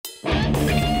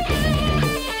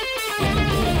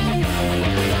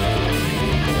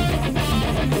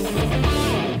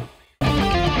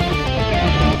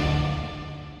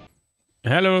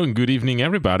Hello and good evening,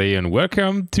 everybody, and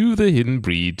welcome to the Hidden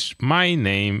Breach. My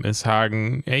name is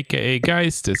Hagen, aka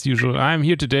Gheist. As usual, I'm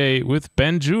here today with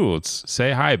Ben Jules.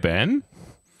 Say hi, Ben.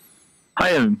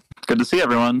 Hi, good to see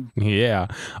everyone. Yeah,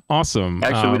 awesome.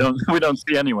 Actually, we don't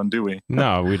see anyone, do we?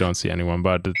 No, we don't see anyone,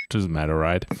 but it doesn't matter,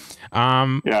 right?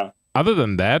 Yeah. Other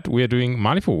than that, we are doing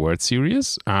Malifaux World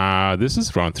Series. This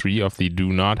is round 3 of the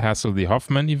Do Not Hassle the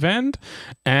Hoffman event,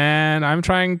 and I'm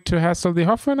trying to hassle the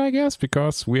Hoffman, I guess,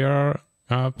 because we are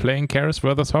playing Kaeris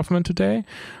versus Hoffman today,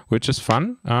 which is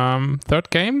fun. Third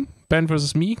game, Ben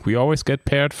versus me. We always get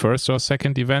paired first or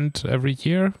second event every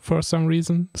year for some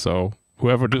reason. So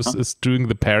whoever is doing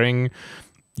the pairing,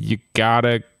 you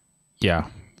gotta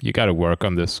work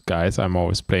on this, guys. I'm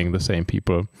always playing the same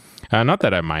people. Not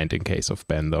that I mind in case of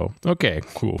Ben, though. Okay,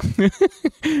 cool.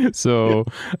 So,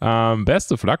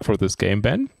 best of luck for this game,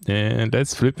 Ben. And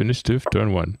let's flip initiative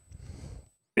turn 1.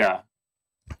 Yeah.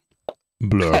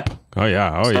 Blurb. Oh,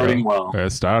 yeah. Starting well.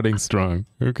 Starting strong.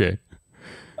 Okay.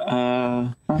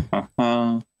 I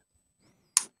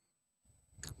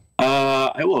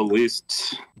will at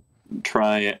least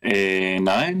try a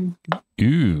 9.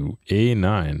 Ooh,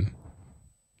 A9.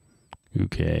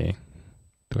 Okay.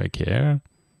 Do I care?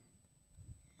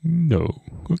 No.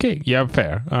 Okay, yeah,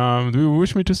 fair. Do you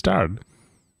wish me to start?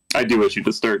 I do wish you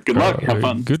to start. Good luck. Have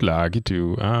fun. Good luck, you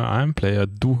too. I'm player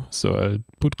 2, so I'll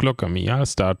put clock on me. I'll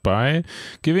start by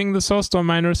giving the Soulstone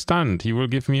Miner stunned. He will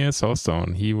give me a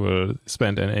Soulstone. He will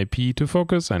spend an AP to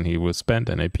focus, and he will spend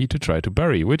an AP to try to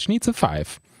bury, which needs a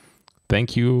 5.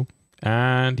 Thank you.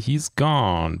 And he's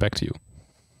gone. Back to you.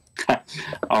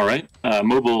 All right.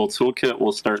 Mobile toolkit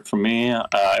will start from me.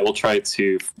 I will try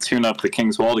to tune up the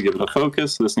King's Wall to give it a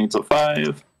focus. This needs a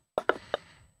 5.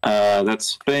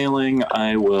 That's failing.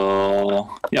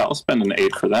 I'll spend an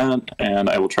 8 for that, and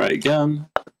I will try again.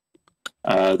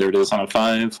 There it is on a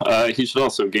 5. He should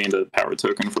also gain a power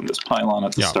token from this pylon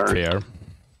at the start. Fair.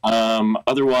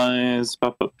 Otherwise,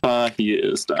 he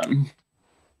is done.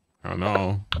 Oh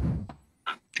no.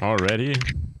 Already?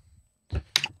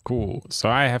 Cool. So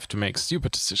I have to make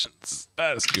stupid decisions.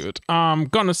 That is good. I'm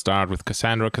gonna start with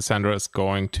Cassandra. Cassandra is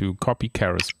going to copy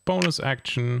Kaeris' bonus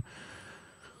action,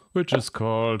 which is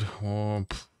called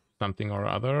something or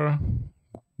other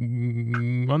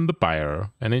on the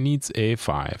buyer, and it needs a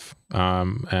 5.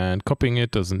 And copying it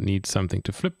doesn't need something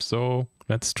to flip, so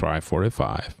let's try for a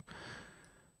 5.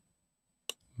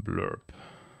 Blurb.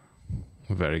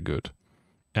 Very good.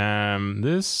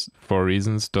 This, for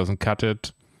reasons, doesn't cut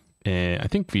it. I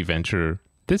think we venture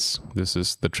this. This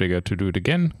is the trigger to do it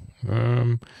again.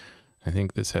 I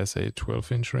think this has a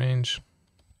 12-inch range.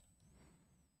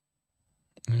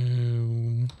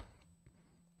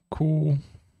 Cool.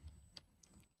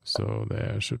 So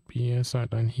there should be a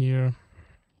sideline here.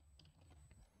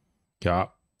 Yeah.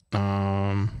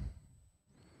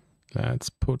 Let's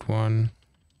put one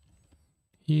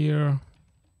here.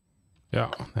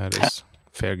 Yeah, that is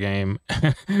fair game.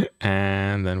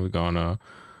 And then we're gonna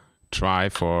try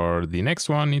for the next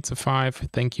one. Needs a 5.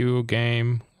 Thank you,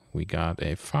 game. We got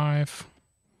a 5.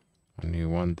 And you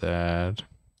want that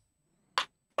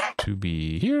to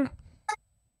be here.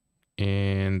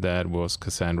 And that was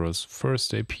Cassandra's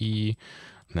first AP.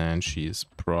 Then she's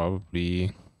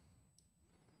probably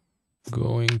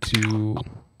going to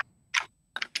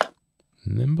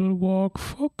Nimble Walk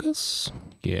focus.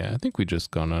 Yeah, I think we're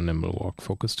just gonna Nimble Walk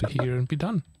focus to here and be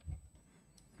done.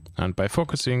 And by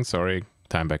focusing, sorry,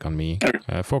 time back on me.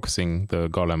 Focusing, the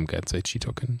Golem gets a Chi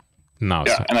token. Now,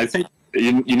 yeah, and I think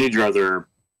you need your other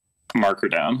marker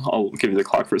down. I'll give you the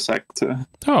clock for a sec.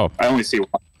 I only see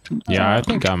one. Yeah, I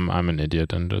think I'm an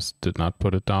idiot and just did not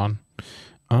put it down.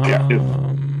 Yeah.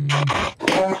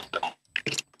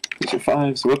 These are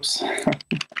 5s. Whoops.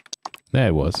 There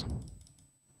it was.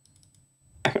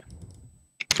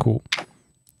 Cool.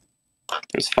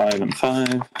 There's 5 and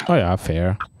 5. Oh yeah,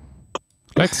 fair.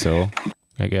 Like so,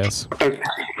 I guess. Okay.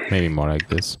 Maybe more like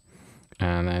this.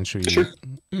 And then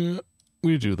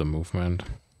we do the movement.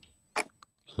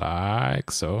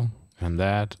 Like so. And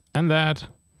that. And that.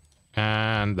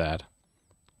 And that.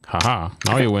 Haha.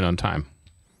 Now you win on time.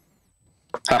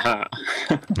 Haha.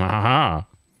 Haha.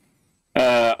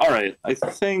 Alright. I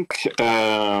think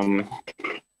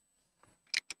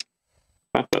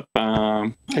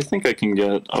I can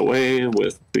get away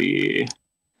with the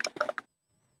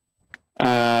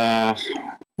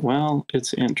well,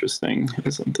 it's interesting,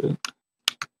 isn't it?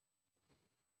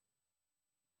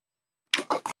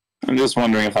 I'm just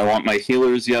wondering if I want my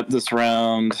healers yet this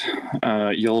round.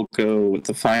 You'll go with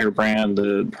the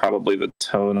Firebranded, probably the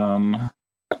Totem.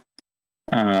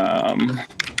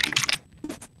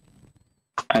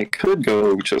 I could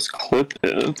go just clip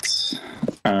it.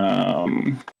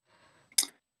 And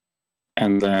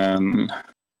then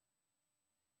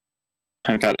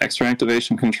I've got extra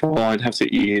activation control. I'd have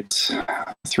to eat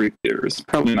 3 beers.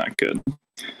 Probably not good.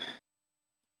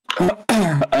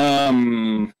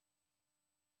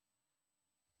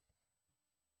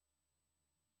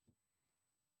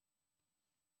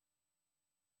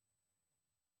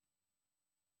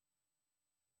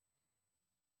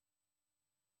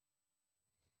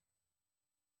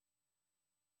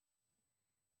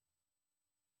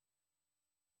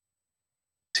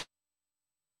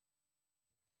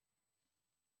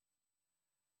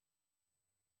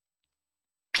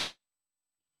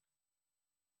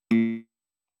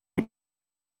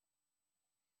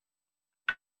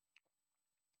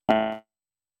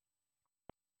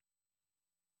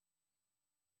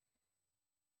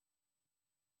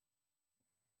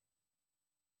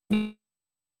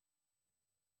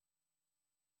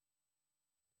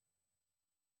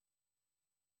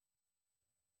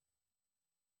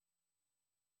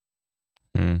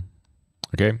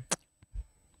 Okay.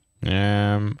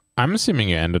 I'm assuming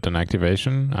you ended an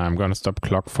activation. I'm gonna stop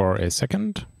clock for a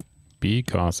second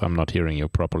because I'm not hearing you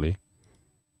properly.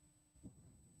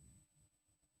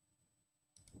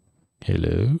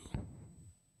 Hello?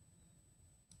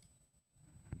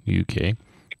 Okay.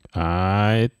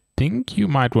 I think you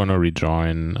might want to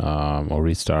rejoin or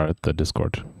restart the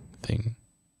Discord thing.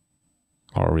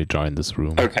 Or rejoin this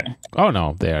room. Okay. Oh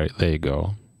no, there you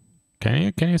go.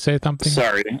 Can you say something?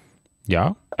 Sorry.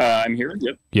 Yeah? I'm here.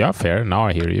 Yep. Yeah, fair. Now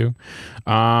I hear you.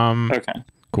 Okay.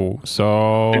 Cool.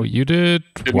 So you did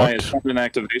Did what? my attendant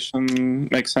activation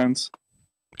make sense?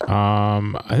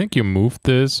 I think you moved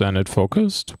this and it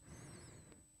focused.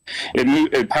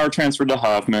 It power transferred to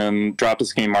Hoffman, dropped a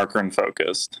scheme marker, and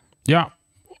focused. Yeah.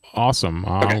 Awesome.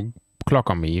 Okay.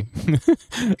 Clock on me.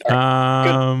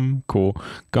 Good. Cool.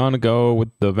 Gonna go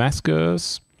with the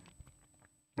Vasquez.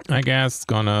 I guess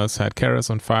gonna set Kaeris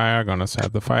on fire, gonna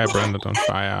set the Firebranded on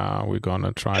fire. We're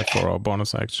gonna try for our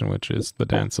bonus action, which is the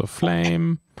Dance of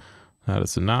Flame. That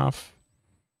is enough.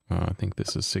 I think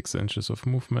this is 6 inches of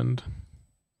movement.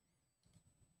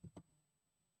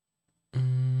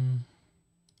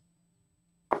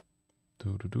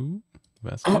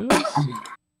 Vasquez.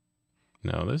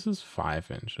 No, this is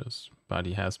 5 inches, but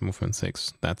he has movement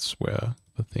 6. That's where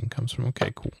the thing comes from.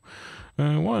 Okay, cool.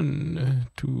 1,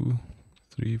 2,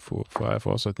 3, 4, 5.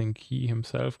 Also, I think he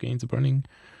himself gains a burning.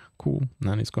 Cool. And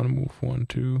then he's gonna move 1,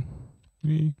 2,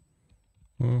 3,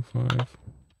 4, 5,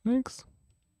 6.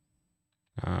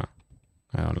 I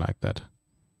don't like that.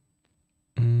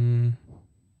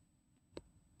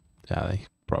 Yeah, he's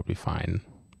probably fine.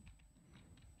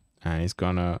 And he's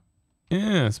gonna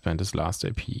spend his last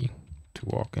AP to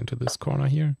walk into this corner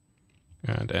here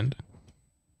and end.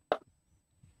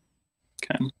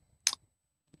 Okay.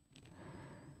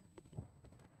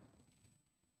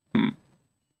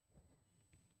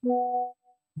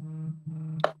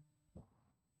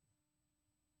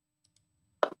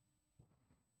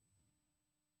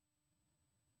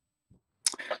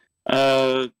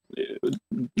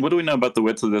 What do we know about the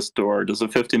width of this door? Does a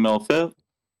 50 mil fit?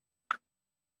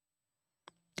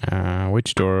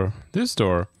 Which door? This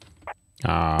door.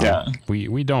 Yeah.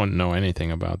 We don't know anything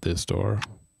about this door.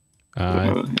 I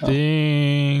Yeah.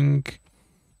 think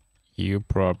you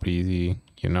probably,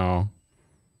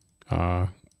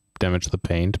 damage the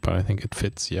paint, but I think it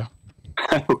fits, yeah.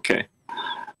 Okay.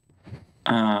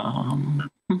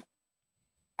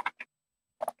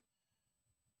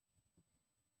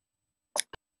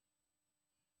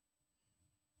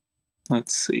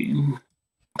 Let's see.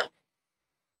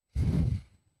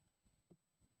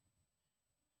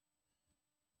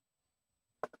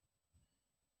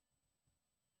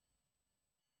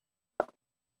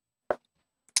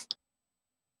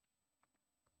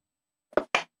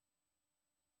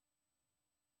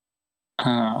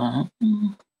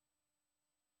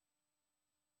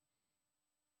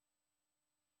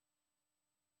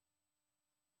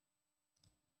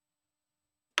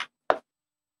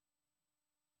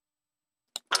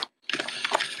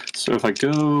 So if I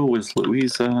go with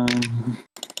Louisa,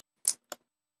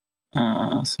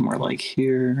 somewhere like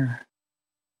here,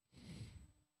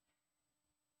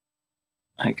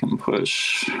 I can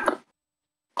push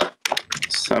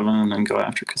 7 and go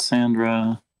after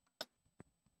Cassandra.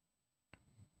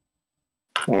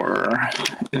 Or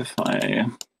if I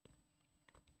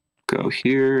go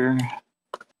here,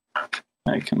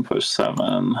 I can push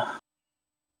 7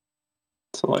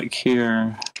 to like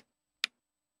here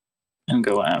and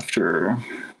go after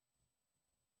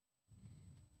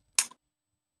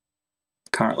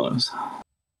Carlos.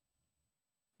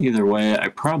 Either way, I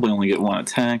probably only get 1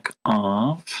 attack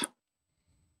off.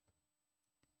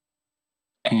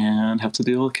 and have to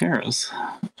deal with Kaeris.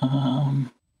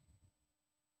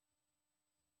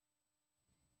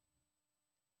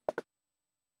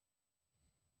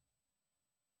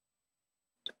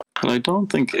 But I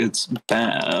don't think it's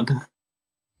bad.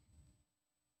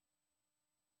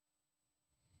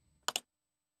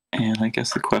 And I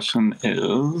guess the question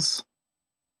is,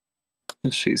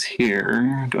 if she's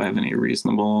here, do I have any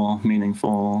reasonable,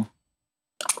 meaningful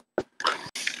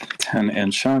 10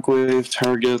 and shockwave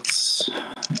targets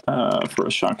for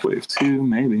a shockwave 2?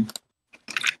 Maybe.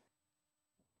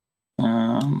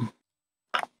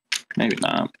 Maybe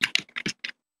not.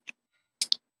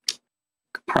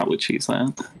 Could probably cheese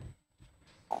that.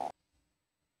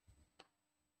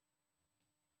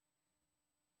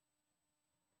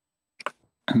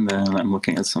 And then I'm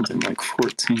looking at something like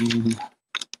 14.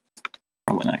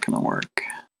 Probably not going to work.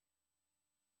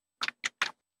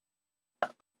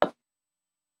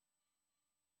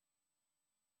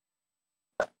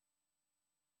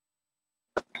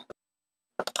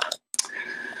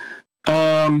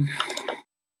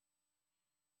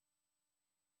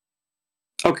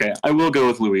 Okay, I will go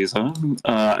with Louisa.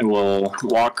 I will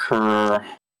walk her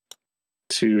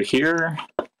to here.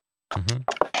 Mm-hmm.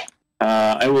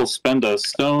 I will spend a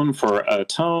stone for a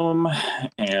tome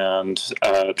and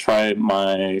try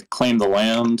my claim the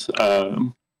land.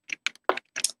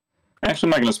 Actually, I'm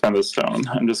not going to spend a stone.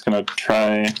 I'm just going to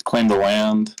try claim the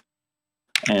land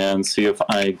and see if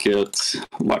I get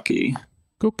lucky.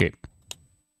 Okay.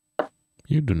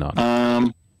 You do not.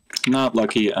 Not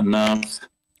lucky enough.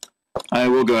 I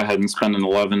will go ahead and spend an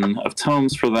 11 of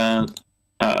tomes for that.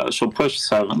 She'll push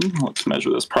 7. Let's measure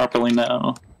this properly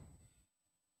now.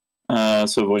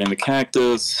 So avoiding the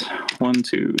cactus, 1,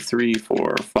 2, 3,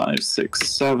 4, 5, 6,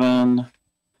 7,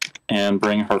 and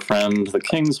bring her friend the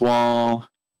King's Wall,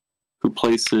 who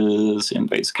places in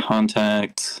base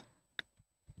contact.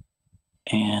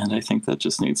 And I think that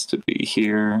just needs to be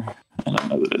here. I don't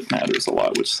know that it matters a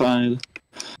lot which side.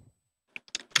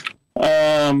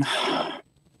 And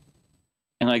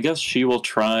I guess she will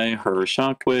try her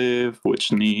shockwave,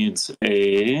 which needs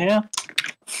a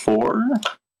 4.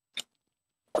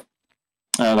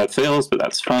 That fails, but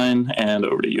that's fine. And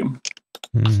over to you.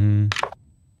 Mm-hmm.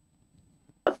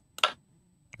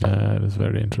 That is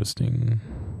very interesting.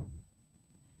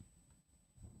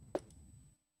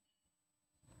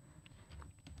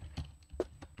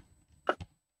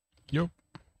 Yep.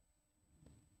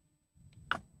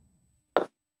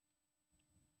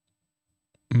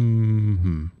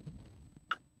 Mm-hmm.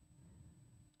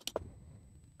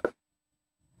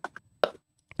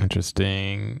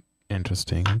 Interesting.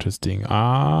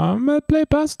 I'll play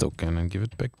pass token and give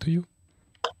it back to you.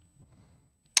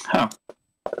 Huh.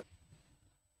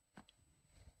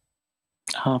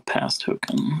 Pass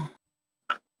token.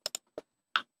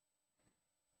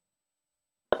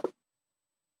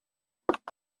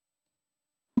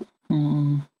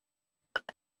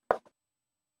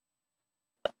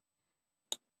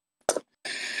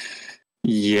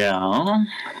 Yeah.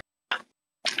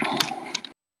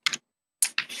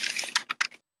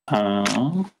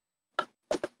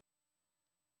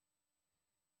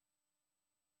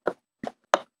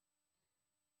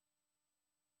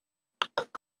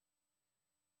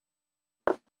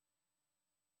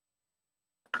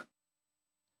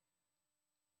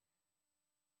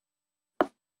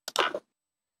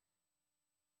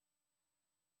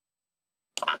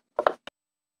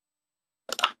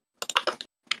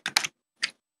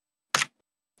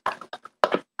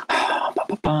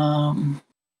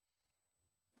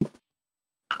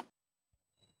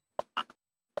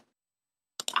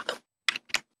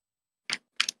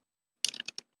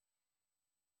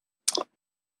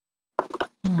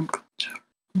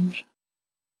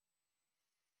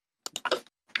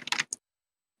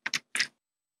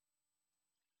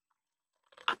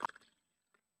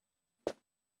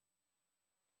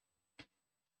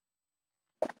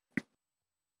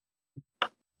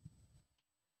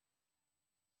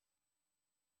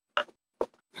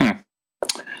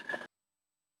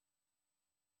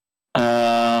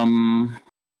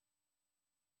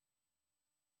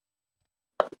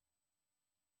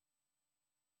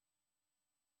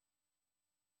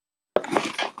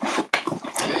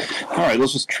 All right,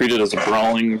 let's just treat it as a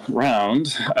brawling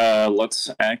round. Let's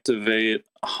activate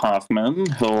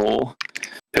Hoffman. He'll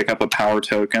pick up a power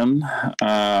token.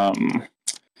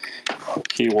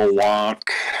 He will walk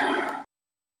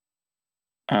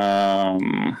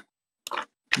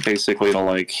basically to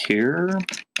like here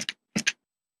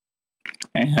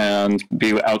and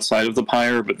be outside of the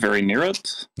pyre, but very near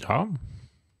it. Oh.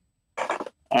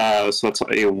 So that's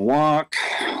a walk.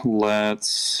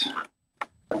 Let's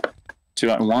do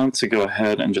I want to go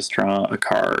ahead and just draw a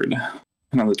card?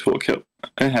 Another toolkit.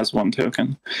 It has 1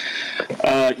 token.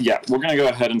 Yeah, we're going to go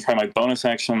ahead and try my bonus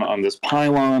action on this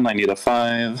pylon. I need a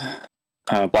 5.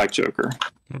 Black Joker.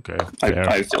 Okay.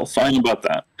 I feel fine about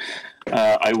that.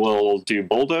 I will do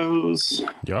bulldoze.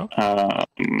 Yeah.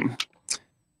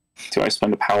 Do I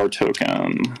spend a power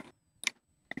token?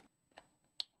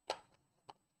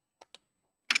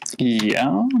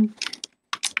 Yeah.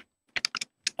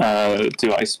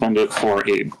 Do I spend it for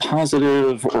a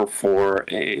positive or for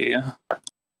a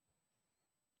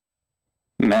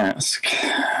mask?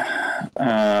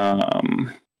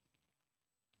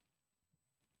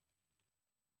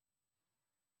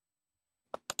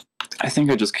 I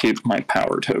think I just keep my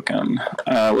power token.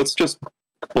 Let's just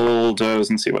bulldoze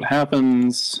and see what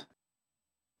happens.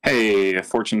 Hey,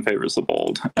 fortune favors the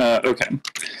bold. Okay.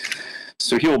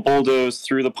 So he will bulldoze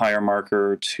through the pyre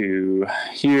marker to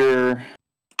here,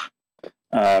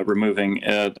 removing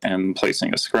it and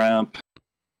placing a scrap.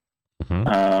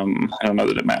 I don't know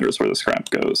that it matters where the scrap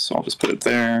goes, so I'll just put it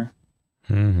there.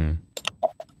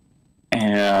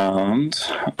 And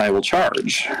I will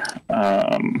charge.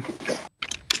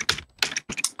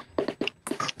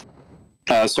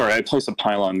 Sorry, I placed a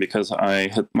pylon because I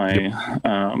hit my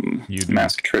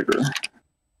mask trigger.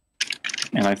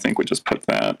 And I think we just put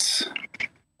that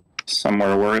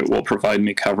somewhere where it will provide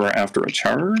me cover after a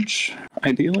charge,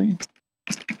 ideally.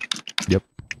 Yep.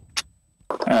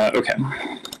 Okay.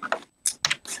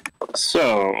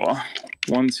 So,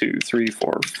 1, 2, 3,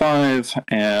 4, 5,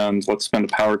 and let's spend a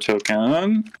power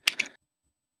token.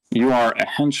 You are a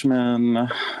henchman.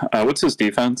 What's his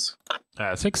defense?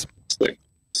 6. 6.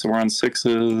 So we're on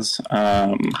 6s.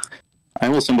 I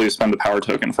will simply spend a power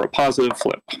token for a positive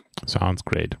flip. Sounds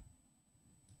great.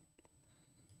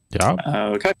 Yeah.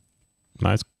 Okay.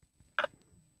 Nice.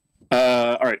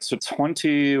 All right, so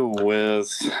 20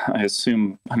 with, I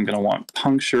assume I'm going to want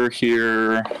puncture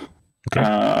here. Okay.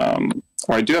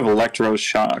 Or I do have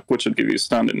electroshock, which would give you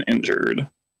stunned and injured.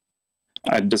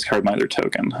 I'd discard my other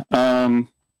token.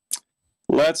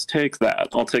 Let's take that.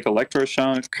 I'll take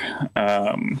electroshock.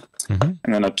 And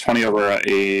then a 20 over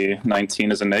a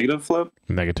 19 is a negative flip.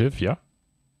 Negative, yeah.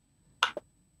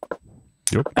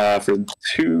 Yep. For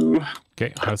 2.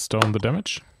 Okay, I'll stone the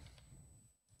damage.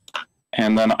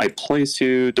 And then I place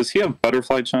you. Does he have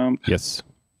butterfly jump? Yes.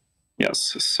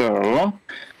 Yes. So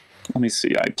let me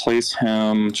see. I place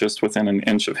him just within an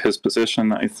inch of his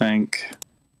position, I think.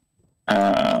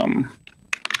 Can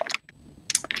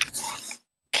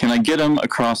I get him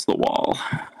across the wall?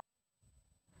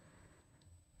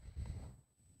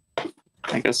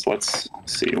 I guess let's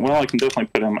see. Well, I can definitely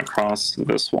put him across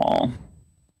this wall.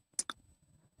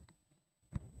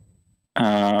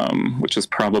 Which is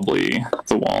probably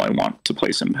the wall I want to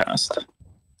place him past.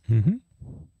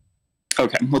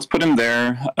 Okay, let's put him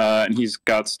there, and he's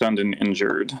got stunned and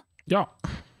injured. Yeah.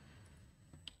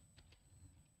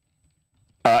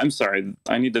 I'm sorry,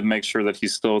 I need to make sure that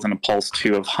he's still within a pulse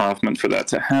 2 of Hoffman for that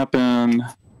to happen.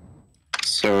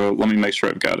 So let me make sure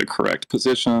I've got a correct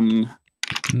position.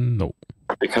 No.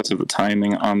 Because of the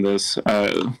timing on this,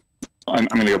 I'm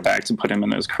going to go back to put him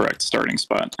in his correct starting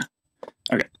spot.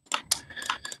 Okay.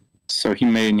 So he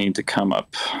may need to come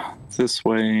up this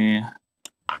way.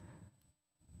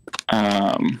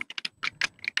 Does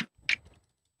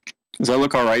that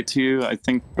look all right to you? I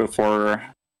think before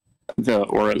the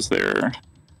aura's there.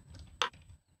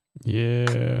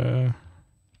 Yeah.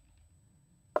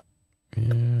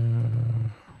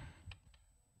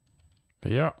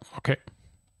 Yeah, okay.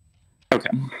 Okay.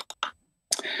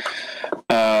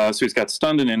 So he's got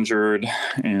stunned and injured,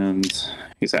 and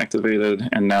he's activated,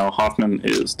 and now Hoffman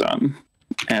is done.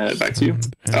 Back to you.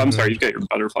 I'm sorry, you got your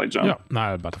butterfly jump. Yeah,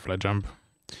 now butterfly jump.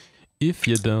 If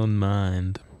you don't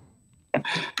mind.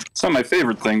 It's not my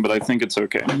favorite thing, but I think it's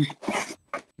okay.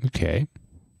 Okay.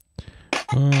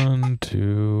 1,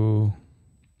 2,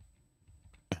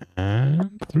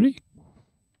 and 3.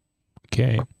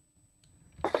 Okay.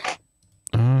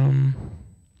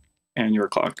 And your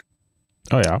clock.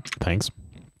 Oh yeah, thanks.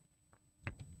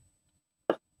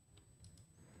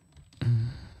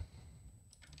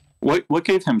 What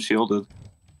gave him shielded?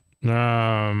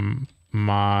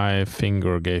 My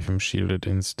finger gave him shielded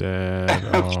instead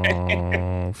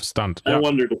of stunned. I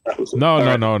wondered if that was it.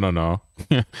 No.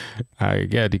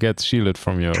 He gets shielded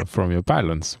from your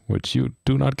pylons, which you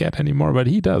do not get anymore, but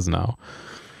he does now.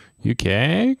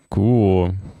 Okay,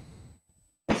 cool.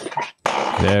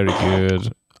 Very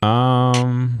good.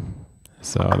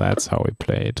 So that's how we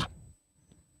played.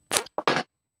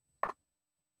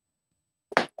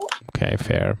 Okay,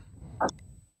 fair.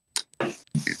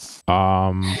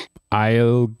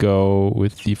 I'll go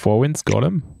with the 4 winds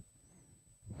golem.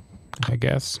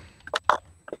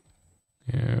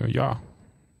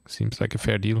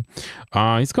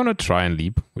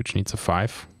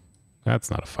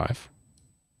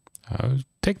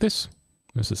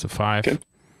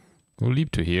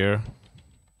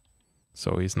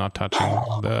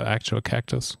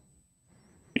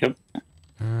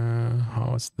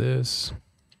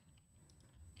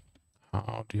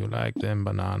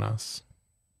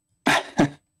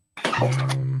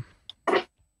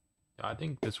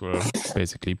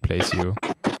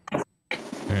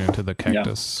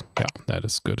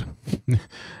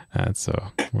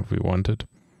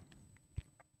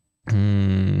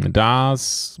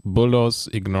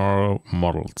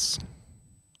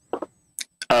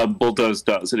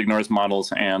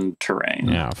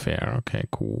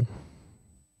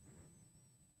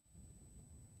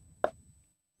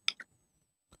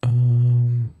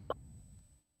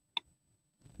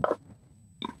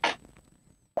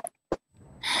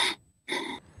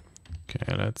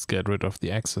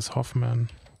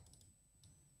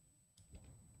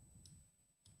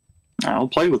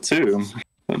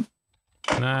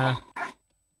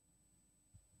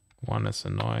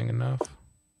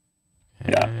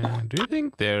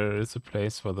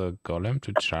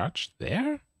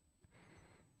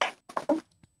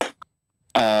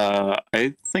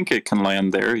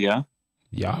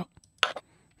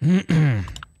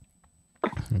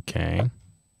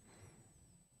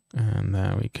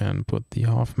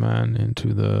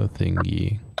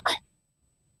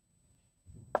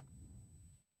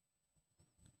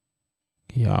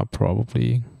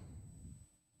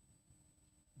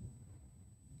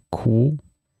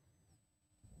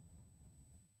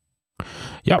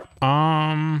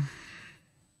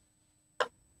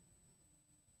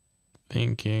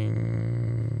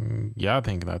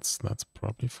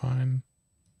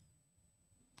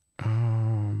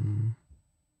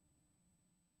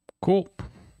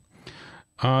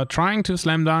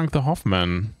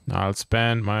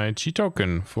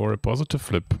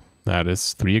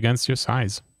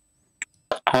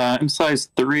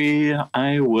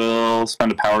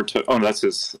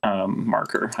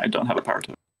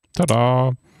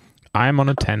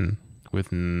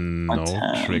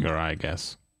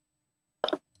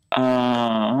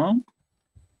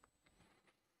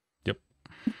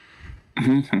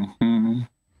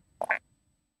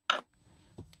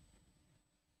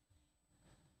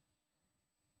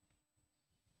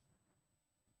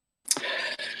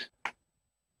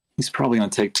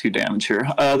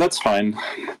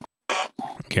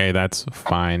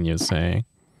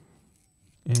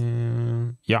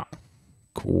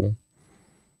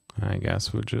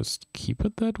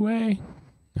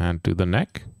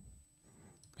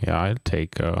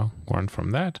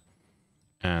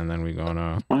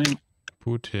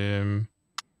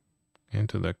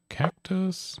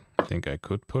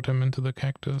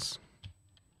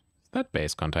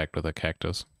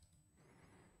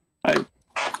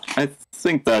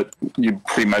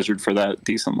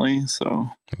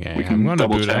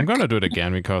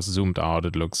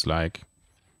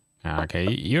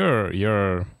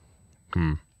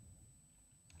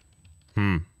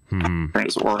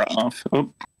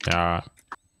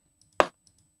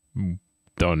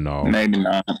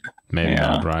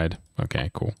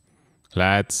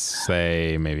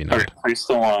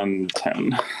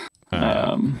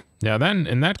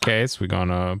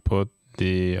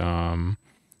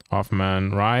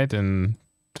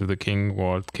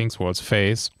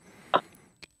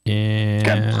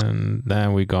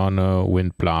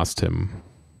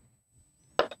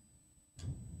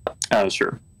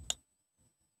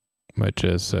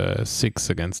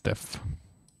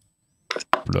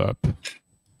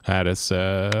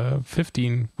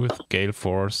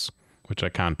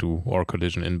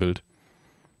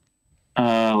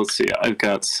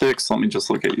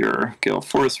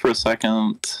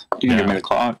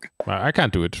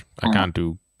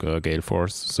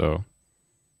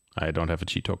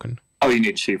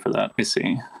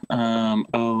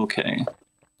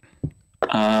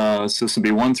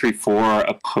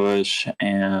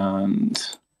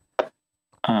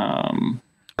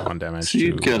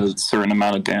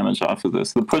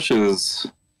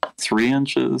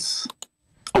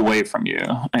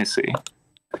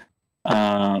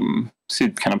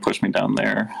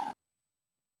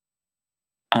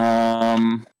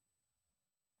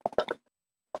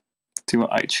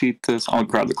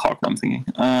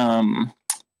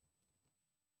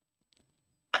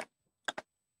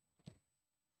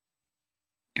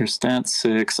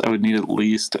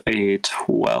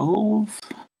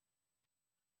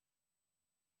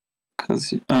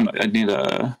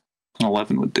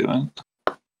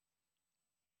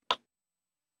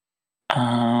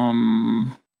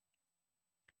 I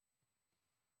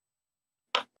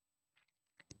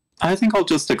think I'll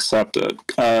just accept it.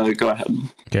 Go ahead.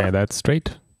 Okay, that's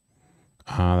straight.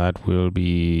 That will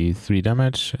be 3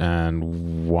 damage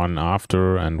and 1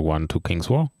 after and 1 to King's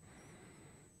Wall.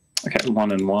 Okay,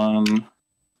 1 and 1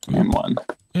 and 1.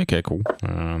 Okay, cool.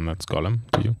 That's Golem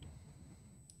to you.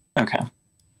 Okay.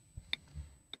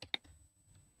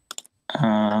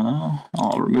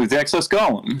 I'll remove the excess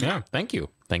Golem. Yeah, thank you.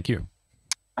 Thank you.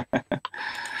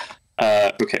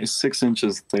 Okay, 6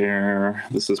 inches there.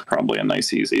 This is probably a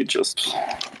nice, easy, just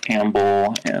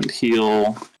amble and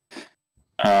heal.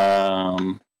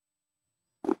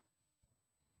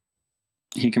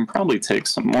 He can probably take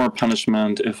some more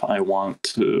punishment if I want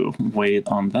to wait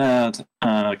on that.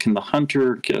 Can the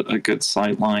hunter get a good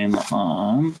sideline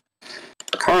on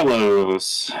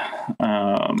Carlos?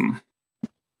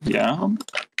 Yeah.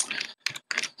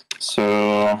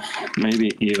 So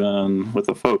maybe even with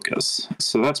a focus.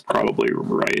 So that's probably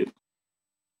right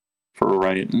for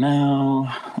right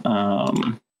now.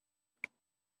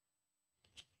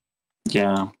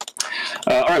 Yeah.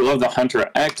 All right, we'll have the hunter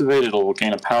activated. It'll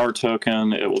gain a power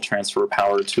token. It will transfer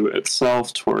power to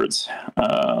itself towards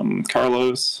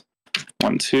Carlos.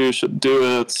 1-2 should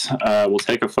do it. We'll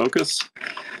take a focus.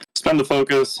 Spend the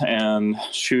focus and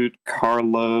shoot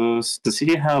Carlos. Does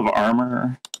he have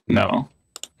armor? No.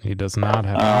 He does not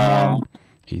have armor.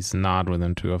 He's not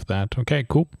within 2 of that. Okay,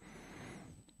 cool.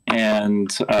 And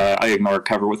I ignore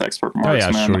cover with Expert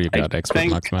Marksman. Oh yeah, sure, you got Expert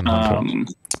Marksman.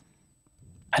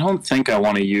 I don't think I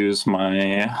want to use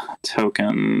my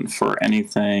token for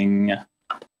anything.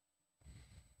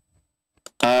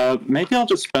 Maybe I'll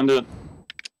just spend it.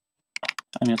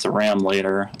 I mean, it's a ram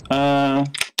later. I'll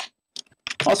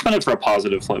spend it for a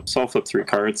positive flip, so I'll flip 3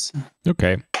 cards.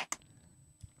 Okay.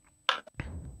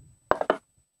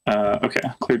 Okay,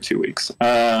 cleared 2 weeks.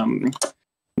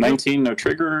 19, no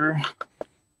trigger.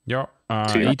 Yeah,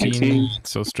 18,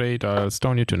 so straight. I'll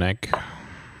stone you to neck.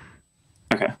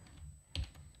 Okay.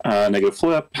 Negative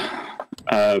flip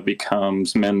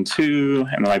becomes min 2,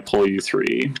 and then I pull you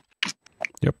 3.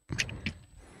 Yep.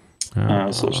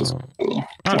 So let's just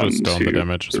I'll just stone the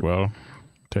damage as well.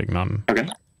 Take none. Okay.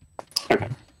 Okay.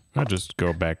 I'll just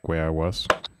go back where I was.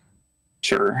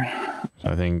 Sure.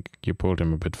 I think you pulled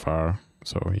him a bit far,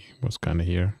 so he was kind of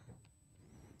here.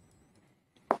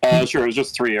 Sure, it was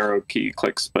just 3 arrow key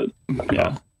clicks, but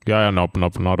yeah. Yeah, nope,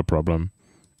 not a problem.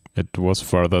 It was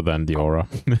further than the aura.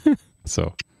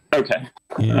 So. Okay.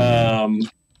 Yeah.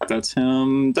 That's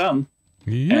him done.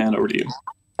 Yep. And over to you.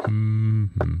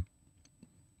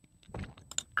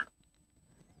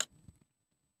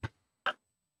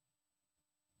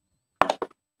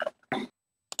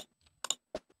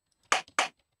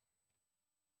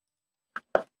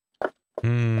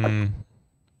 Mm-hmm.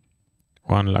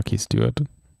 One lucky Steward.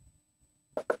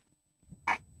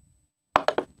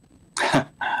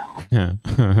 Yeah.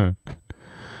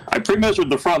 I pre-measured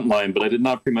the front line, but I did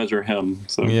not pre-measure him.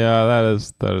 So yeah,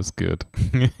 that is good.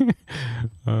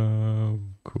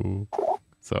 Cool.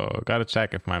 So gotta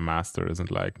check if my master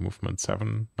isn't like movement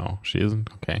 7. No, she isn't.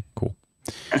 Okay, cool.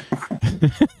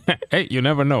 Hey, you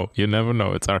never know. You never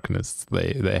know. It's Arcanists.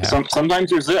 They have.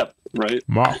 Sometimes you're zip, right?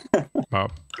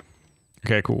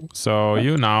 Okay, cool. So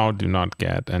you now do not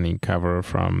get any cover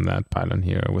from that pylon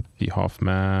here with the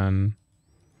Hoffman.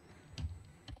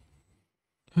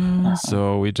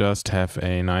 So we just have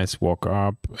a nice walk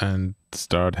up and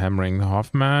start hammering the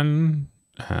Hoffman,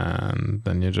 and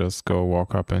then you just go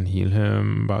walk up and heal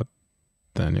him, but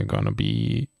then you're gonna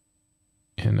be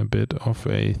in a bit of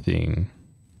a thing.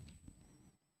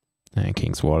 And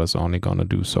King's Wall is only gonna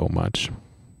do so much.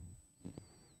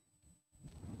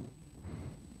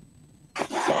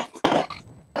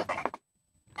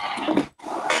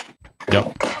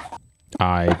 Yep.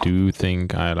 I do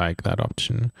think I like that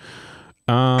option.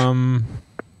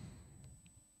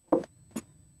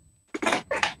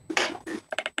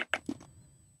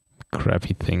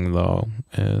 Crappy thing though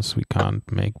is we can't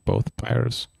make both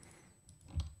pyres.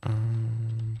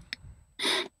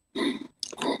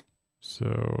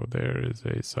 So there is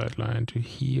a sideline to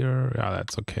here. Yeah,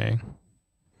 that's okay.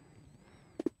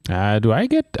 Do I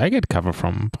get cover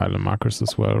from pylon markers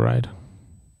as well, right?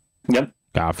 Yep.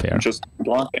 Yeah, fair. Just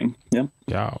blocking. Yep.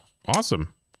 Yeah,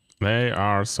 awesome. They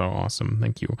are so awesome.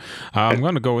 Thank you. I'm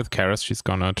gonna go with Kaeris. She's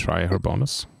gonna try her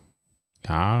bonus.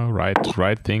 Ah,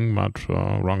 right thing, but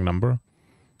wrong number.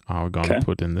 We're gonna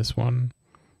put in this one.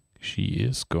 She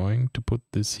is going to put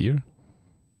this here,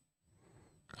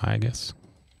 I guess.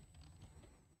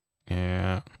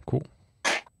 Yeah, cool.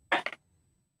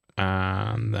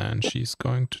 And then she's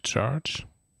going to charge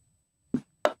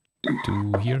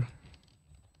to here.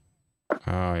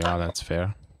 Oh, yeah, that's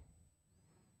fair.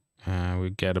 We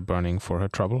get a burning for her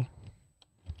trouble.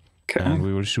 Okay. And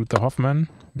we will shoot the Hoffman.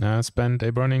 Spend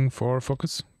a burning for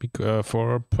focus,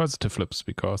 for positive flips,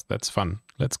 because that's fun.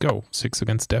 Let's go. 6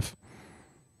 against Def.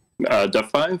 Def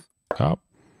 5? Oh.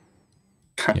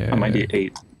 Yeah. I might be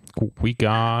 8. Cool. We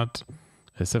got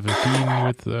a 17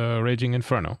 with Raging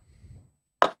Inferno.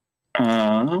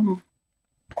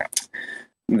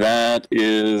 That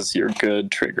is your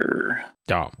good trigger.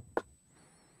 Yeah.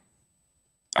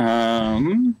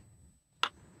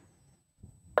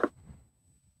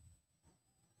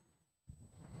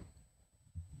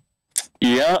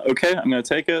 Yeah, okay, I'm going to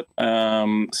take it.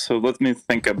 So let me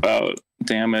think about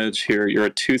damage here. You're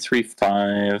a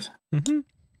 2/3/5. Mm-hmm.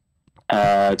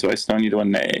 Do I stone you to a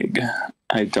neg?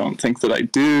 I don't think that I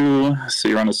do. So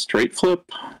you're on a straight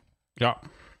flip? Yeah.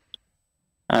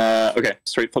 Okay,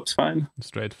 straight flip's fine.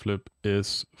 Straight flip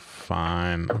is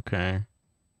fine. Okay.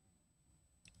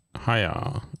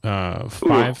 Hiya.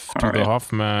 5 to the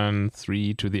Hoffman,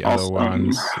 3 to the other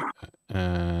ones.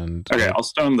 And okay, I'll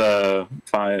stone the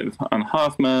 5 on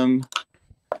Hoffman.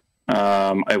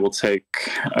 I will take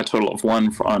a total of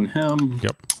 1 on him.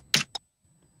 Yep.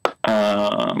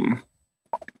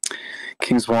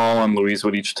 King's Wall and Louise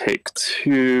would each take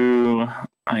 2.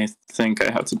 I think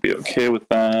I have to be okay with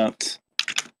that.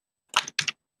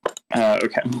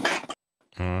 Okay.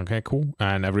 Okay, cool.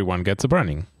 And everyone gets a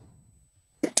burning.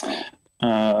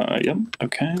 Yep,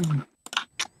 okay.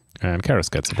 And Kaeris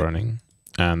gets a burning.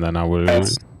 And then I will...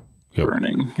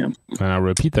 Burning, yep. And I'll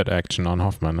repeat that action on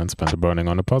Hoffman and spend a burning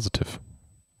on a positive.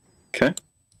 Okay.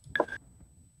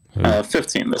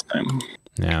 15 this time.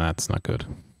 Yeah, that's not good.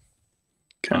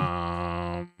 Okay.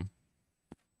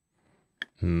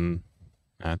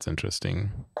 That's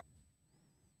interesting.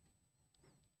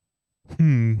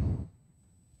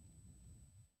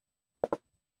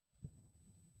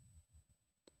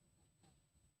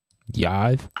 Yeah,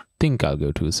 I think I'll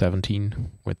go to a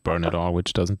 17 with Burn It All,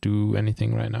 which doesn't do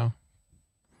anything right now.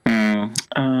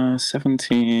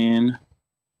 17.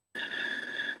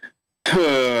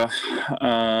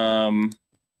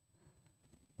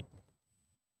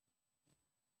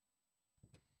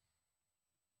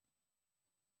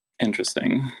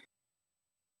 Interesting.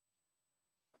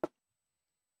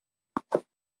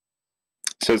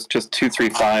 So it's just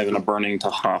 2/3/5 and a burning to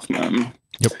Hoffman.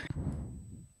 Yep.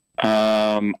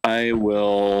 I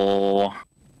will...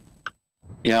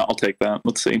 Yeah, I'll take that.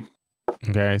 Let's see.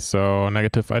 Okay, so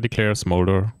negative, I declare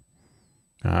Smolder.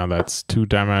 That's 2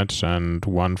 damage and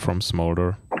 1 from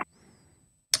Smolder.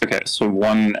 Okay, so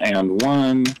 1 and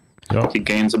 1. Yep. He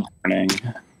gains a burning.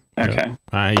 Okay. Yep.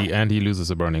 And he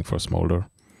loses a burning for Smolder.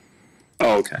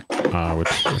 Oh, okay.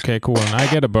 Okay, cool. And I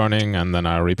get a burning, and then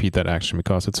I repeat that action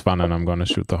because it's fun, and I'm going to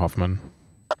shoot the Hoffman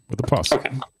with the pulse.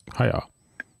 Okay. Hiya.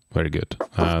 Very good.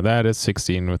 That is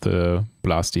 16 with the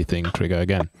blasty thing trigger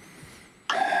again.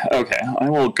 Okay, I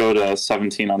will go to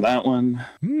 17 on that one.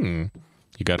 You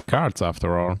got cards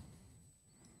after all.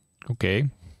 Okay.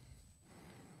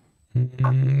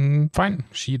 Fine.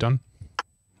 She done.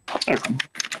 Okay.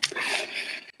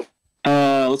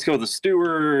 Let's go with the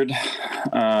Steward.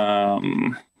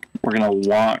 We're gonna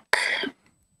walk.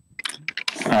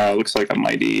 Looks like a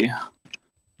mighty.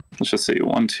 Let's just see.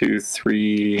 1, 2,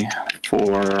 3,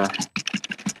 4,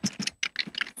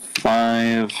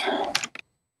 5.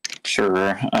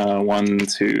 Sure. 1,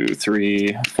 2,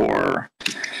 3, 4,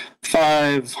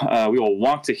 5. We will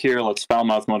walk to here. Let's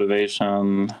Foulmouth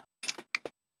Motivation.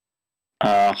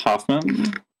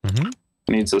 Hoffman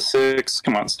needs a 6.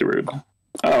 Come on, Steward.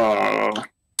 Oh.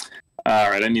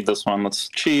 Alright, I need this one. Let's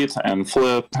cheat and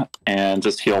flip and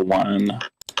just heal 1.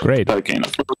 Great. Gain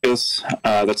of focus.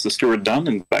 That's the Steward done,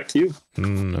 and back to you.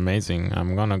 Amazing.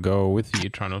 I'm gonna go with the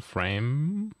Eternal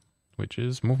Frame, which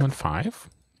is movement 5.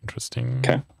 Interesting.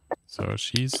 Okay. So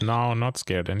she's now not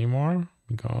scared anymore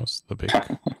because the big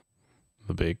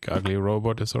ugly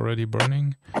robot is already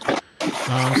burning. So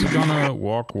we're gonna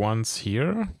walk once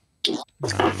here.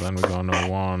 Then we're gonna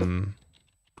 1,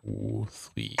 2,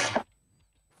 3,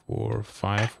 4,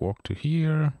 5 walk to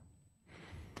here.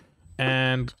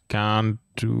 And can't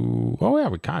do... Oh yeah,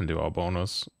 we can do our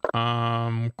bonus.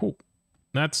 Cool.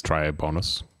 Let's try a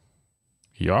bonus.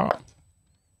 Yeah.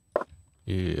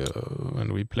 Yeah,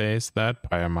 and we place that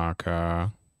pyre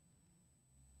marker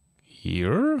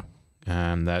here.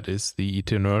 And that is the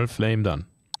Eternal Flame done.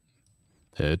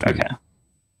 Okay.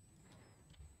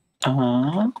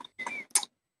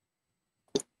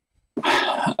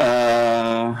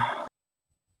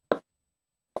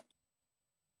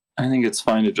 I think it's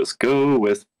fine to just go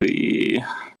with the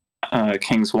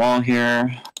King's Wall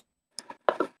here.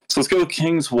 So let's go with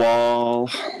King's Wall.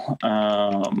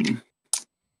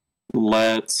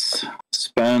 Let's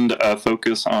spend a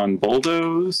focus on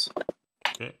bulldoze.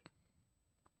 Okay.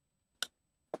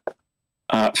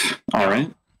 All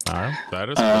right. That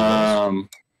is bulldoze.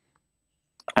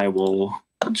 I will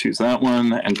choose that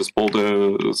one and just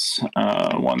bulldoze.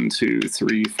 1, 2,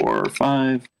 3, 4,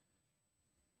 5.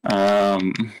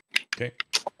 Okay.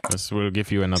 This will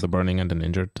give you another burning and an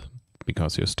injured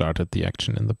because you started the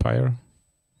action in the pyre.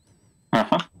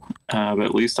 But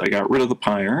at least I got rid of the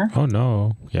pyre. Oh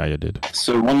no. Yeah, you did.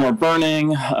 So one more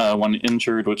burning, one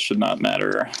injured, which should not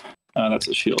matter. That's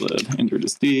a shielded. Injured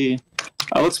is D.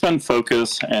 Let's spend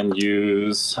focus and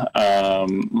use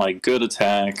my good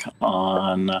attack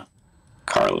on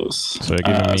Carlos. So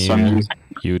you're giving me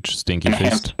a huge stinky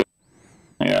fist.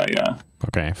 Yeah.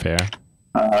 Okay, fair.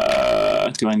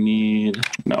 Do I need...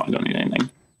 No, I don't need anything.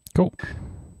 Cool.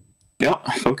 Yeah,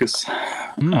 focus.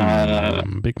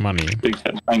 Big money. Big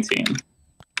hit. 19.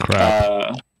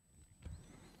 Crap.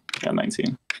 Yeah,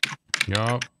 19.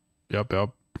 Yup.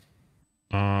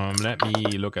 Let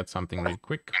me look at something real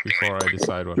quick before I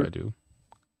decide what I do.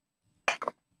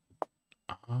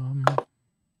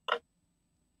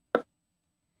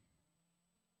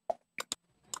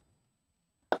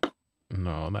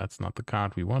 No, that's not the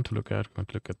card we want to look at. We want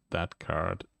to look at that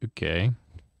card. Okay.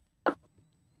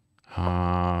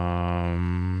 Yeah,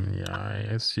 I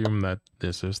assume that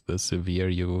this is the severe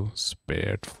you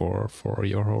spared for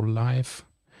your whole life.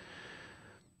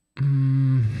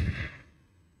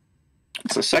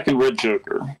 It's a second red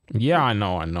joker. Yeah, I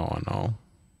know.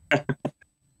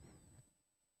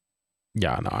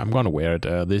 Yeah, no, I'm gonna wear it.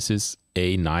 This is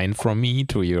a 9 from me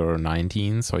to your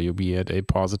 19, so you'll be at a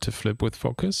positive flip with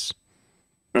focus.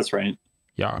 That's right.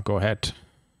 Yeah, go ahead.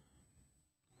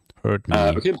 Hurt me.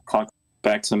 Okay, clock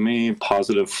back to me.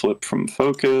 Positive flip from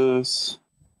focus.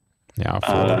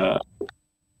 Yeah,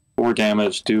 4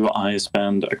 damage. Do I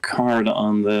spend a card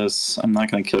on this? I'm not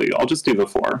going to kill you. I'll just do the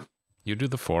 4. You do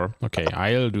the 4. Okay,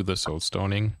 I'll do the soul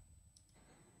stoning.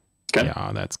 Okay.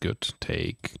 Yeah, that's good.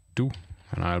 Take 2,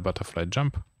 and I'll butterfly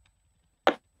jump.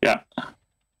 Yeah.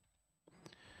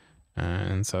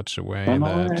 In such a way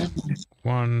that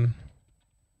 1,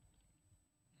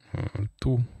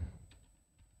 2,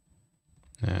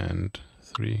 and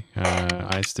 3.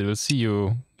 I still see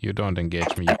you. You don't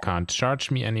engage me. You can't charge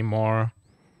me anymore.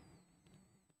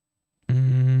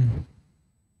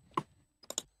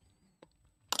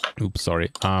 Oops,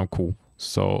 sorry. Cool.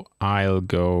 So I'll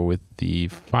go with the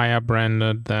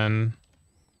Firebranded then.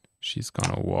 She's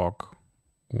gonna walk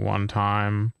 1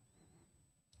 time.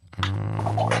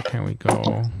 Where can we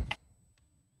go?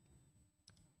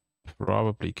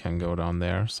 Probably can go down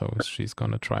there. So she's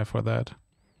gonna try for that.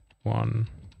 1,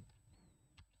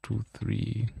 2,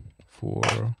 3,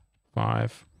 4,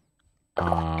 5.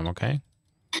 Okay.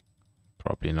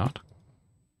 Probably not.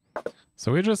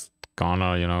 So we're just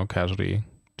gonna, casually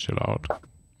chill out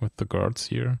with the guards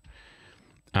here.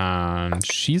 And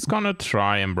she's gonna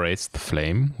try Embrace the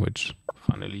Flame, which,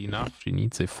 funnily enough, she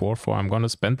needs a 4/4. I'm gonna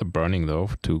spend the burning, though,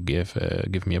 to give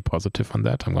me a positive on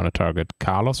that. I'm gonna target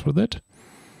Carlos with it.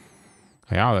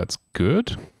 Yeah, that's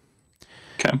good.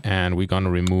 Okay. And we're gonna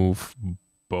remove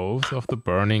both of the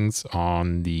burnings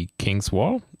on the King's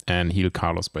Wall and heal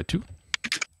Carlos by 2.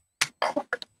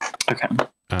 Okay.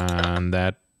 And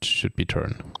that should be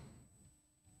turn.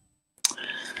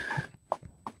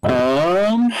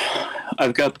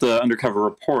 I've got the Undercover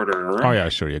Reporter. Oh yeah,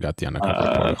 sure, you got the Undercover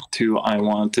Reporter. Do I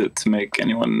want it to make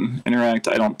anyone interact?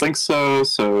 I don't think so.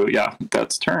 So yeah,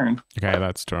 that's turn. Okay,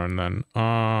 that's turn then.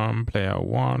 Player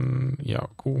 1. Yeah,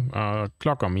 cool.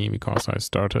 Clock on me because I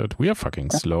started. We are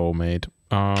fucking slow, mate.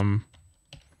 I'll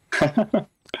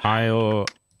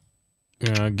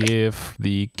give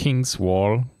the King's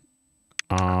Wall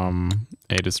a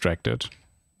distracted.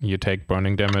 You take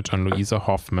burning damage on Louisa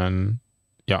Hoffman.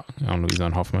 Yeah, on Louisa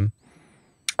and Hoffman.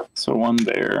 So 1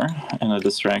 there and a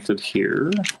distracted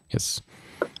here. Yes.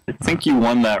 I think you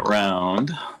won that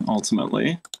round,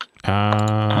 ultimately.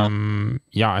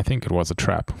 Yeah, I think it was a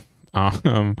trap.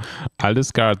 I'll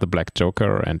discard the Black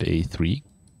Joker and a 3.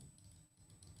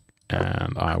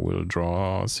 And I will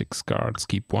draw 6 cards,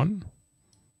 keep 1.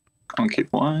 I'll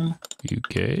keep 1.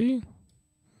 Okay.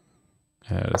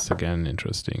 That's again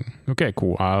interesting. Okay,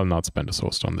 cool. I'll not spend a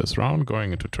Soulstone this round.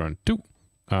 Going into turn 2.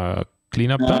 Clean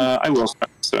up done? I will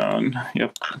spend a stone.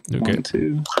 Yep. Okay. 1,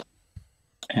 2.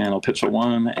 And I'll pitch a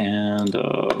 1 and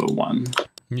a 1.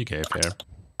 Okay, fair.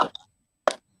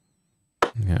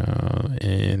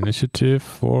 Initiative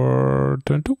for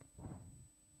turn 2.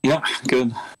 Yeah,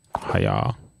 good.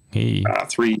 Hiya. Hey.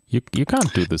 3. You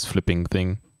can't do this flipping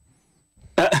thing.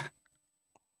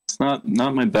 It's not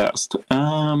my best.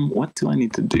 What do I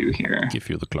need to do here? Give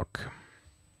you the clock.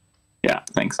 Yeah,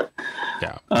 thanks.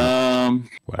 Yeah.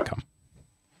 Welcome.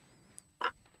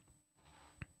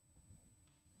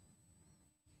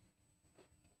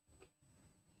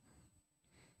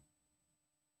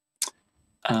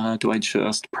 Do I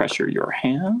just pressure your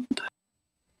hand?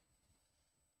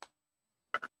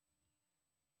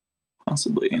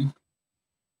 Possibly.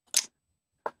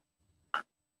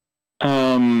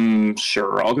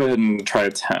 Sure, I'll go ahead and try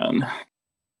a 10.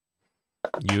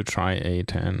 You try a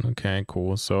 10. Okay,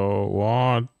 cool. So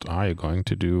what are you going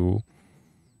to do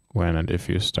when and if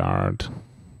you start?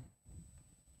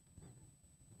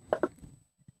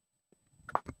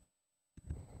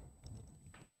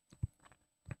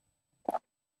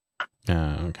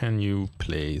 Can you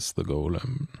place the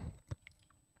golem?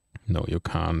 No, you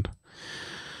can't.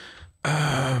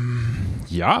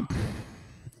 Yeah.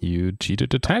 You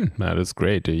cheated a 10. That is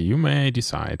great. You may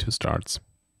decide who starts.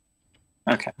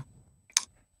 Okay.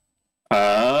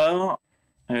 I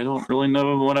don't really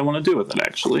know what I want to do with it,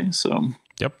 actually. So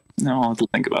yep. Now I'll have to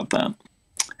think about that.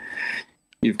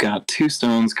 You've got 2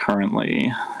 stones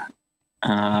currently.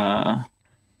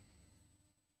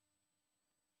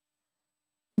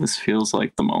 This feels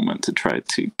like the moment to try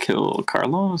to kill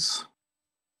Carlos?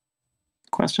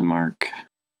 Question mark.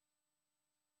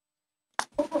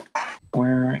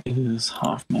 Where is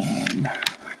Hoffman?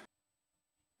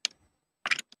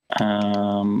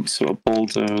 So a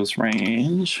bulldoze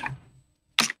range.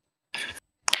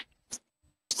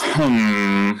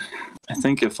 I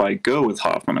think if I go with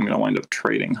Hoffman, I'm going to wind up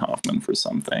trading Hoffman for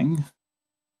something.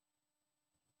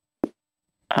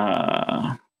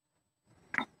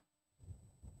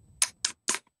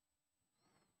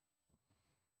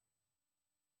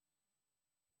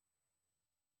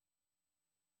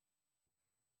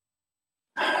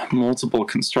 Multiple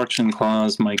construction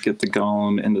claws might get the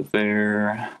golem into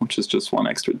there, which is just 1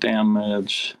 extra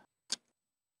damage.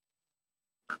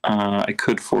 I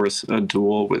could force a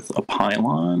duel with a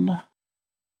pylon.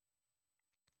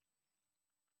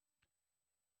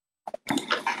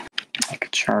 I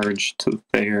could charge to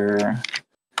there,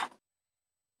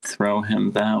 throw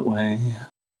him that way.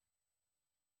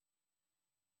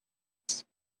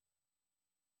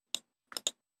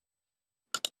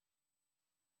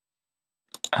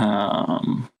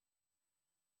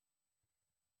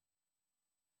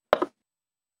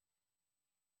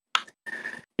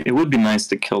 It would be nice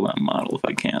to kill that model if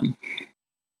I can.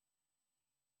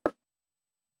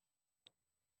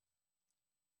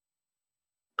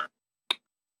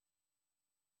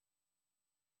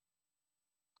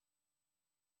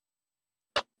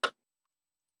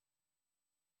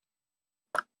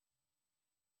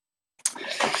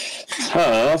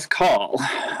 Tough call.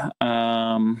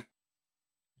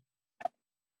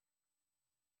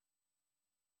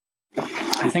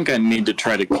 I think I need to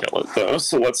try to kill it, though,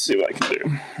 so let's see what I can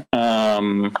do.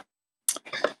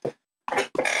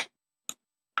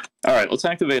 All right, let's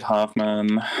activate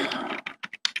Hoffman.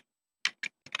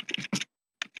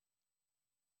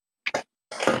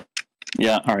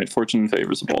 Yeah, all right, fortune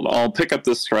favors a bold. I'll pick up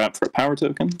this scrap for a power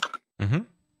token. Mm-hmm.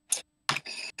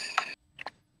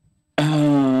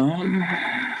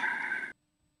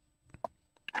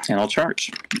 And I'll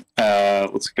charge.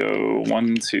 Let's go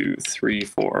 1, 2, 3,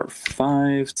 4,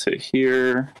 5 to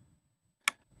here.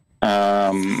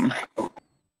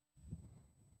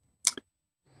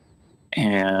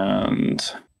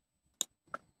 And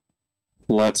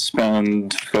let's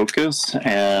spend focus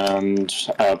and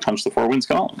punch the 4 winds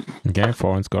golem. Okay,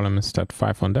 4 winds golem is stat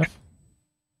 5 on death.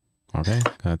 Okay,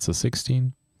 that's a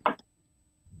 16.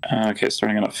 Okay,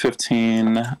 starting on a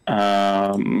 15.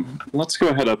 Let's go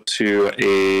ahead up to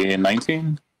a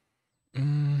 19.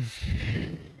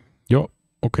 Yo,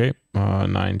 okay,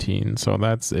 19. So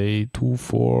that's a 2,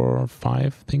 4,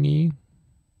 5 thingy.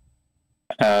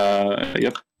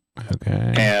 Yep.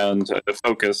 Okay. And the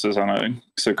focus is on a,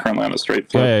 so currently on a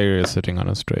straight flip. Yeah, you're sitting on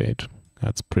a straight.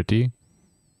 That's pretty.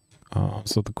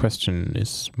 So the question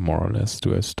is more or less,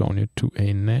 do I stone you to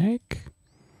a neck?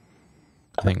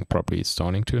 I think probably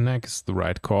stoning to a neck is the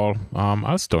right call.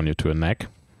 I'll stone you to a neck.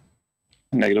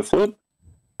 Negative flip.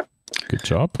 Good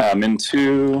job. I'm in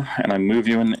 2, and I move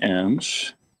you an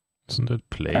inch. Isn't it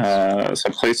place? So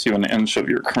I place you an inch of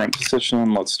your current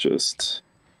position. Let's just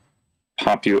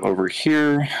pop you over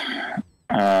here.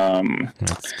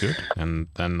 That's good. And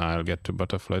then I'll get to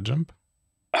butterfly jump.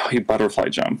 Oh, you butterfly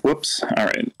jump. Whoops. All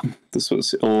right. This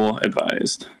was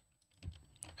ill-advised.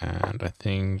 And I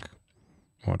think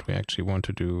what we actually want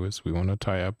to do is we want to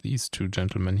tie up these 2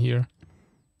 gentlemen here.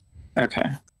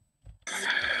 Okay.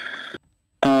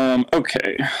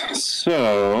 Okay.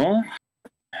 So,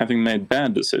 having made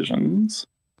bad decisions,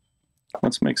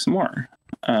 let's make some more.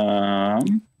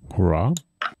 Hurrah.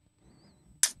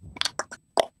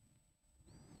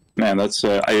 Man, that's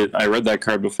I read that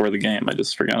card before the game. I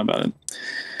just forgot about it.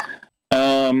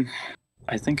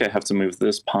 I think I have to move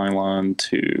this pylon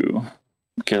to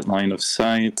get line of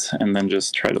sight, and then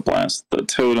just try to blast the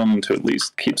totem to at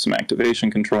least keep some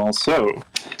activation control. So,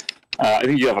 I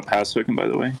think you have a pass token, by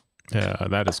the way. Yeah,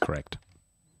 that is correct.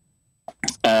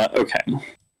 Okay.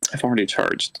 I've already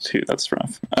charged 2. That's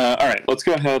rough. All right, let's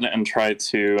go ahead and try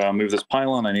to move this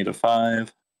pylon. I need a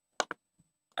 5.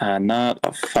 Not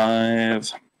a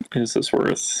 5. Is this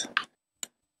worth?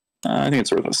 I think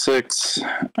it's worth a 6.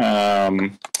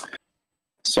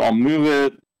 So I'll move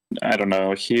it. I don't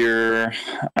know, here.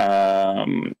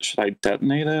 Should I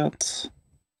detonate it?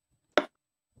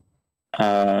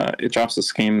 It drops the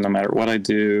scheme no matter what I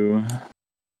do.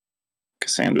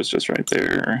 Cassandra's just right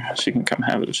there. She can come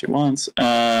have it if she wants.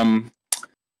 I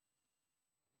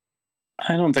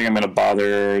don't think I'm going to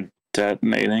bother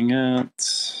detonating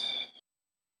it.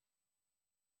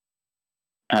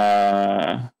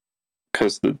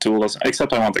 Because the duel doesn't...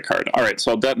 Except I want the card. All right,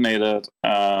 so I'll detonate it.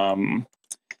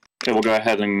 It will go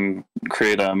ahead and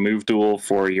create a move duel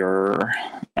for your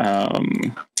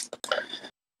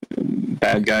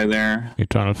bad guy there.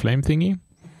 Eternal Flame thingy?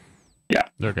 Yeah.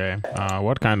 Okay.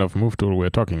 What kind of move tool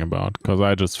we're talking about? Because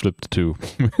I just flipped 2.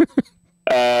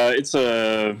 It's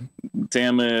a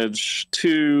damage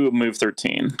 2, move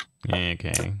 13.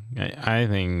 Okay. I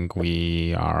think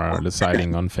we are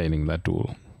deciding on failing that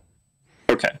duel.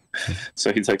 Okay.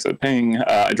 So he takes a ping.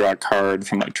 I draw a card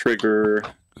from my trigger.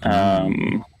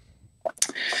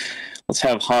 Let's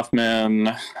have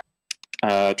Hoffman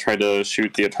try to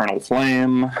shoot the Eternal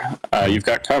Flame. You've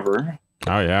got cover.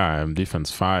 Oh yeah, I'm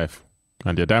defense 5.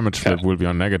 And your damage flip will be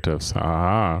on negatives.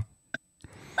 Aha.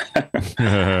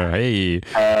 Hey,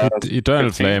 Eternal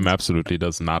 15. Flame absolutely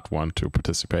does not want to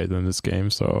participate in this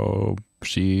game, so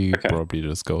she probably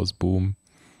just goes boom.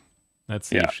 Let's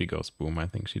see if she goes boom. I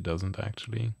think she doesn't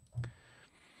actually.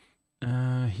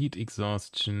 Heat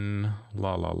exhaustion,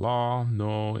 la la la,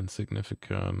 no,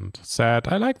 insignificant, sad.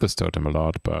 I like this totem a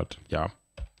lot, but yeah,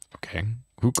 okay.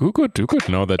 Who could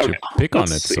know that you pick on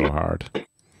it so hard?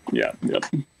 Yeah, yep.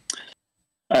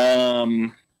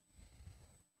 And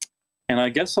I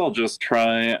guess I'll just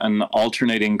try an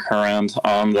alternating current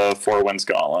on the Four Winds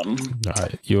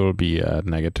Golem. You'll be at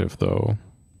negative though,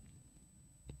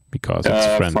 because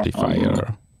it's friendly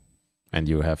fire. And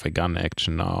you have a gun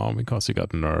action now because you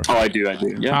got nerfed. Oh, I do,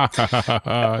 yeah.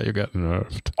 You got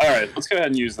nerfed. All right, let's go ahead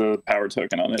and use the power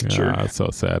token on it, sure. That's so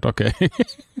sad, okay.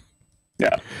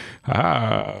 Yeah.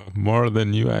 More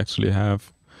than you actually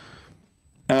have.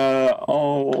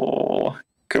 I'll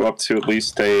go up to at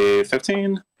least a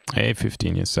 15. A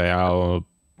 15, you say. I'll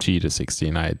cheat a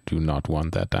 16. I do not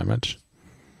want that damage.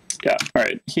 Yeah, all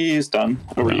right. He's done.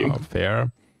 Over you.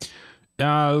 Fair.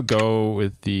 I'll go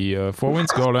with the Four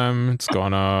Winds Golem. It's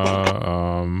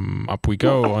gonna up we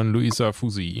go on Louisa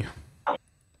Fusi.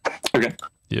 Okay.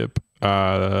 Yep.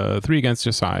 3 against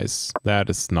your size. That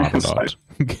is not a lot.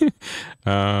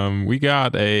 We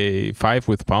got a 5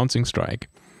 with Pouncing Strike.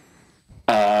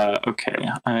 Okay.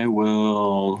 I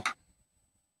will.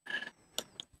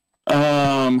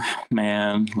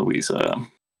 Man, Louisa.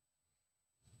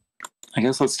 I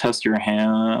guess let's test your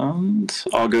hand.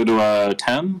 I'll go to a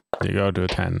 10. You go to a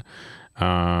 10.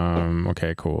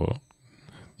 Okay, cool.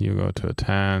 You go to a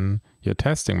 10. You're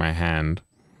testing my hand.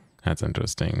 That's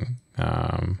interesting.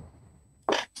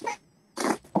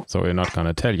 So we're not going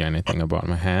to tell you anything about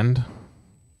my hand.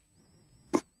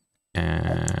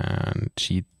 And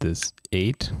cheat this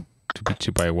 8 to beat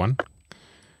you by 1.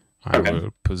 I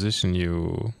will position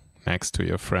you next to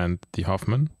your friend, the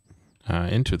Hoffman,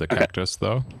 into the cactus,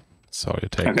 though. So you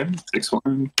take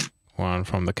 1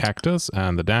 from the cactus,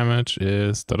 and the damage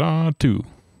is 2.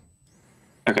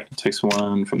 Okay, takes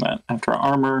 1 from that after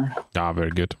armor. Ah,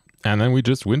 very good. And then we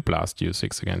just wind blast you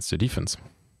 6 against your defense.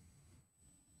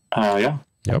 Yeah.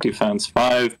 Yep. Defense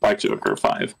 5, Black Joker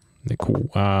 5. Cool.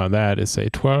 That is a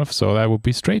 12, so that would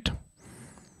be straight.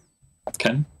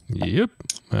 Okay. Yep.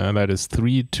 That is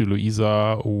 3 to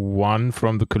Louisa, 1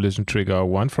 from the collision trigger,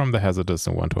 1 from the hazardous,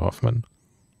 and 1 to Hoffman.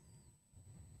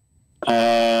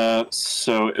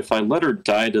 So if I let her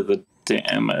die to the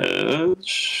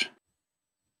damage,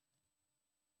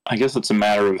 I guess it's a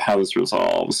matter of how this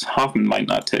resolves. Hoffman might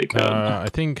not take it. I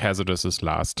think hazardous is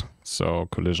last, so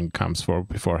collision comes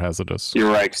before hazardous.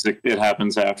 You're right, because it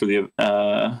happens after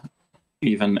the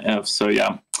even if. So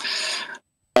yeah.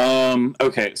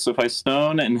 Okay, so if I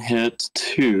stone and hit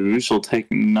 2, she'll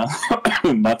take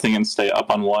nothing and stay up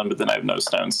on 1, but then I have no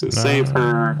stones to save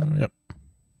her. Yep.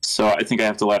 So I think I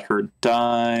have to let her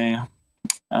die,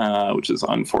 which is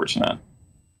unfortunate.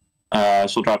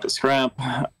 She'll drop to scrap.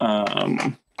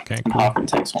 Okay, and cool. Hoffman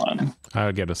takes 1.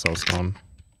 I'll get a Soulstone.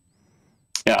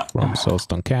 Yeah. From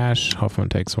Soulstone Cache. Hoffman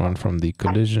takes 1 from the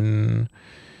collision.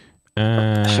 Should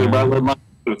have brought my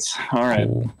boots. All right.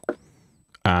 Cool.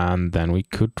 And then we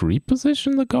could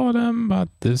reposition the Golem, but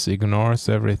this ignores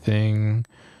everything.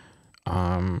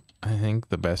 I think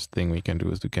the best thing we can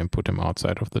do is we can put him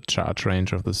outside of the charge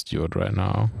range of the Steward right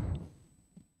now.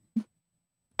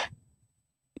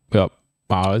 Yep.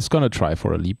 It's gonna try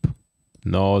for a leap.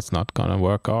 No, it's not gonna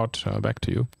work out. Back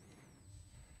to you.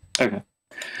 Okay.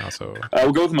 Also,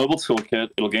 we'll go with Mobile Toolkit.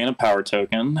 It'll gain a power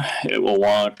token. It will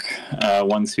walk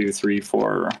 1, 2, 3,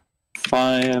 4,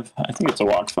 5. I think it's a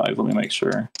walk 5. Let me make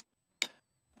sure.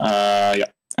 Yeah.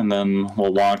 And then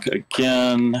we'll walk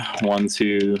again. 1,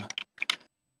 2.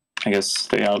 I guess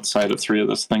stay outside of 3 of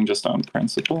this thing just on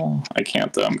principle. I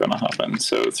can't though. I'm going to hop in.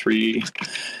 So 3,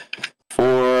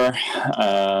 4.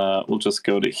 We'll just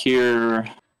go to here.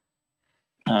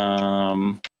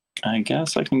 I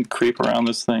guess I can creep around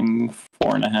this thing.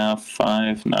 4.5,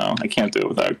 5. No, I can't do it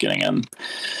without getting in.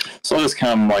 So I'll just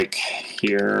come like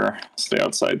here, stay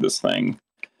outside this thing.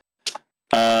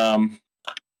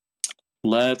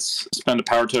 Let's spend a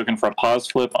power token for a pause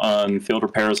flip on field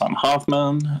repairs on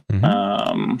Hoffman.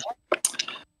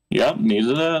 Yep,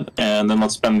 needed it. And then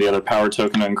let's spend the other power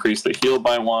token to increase the heal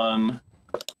by 1.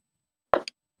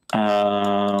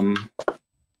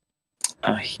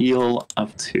 A heal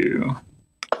of 2.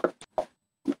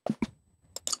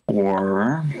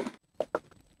 Or...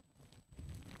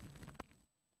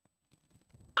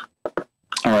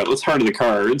 Alright, let's heart the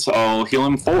cards. I'll heal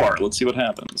him 4. Let's see what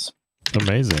happens.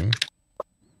 amazing.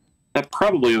 That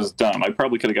probably is dumb. I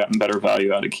probably could have gotten better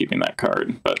value out of keeping that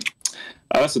card, but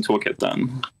that's the toolkit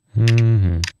done.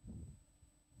 Mm-hmm.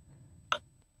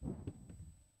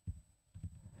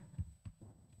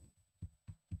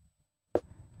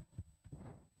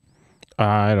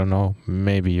 I don't know.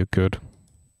 Maybe you could.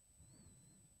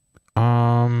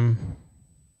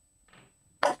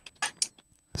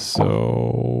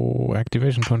 So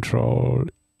activation control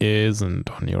isn't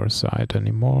on your side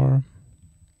anymore,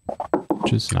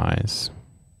 which is nice.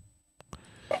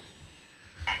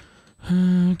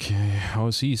 Okay, how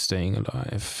is he staying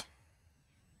alive?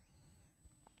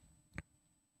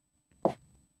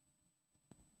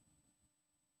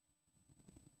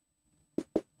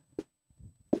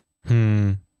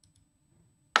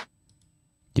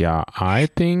 Yeah, I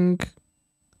think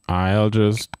I'll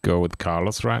just go with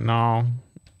Carlos right now.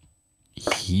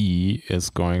 He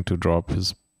is going to drop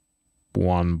his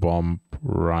 1 bomb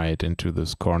right into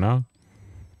this corner.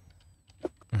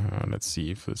 Let's see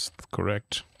if it's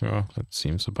correct. Yeah, that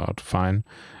seems about fine.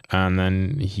 And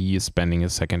then he is spending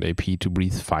his 2nd AP to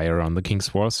breathe fire on the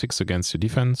King's Wall 6 against your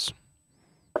defense.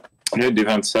 Yeah,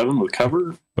 defense 7 with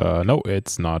cover. No,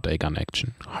 it's not a gun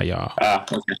action. Hiya. Ah,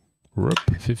 okay.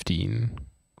 RIP 15.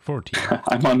 14.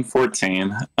 I'm on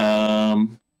 14. Yeah,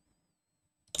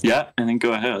 and then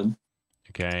go ahead.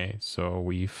 Okay, so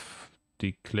we've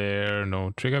declare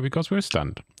no trigger because we're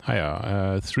stunned.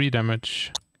 Hiya. 3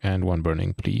 damage and 1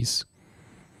 burning, please.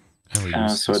 And we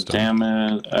so a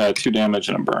damage, 2 damage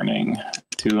and a burning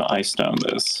to ice stone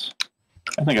this.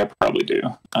 I think I probably do.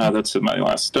 That's my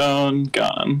last stone.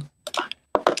 Gone.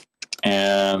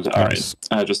 And nice.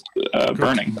 Alright, just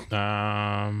burning.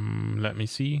 Let me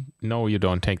see. No, you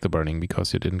don't take the burning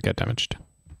because you didn't get damaged.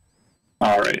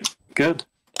 Alright, good.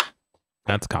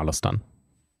 That's Carlos done.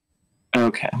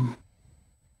 Okay.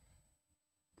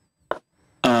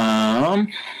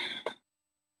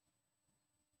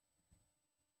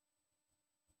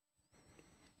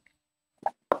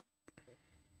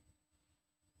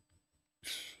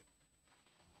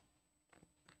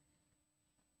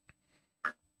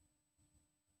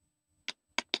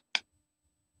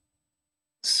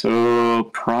 So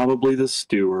probably the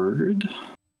Steward.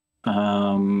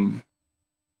 And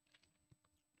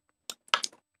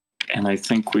I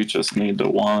think we just need to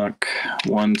walk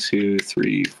 1, 2,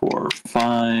 3, 4,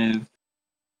 5.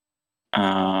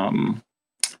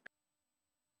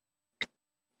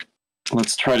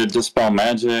 Let's try to dispel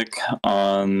magic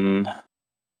on...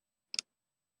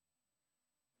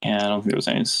 Yeah, I don't think there was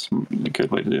any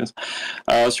good way to do this.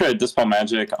 Let's try to dispel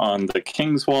magic on the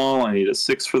King's Wall. I need a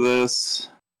 6 for this.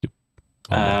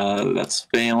 That's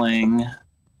failing.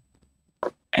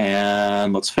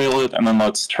 And let's fail it. And then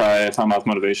let's try Found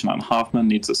Motivation on Hoffman.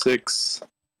 Needs a 6.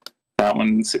 That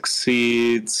one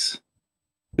succeeds.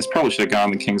 This probably should have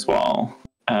gone the King's Wall,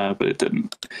 but it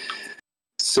didn't.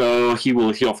 So he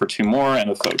will heal for 2 more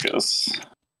and a focus.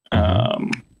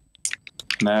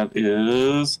 That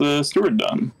is the Steward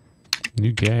done.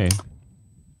 Okay.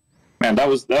 Man, that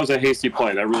was a hasty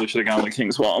play. That really should have gone the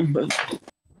King's Wall, but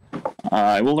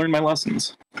I will learn my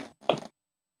lessons.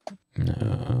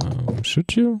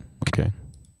 Should you? Okay.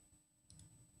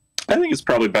 I think it's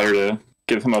probably better to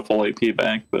give him a full AP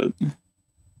back, but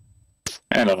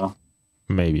I don't know.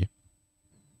 Maybe.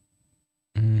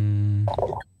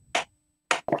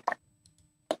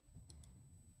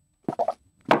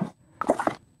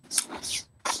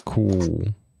 Cool.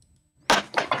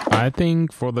 I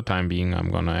think for the time being,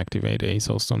 I'm gonna activate a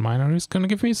Soulstone Miner. He's gonna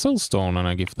give me Soulstone, and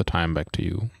I give the time back to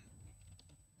you.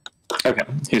 Okay,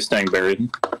 he's staying buried.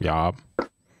 Yeah.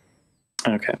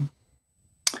 Okay.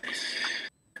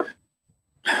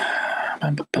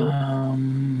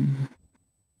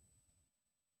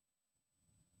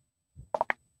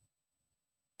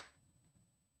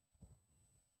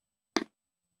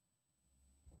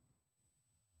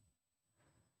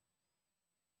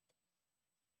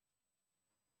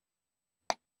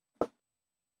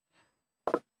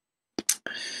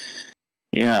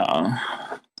 Yeah.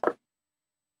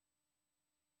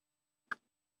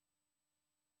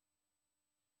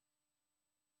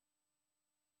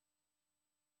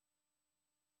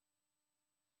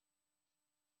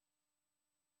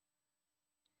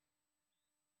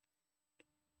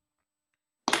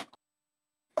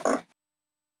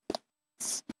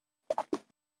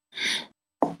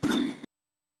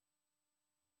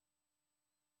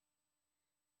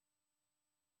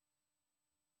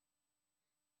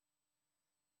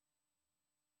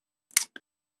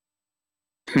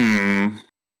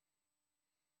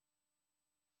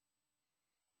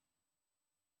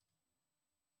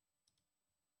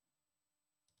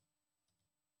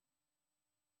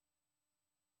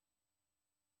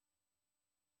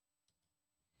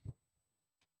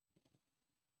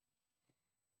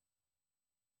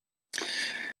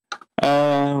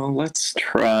 Let's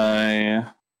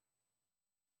try.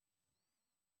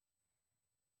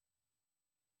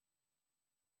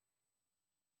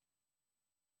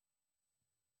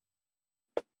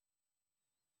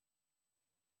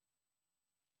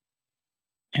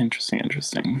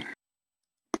 Interesting.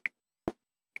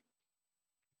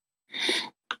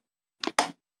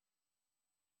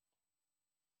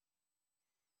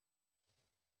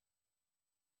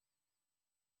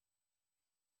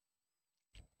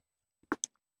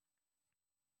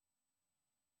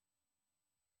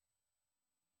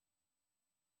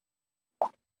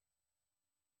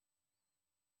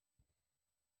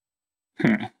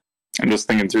 I'm just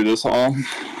thinking through this all.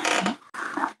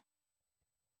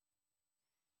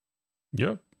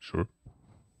 Yeah, sure.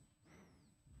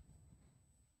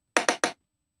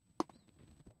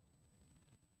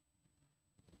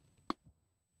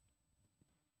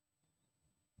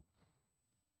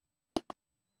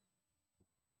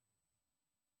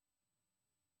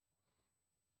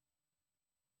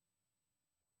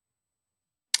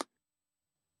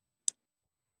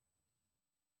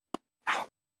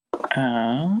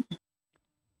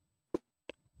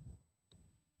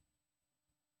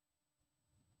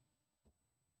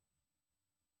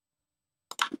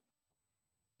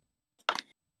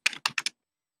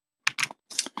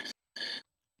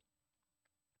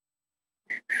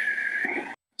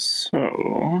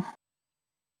 So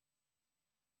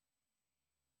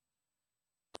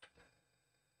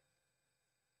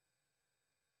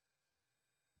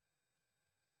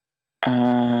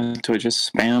do I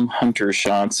just spam hunter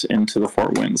shots into the Four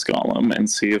Winds Golem and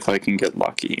see if I can get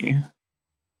lucky?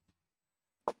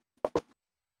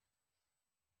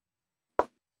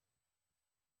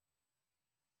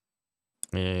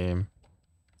 I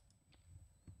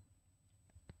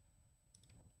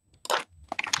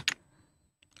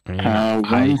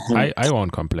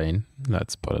won't complain.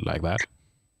 Let's put it like that.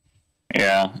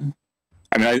 Yeah.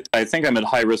 I mean, I think I'm at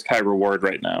high risk, high reward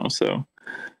right now, so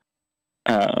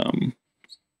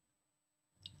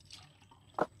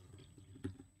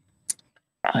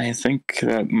I think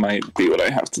that might be what I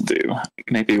have to do.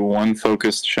 Maybe one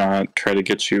focused shot, try to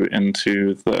get you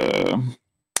into the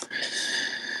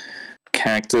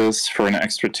cactus for an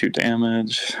extra 2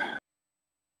 damage.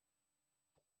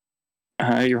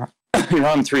 You're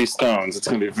on 3 stones. It's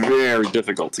going to be very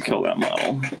difficult to kill that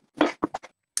model.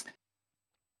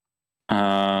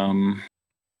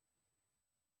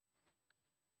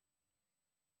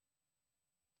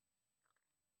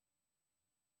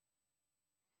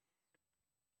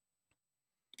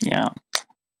 Yeah.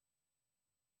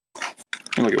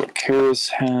 Look at what Kaeris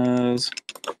has.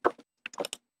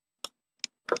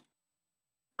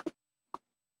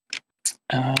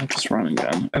 Just running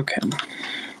down. Okay.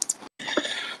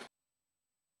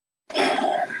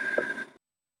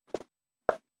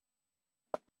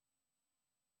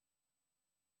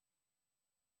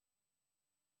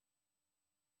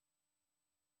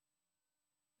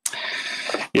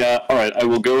 Yeah, alright, I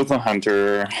will go with the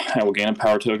hunter. I will gain a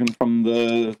power token from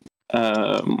the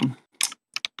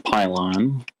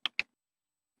pylon.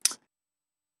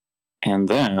 And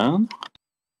then...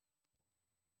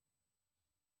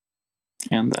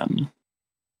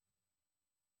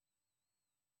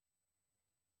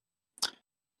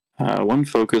 one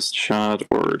focused shot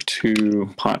or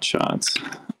 2 pot shots.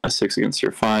 A 6 against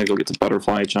your 5, you'll get to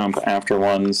butterfly jump after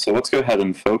one. So let's go ahead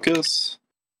and focus.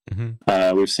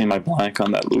 We've seen my black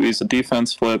on that Louisa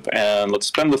defense flip, and let's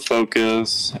spend the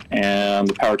focus and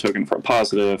the power token for a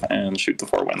positive and shoot the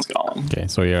 4 winds golem. Okay,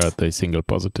 so you're at a single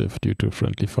positive due to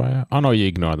friendly fire. Oh no, you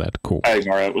ignore that. Cool. I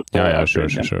ignore it with the yeah,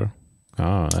 sure.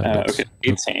 Oh, okay,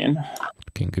 18.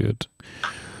 Looking good.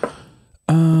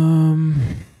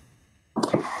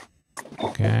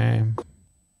 Okay.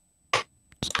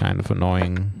 It's kind of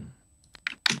annoying.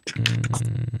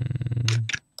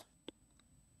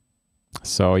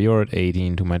 So you're at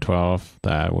 18 to my 12.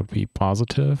 That would be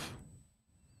positive.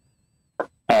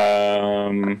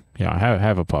 Yeah,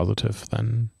 have a positive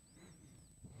then.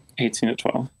 18 to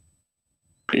 12.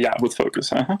 Yeah, with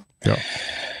focus. Yeah.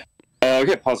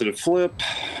 Okay, positive flip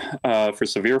for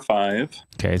severe 5.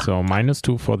 Okay, so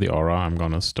 -2 for the aura. I'm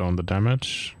gonna stone the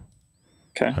damage.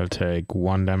 Okay. I'll take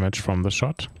 1 damage from the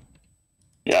shot.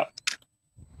 Yeah.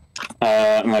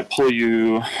 And I pull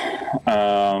you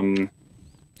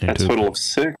a total of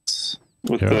 6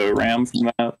 with the ram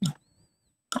from that.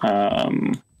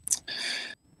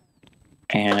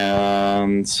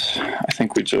 And I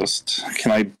think we just...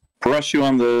 Can I brush you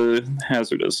on the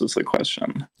hazardous is the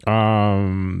question.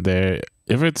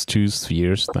 If it's 2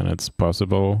 spheres, then it's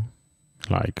possible,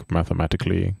 like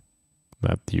mathematically,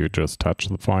 that you just touch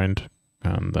the point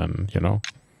and then, you know,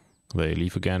 they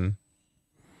leave again.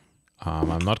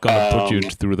 I'm not going to put you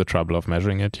through the trouble of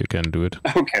measuring it. You can do it.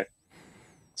 Okay.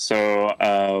 So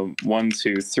 1,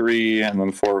 2, 3, and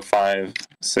then 4, 5,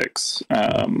 6.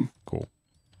 Cool.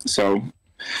 So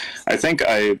I think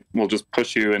I will just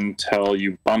push you until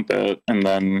you bump it, and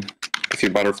then if you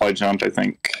butterfly jump, I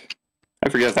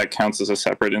forget if that counts as a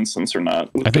separate instance or not.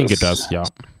 I think it does, yeah,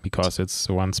 because it's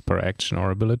once per action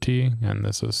or ability, and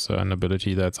this is an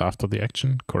ability that's after the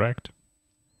action, correct?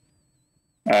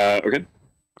 Okay.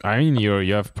 I mean,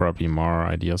 you have probably more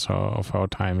ideas of how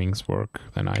timings work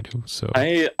than I do. So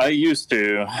I used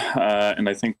to, and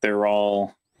I think they're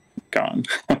all gone.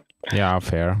 Yeah,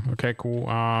 fair. Okay, cool.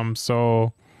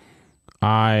 So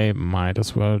I might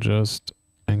as well just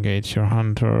engage your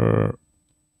hunter,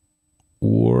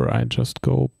 or I just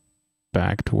go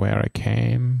back to where I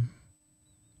came.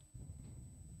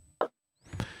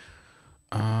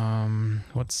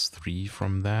 What's 3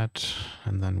 from that?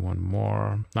 And then 1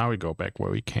 more. Now we go back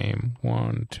where we came.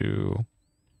 1, 2,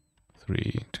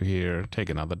 3 to here. Take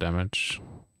another damage.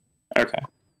 Okay.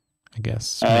 I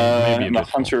guess. Maybe the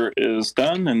hunter is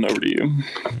done, and over to you.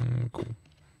 Cool.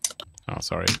 Oh,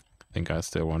 sorry. I think I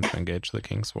still want to engage the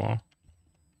King's Wall.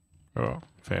 Oh,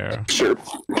 fair. Sure.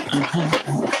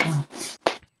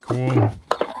 Cool.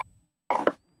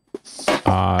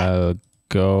 I'll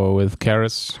go with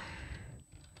Kaeris.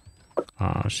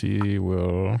 She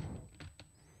will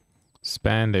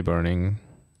spend a burning.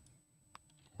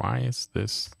 Why is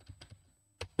this?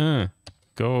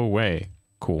 Go away.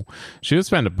 Cool. She'll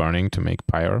spend a burning to make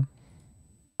pyre.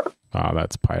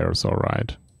 That's pyre's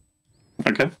alright.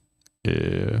 Okay.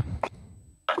 I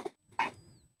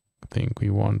think we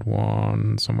want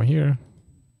one somewhere here.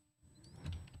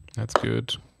 That's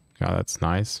good. Yeah, that's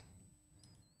nice.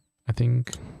 I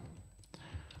think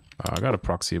I got a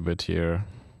proxy a bit here.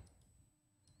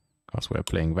 Because we're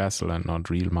playing Vassal and not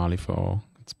real Malifaux.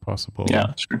 It's possible.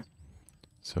 Yeah, sure.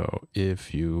 So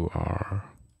if you are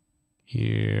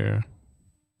here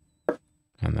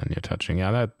and then you're touching,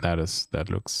 yeah, that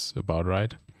looks about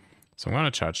right. So I'm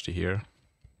gonna charge to here.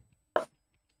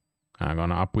 I'm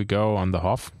gonna up we go on the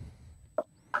Hoff.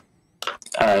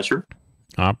 Sure.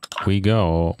 Up we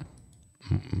go.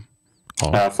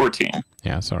 Oh. 14.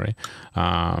 Yeah, sorry.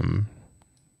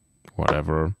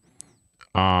 Whatever.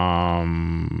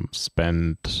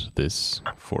 Spend this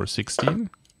for 16.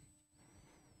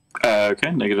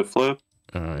 Okay, negative flip.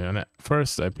 Yeah,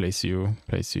 first I place you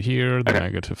here. The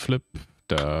negative flip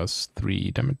does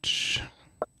 3 damage.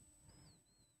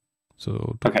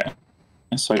 So okay,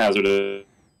 so hazard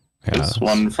is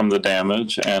 1 from the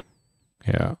damage and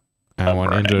and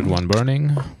 1 injured, 1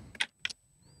 burning.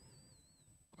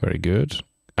 Very good.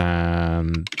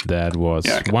 And that was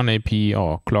 1 AP.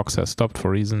 Oh, clocks has stopped for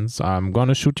reasons. I'm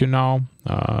gonna shoot you now.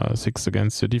 6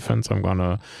 against your defense. I'm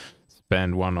gonna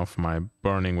spend 1 of my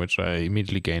burning, which I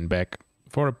immediately gain back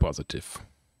for a positive.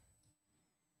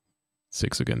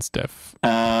 6 against death.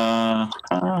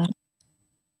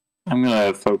 I'm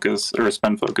gonna focus, or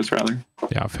spend focus rather.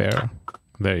 Yeah, fair.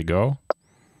 There you go.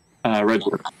 Red.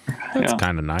 That's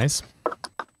kind of nice.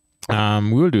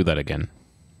 We'll do that again.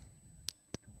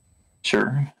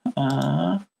 Sure.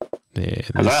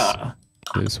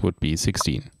 This would be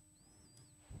 16.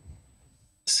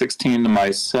 16 to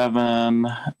my 7.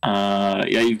 Yeah,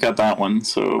 you've got that one.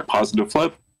 So positive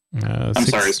flip. I'm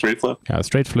sorry, straight flip. Yeah,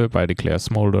 straight flip. I declare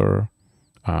Smolder.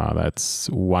 That's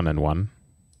 1 and 1.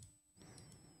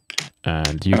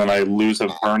 And then I lose a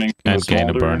burning. And gain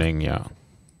a burning, yeah.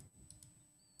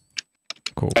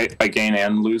 Cool. I gain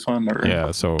and lose one? Or?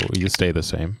 Yeah, so you stay the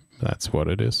same. That's what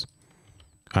it is.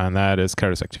 And that is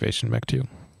Kaeris activation. Back to you.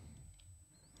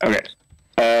 Okay.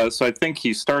 So I think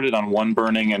he started on 1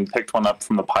 burning and picked one up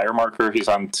from the pyre marker. He's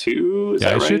on 2. Is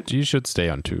that right? You should stay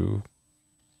on 2.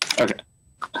 Okay.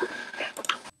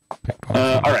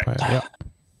 All right. Yeah.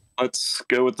 Let's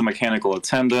go with the mechanical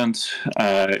attendant.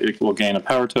 It will gain a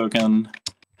power token.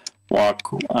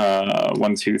 Walk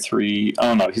 1, 2, 3.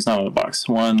 Oh no, he's not in the box.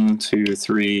 1, 2,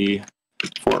 3,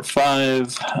 4,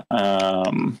 5.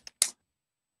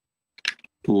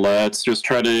 Let's just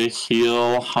try to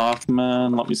heal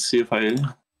Hoffman. Let me see if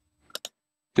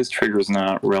his trigger is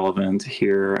not relevant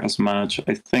here as much.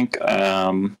 I think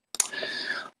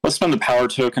let's spend the power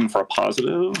token for a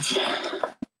positive.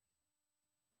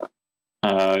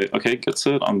 Okay, gets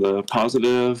it on the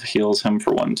positive. Heals him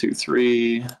for 1, 2,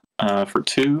 3. For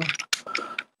 2.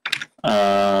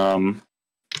 And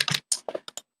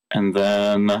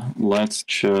then let's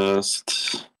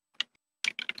just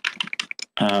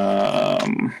I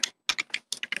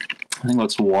think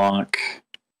let's walk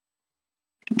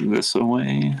this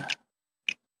away.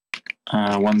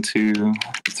 1, 2,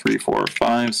 3, 4,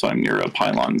 5. So I'm near a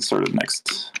pylon sort of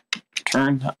next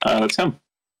turn. That's him.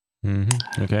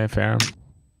 Okay, fair.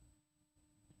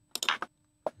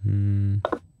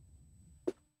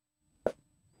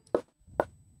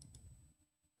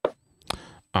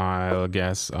 I'll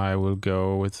guess I will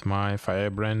go with my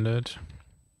Firebranded.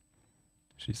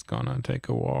 She's gonna take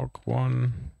a walk.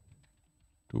 1,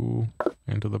 2,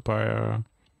 into the pyre.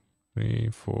 3,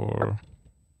 4.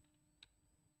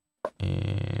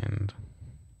 And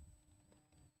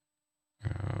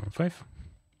 5.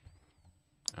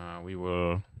 We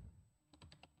will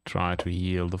try to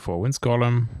heal the 4 Winds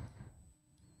Golem.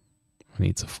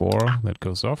 Needs a 4. That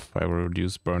goes off. I will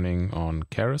reduce burning on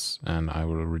Kaeris, and I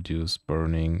will reduce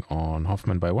burning on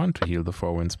Hoffman by 1 to heal the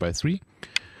 4 winds by 3.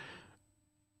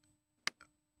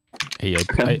 Hey,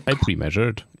 I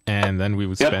pre-measured. And then we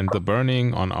will spend the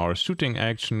burning on our shooting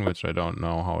action, which I don't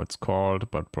know how it's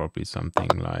called, but probably something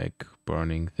like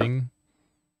burning thing.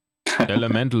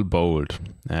 Elemental Bolt.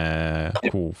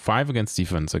 Cool. 5 against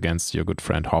defense against your good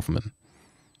friend Hoffman.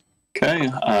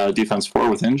 Okay. Defense 4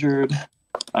 with injured.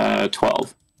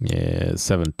 12. Yeah,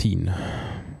 17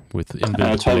 with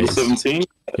inbuilt 12 to 17.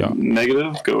 Yeah.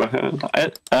 Negative. Go ahead.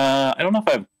 I don't know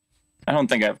if I don't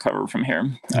think I have cover from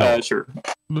here. No. Sure.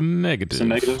 Negative. So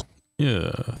negative.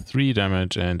 Yeah. 3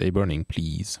 damage and a burning,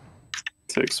 please.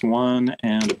 Takes 1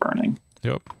 and a burning.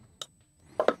 Yep.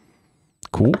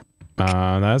 Cool.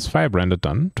 That's Firebranded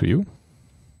done to you.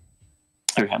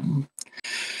 Okay.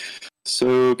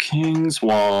 So King's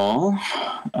Wall.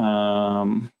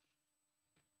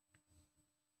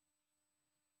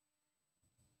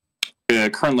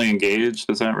 Currently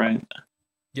engaged, is that right?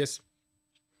 Yes.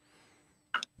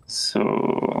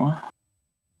 So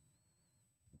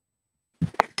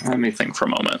let me think for a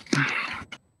moment.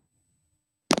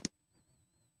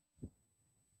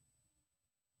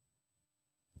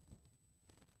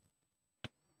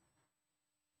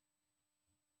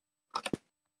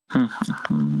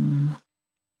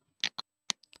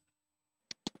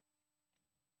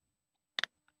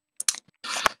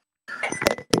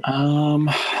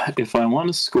 If I want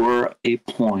to score a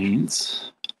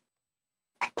point,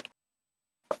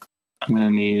 I'm going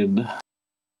to need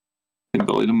the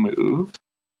ability to move.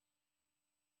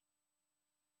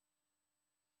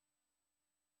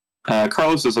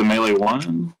 Carlos is a melee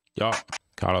 1. Yeah,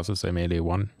 Carlos is a melee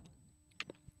 1.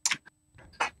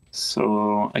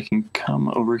 So I can come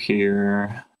over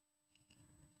here.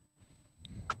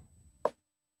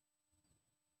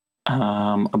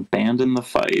 Abandon the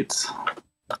fight.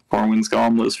 4 Winds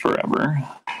Golem lives forever.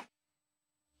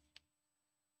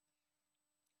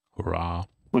 Hurrah.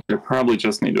 Which I probably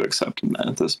just need to accept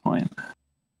at this point.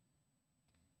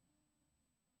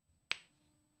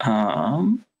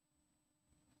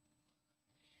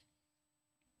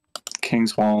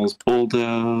 King's Wall's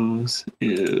Bulldoze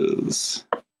is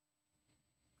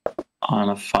on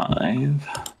a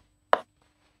 5.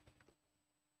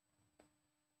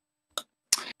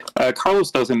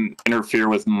 Carlos doesn't interfere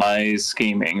with my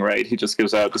scheming, right? He just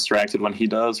gives out distracted when he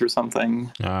does or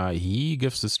something. He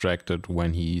gives distracted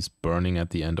when he's burning at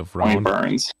the end of When he round.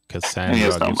 burns.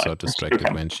 Cassandra gives out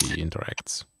distracted when she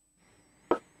interacts.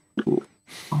 Ooh,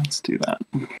 let's do that.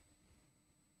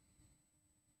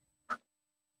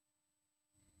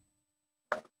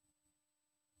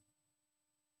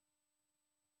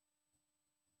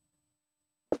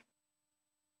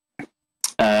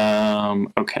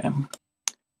 Okay.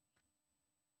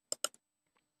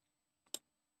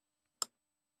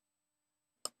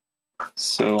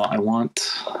 So I want...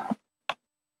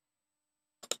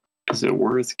 Is it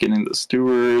worth getting the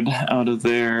Steward out of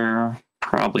there?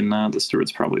 Probably not. The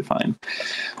Steward's probably fine.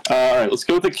 All right, let's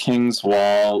go with the King's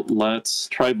Wall. Let's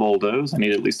try Bulldoze. I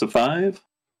need at least a 5.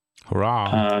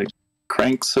 Hurrah.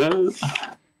 Cranks it.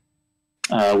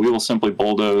 We will simply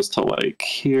Bulldoze to like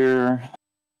here.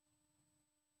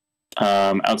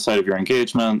 Outside of your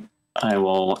engagement, I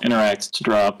will interact to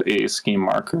drop a scheme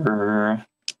marker.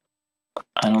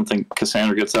 I don't think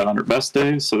Cassandra gets that on her best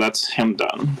day, so that's him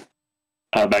done.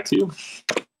 Back to you.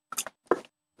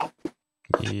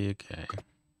 Okay.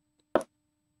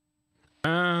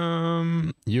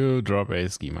 You drop a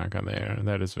ski marker there.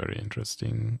 That is very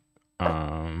interesting.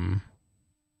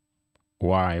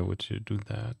 Why would you do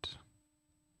that?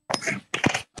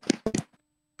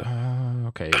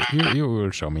 Okay, you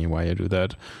will show me why you do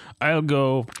that. I'll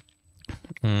go.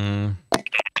 I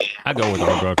go with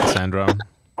our girl Cassandra.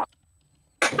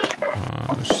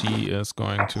 She is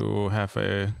going to have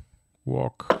a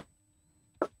walk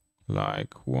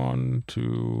like 1,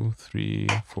 2, 3,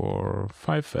 4,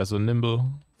 5 as a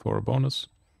nimble for a bonus.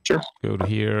 Sure. Go to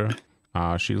here.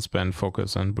 She'll spend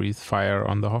focus and breathe fire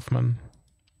on the Hoffman.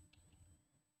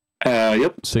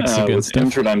 Yep. 6 against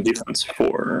injured on defense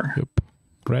 4. Yep.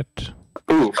 Red.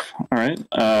 Oof. All right.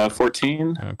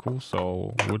 14. Cool.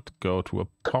 So would go to a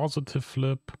positive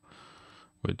flip,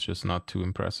 which is not too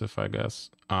impressive, I guess.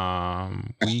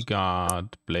 We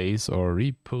got Blaze or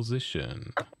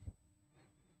Reposition.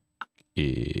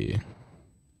 It's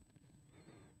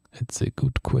a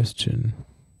good question.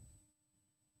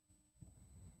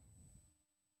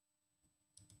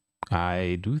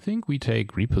 I do think we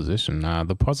take Reposition.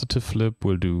 The positive flip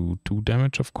will do 2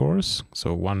 damage, of course.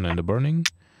 So 1 and a burning.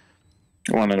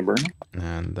 1 and a burning.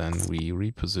 And then we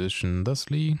reposition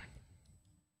thusly.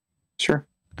 Sure.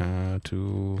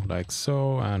 To like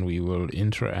so, and we will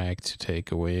interact to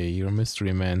take away your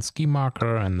Mystery Man ski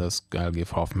marker, and thus I'll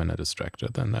give Hoffman a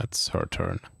distracted, and that's her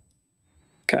turn.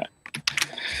 Okay.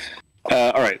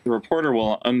 All right, the reporter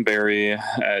will unbury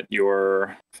at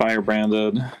your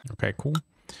Firebranded. Okay, cool.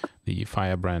 The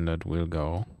Firebranded will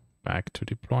go back to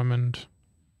deployment.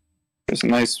 There's a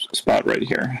nice spot right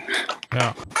here.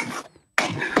 Yeah.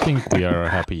 I think we are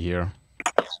happy here.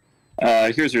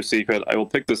 Here's your secret. I will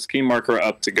pick the ski marker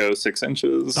up to go 6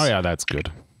 inches. Oh yeah, that's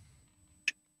good.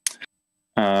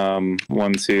 1,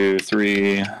 2,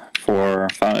 3, 4,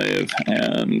 5,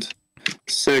 and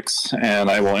 6,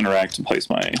 and I will interact to place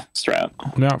my strat.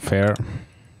 Yeah, fair.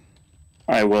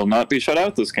 I will not be shut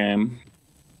out this game.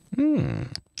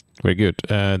 Very good.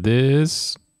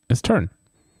 This is turn.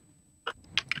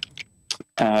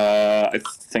 I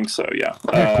think so, yeah.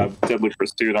 Cool. Deadly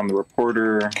Pursuit on the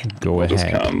reporter. Go ahead. Just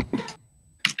come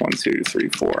 1, 2, 3,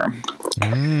 4.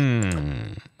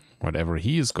 Whatever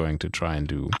he is going to try and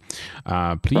do.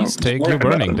 Please take your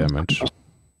burning damage.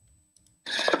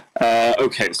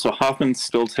 Okay, so Hoffman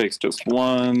still takes just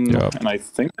 1, and I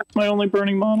think that's my only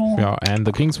burning model. Yeah, and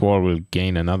the King's Wall will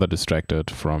gain another distracted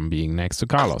from being next to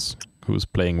Carlos, who's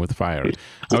playing with fire.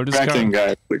 I'll discard,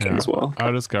 guy the King's Wall.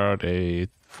 I'll discard a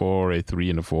 4, a 3,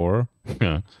 and a 4.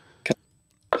 Yeah. Okay.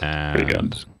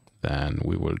 And then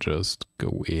we will just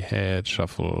go ahead,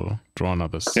 shuffle, draw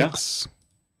another 6.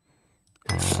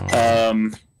 Yeah.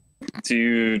 Do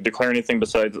you declare anything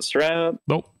besides the strat?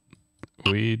 Nope.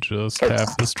 We just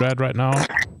have the strat right now.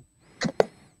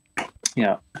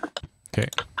 Yeah. Okay.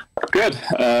 Good.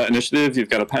 Initiative, you've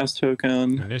got a pass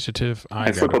token. Initiative,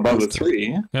 I flip above the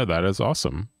 3. Yeah, that is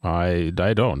awesome. I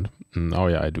don't. Oh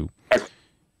yeah, I do.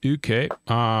 Okay.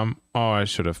 Oh, I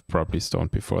should have probably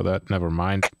stoned before that. Never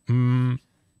mind.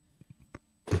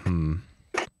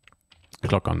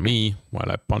 Clock on me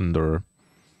while I ponder.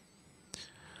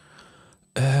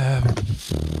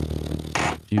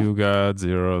 You got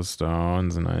 0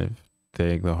 stones, and I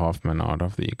take the Hoffman out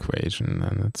of the equation,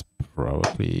 and it's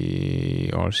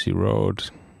probably all she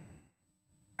wrote.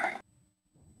 I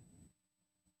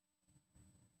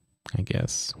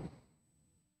guess.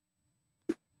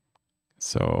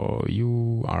 So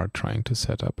you are trying to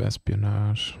set up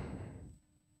espionage.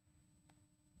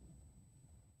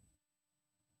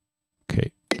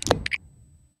 Okay.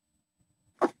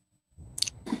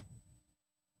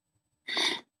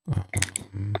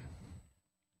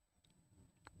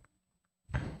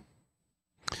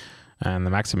 And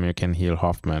the maximum you can heal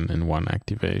Hoffman in one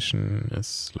activation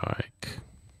is like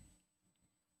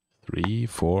 3,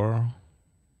 4,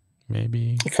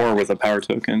 maybe. 4 with a power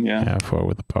token, yeah. Yeah, 4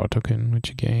 with a power token, which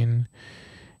again,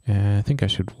 I think I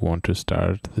should want to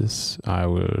start this. I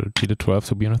will cheat a 12,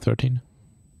 so be on a 13.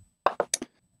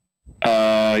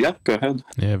 Yeah, go ahead.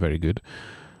 Yeah, very good.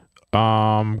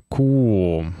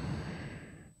 Cool.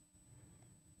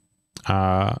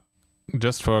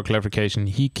 Just for clarification,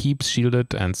 he keeps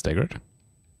shielded and staggered.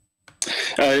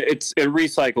 It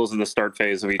recycles in the start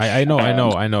phase of each. I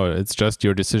know. It's just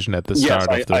your decision at the start.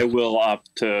 Yes, I will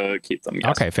opt to keep them.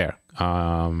 Yes. Okay, fair.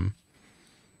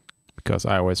 Because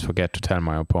I always forget to tell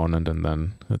my opponent, and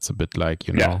then it's a bit like,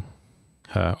 you know,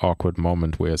 awkward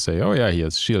moment where I say, "Oh yeah, he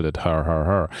has shielded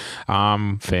her."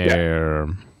 Fair.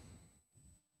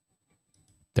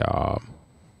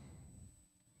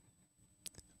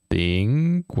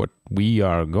 Think what we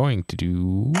are going to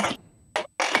do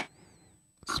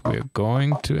is we're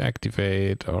going to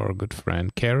activate our good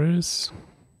friend Kaeris.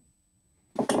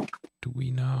 Do we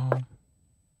now?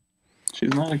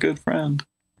 She's not a good friend.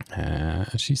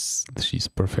 She's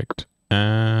perfect.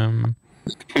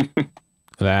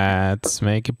 Let's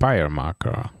make a pyre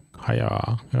marker.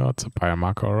 Hiya. Yeah, it's a pyre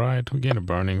marker, all right. We get a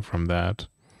burning from that.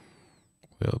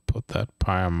 We'll put that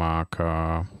pyre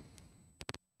marker.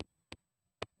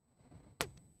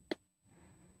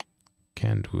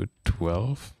 Can do it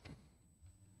 12.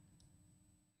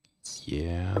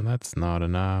 Yeah, that's not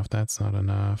enough. That's not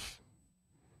enough.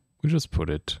 We just put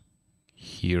it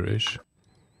here-ish.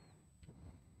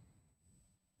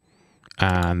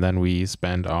 And then we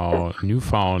spend our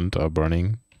newfound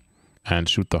burning and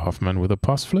shoot the Hoffman with a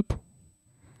pause flip.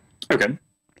 Okay.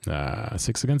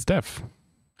 6 against death.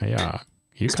 Yeah,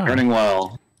 you it's can. burning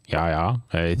well. Yeah.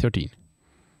 13.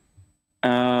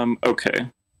 Okay.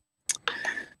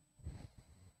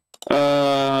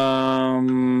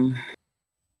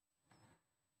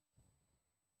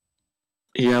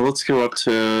 Yeah, let's go up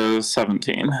to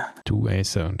 17. To a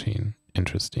 17.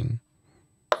 Interesting.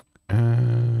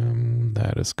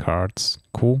 That is cards.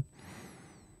 Cool.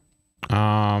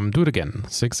 Do it again.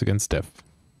 6 against death.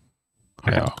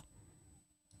 Okay. Yeah.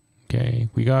 Okay,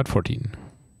 we got 14.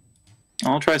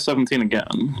 I'll try 17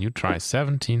 again. You try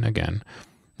 17 again.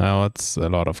 Now it's a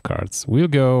lot of cards. We'll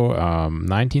go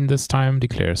 19 this time.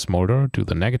 Declare Smolder. Do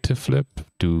the negative flip.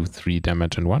 Do 3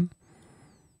 damage and 1.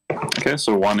 Okay,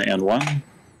 so 1 and 1.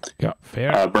 Yeah,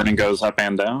 fair. Burning goes up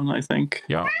and down, I think.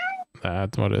 Yeah,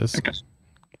 that's what it is. Okay.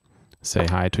 Say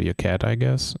hi to your cat, I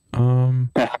guess. Yeah,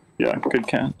 good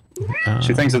cat.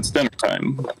 She thinks it's dinner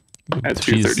time. At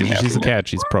She's a cat.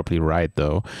 She's probably right,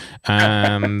 though.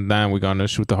 And then we're going to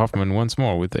shoot the Hoffman once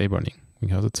more with a burning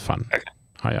because it's fun. Okay.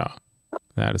 Hiya.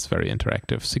 That is very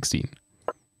interactive. 16.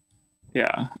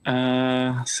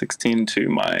 Yeah. 16 to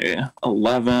my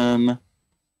 11.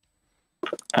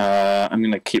 I'm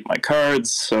going to keep my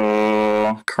cards.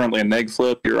 So currently a neg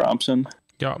flip, your option.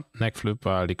 Yeah, neg flip,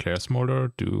 I'll declare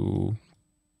Smolder. Do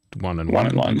 1 and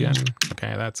 1 again.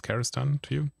 Okay, that's Kaeris done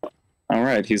to you. All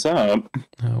right, he's up.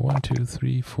 1, 2,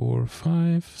 3, 4,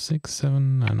 5, 6,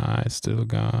 7, and I still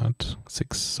got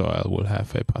 6, so I will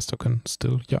have a pass token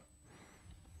still. Yeah.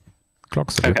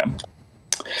 Clock's a bit. Okay.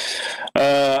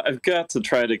 I've got to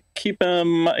try to keep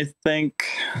him, I think.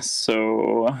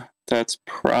 So that's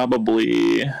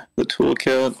probably the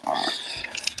toolkit.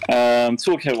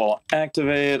 Toolkit will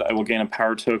activate. I will gain a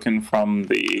power token from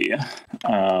the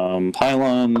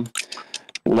pylon.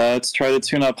 Let's try to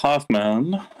tune up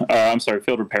Hoffman. I'm sorry,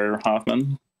 field repair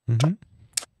Hoffman. Mm-hmm.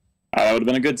 That would have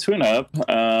been a good tune-up.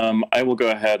 I will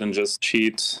go ahead and just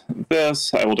cheat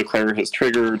this. I will declare his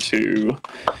trigger to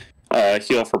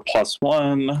heal for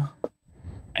 +1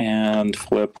 and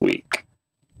flip weak.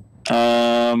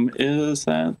 Is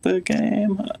that the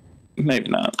game? Maybe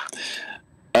not.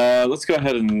 Let's go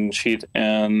ahead and cheat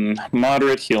in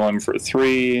moderate, heal him for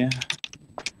 3.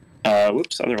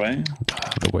 Whoops, other way.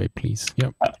 Other way, please.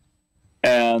 Yep.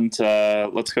 And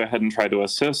let's go ahead and try to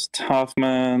assist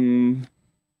Hoffman.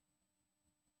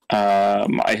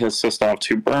 I assist off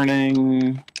to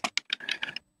burning.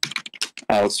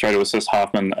 Let's try to assist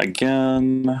Hoffman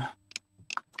again.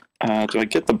 Do I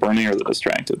get the burning or the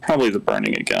distracted? Probably the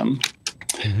burning again.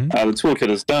 Mm-hmm. The toolkit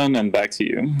is done, and back to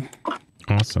you.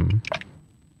 Awesome.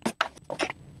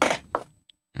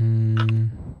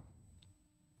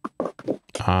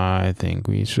 I think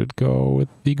we should go with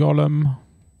the Golem.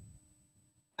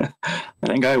 I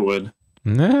think I would.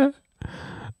 Nah.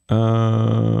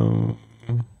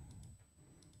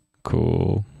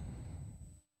 Cool.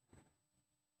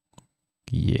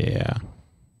 Yeah.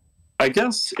 I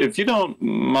guess if you don't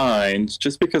mind,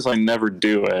 just because I never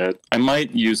do it, I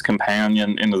might use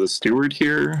Companion into the Steward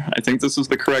here. I think this is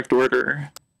the correct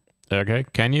order. Okay,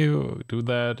 can you do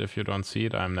that if you don't see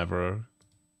it? I'm never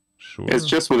sure. It's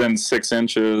just within 6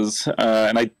 inches,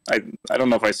 and I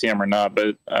don't know if I see him or not,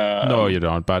 but... no, you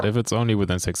don't, but if it's only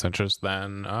within 6 inches,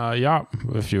 then yeah,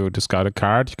 if you discard a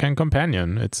card, you can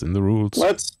Companion. It's in the rules.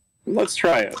 Let's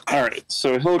try it. All right,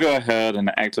 so he'll go ahead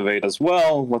and activate as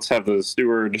well. Let's have the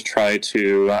Steward try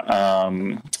to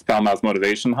Foulmouth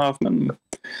Motivation Hoffman.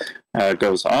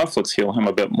 Goes off. Let's heal him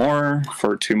a bit more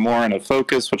for 2 more and a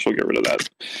focus, which will get rid of that.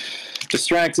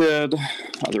 Distracted.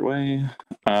 Other way.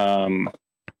 And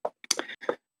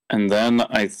then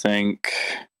I think...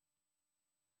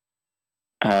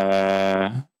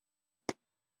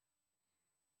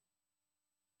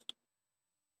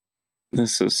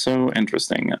 this is so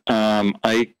interesting.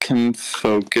 I can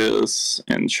focus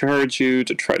and charge you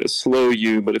to try to slow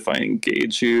you, but if I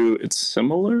engage you, it's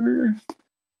similar.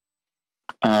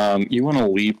 You want to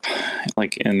leap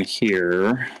like in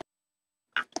here,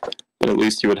 but at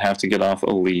least you would have to get off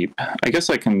a leap. I guess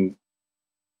I can...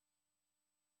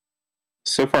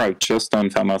 So far I've just done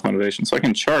Foulmouth Motivation, so I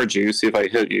can charge you, see if I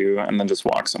hit you, and then just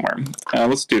walk somewhere.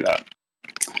 Let's do that.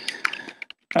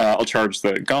 I'll charge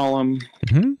the Golem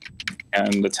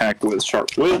and attack with Sharp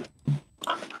Wit.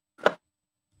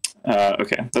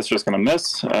 Okay, that's just going to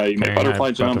miss. You may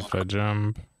Butterfly Jump. Butterfly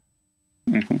Jump.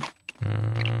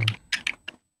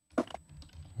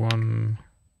 1.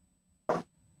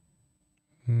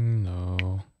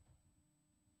 No.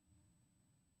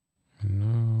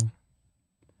 No.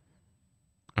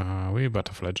 We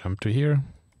Butterfly Jump to here.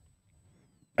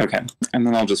 Okay, and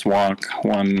then I'll just walk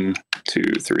 1, 2,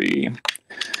 3.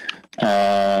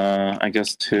 I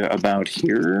guess to about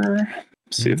here.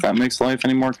 See if that makes life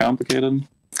any more complicated.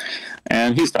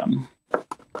 And he's done.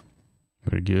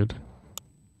 Very good.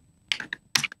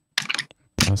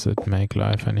 Does it make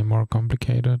life any more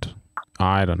complicated?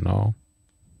 I don't know.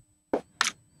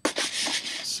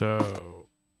 So,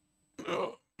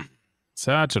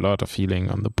 such a lot of healing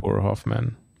on the poor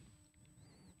Hoffman.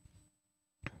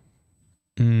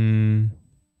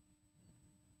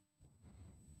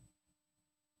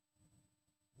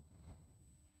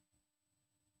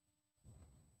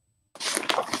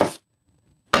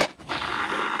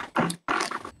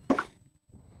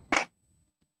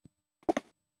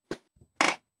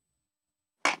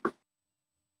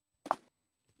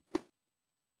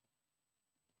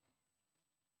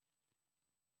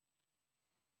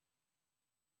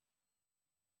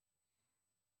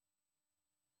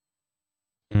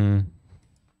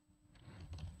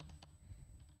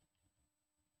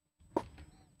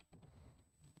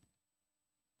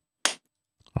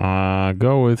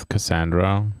 Go with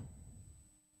Cassandra.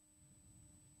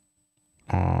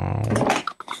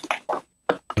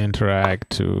 Interact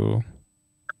to...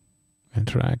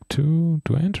 Do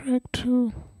I interact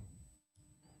to?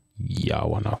 Yeah,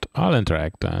 why not? I'll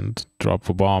interact and drop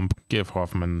the bomb. Give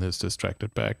Hoffman his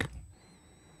distracted back.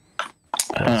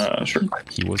 Sure.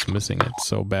 He was missing it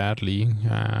so badly.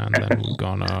 And then we're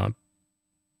gonna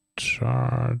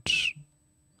charge...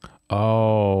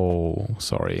 Oh,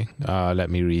 sorry. Let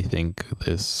me rethink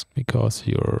this because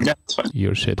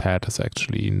your shit hat is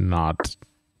actually not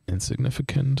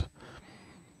insignificant.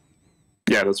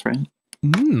 Yeah, that's right.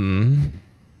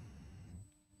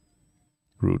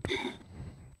 Rude.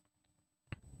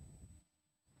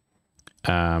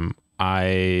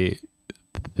 I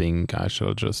think I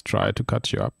shall just try to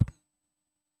cut you up.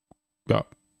 Yeah,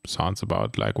 sounds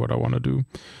about like what I want to do.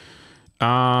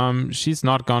 She's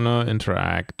not gonna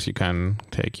interact. You can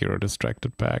take your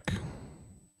distracted back.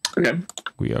 Okay.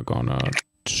 We are gonna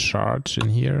charge in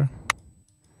here.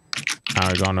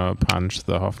 I'm gonna punch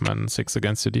the Hoffman 6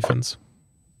 against the defense.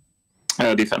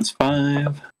 Defense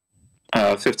 5.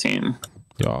 15.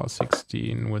 Yeah,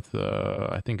 16 with the...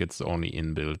 I think it's only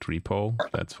inbuilt repo.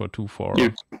 That's for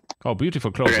 2-4. Oh,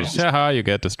 beautiful closes. Okay. Haha, you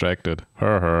get distracted.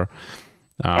 Her.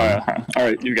 All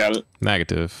right, you got it.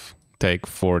 Negative. Take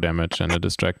 4 damage and a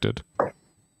distracted.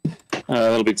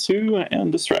 That'll be 2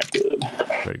 and distracted.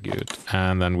 Very good.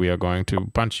 And then we are going to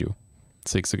punch you.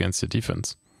 6 against the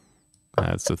defense.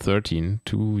 That's a 13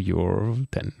 to your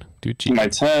 10. My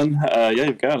 10. Yeah,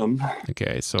 you've got him.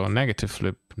 Okay, so negative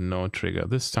flip, no trigger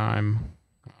this time.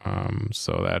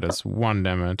 So that is 1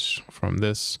 damage from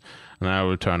this. And I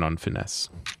will turn on finesse.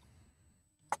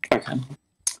 Okay.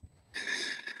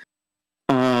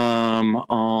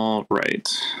 All right.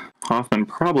 Hoffman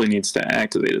probably needs to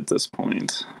activate at this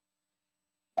point.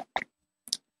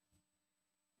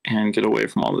 And get away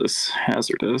from all this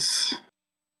hazardous.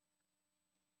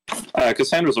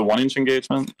 Cassandra's a 1-inch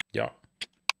engagement. Yeah.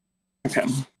 Okay.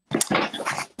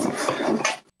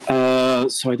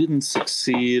 So I didn't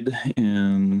succeed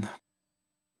in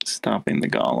stopping the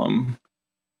Golem.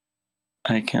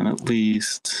 I can at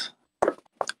least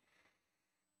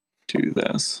do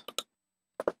this.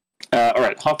 All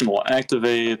right, Hoffman will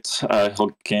activate.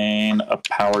 He'll gain a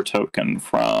power token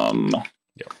from...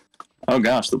 Yep. Oh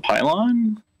gosh, the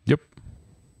pylon? Yep.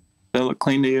 That look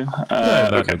clean to you? Yeah,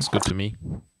 that okay. looks good to me.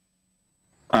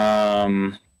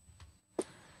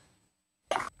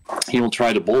 He will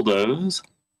try to bulldoze.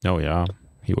 Oh yeah,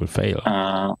 he will fail.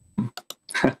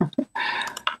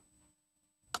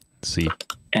 See.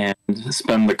 And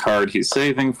spend the card he's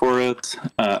saving for it.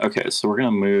 Okay, so we're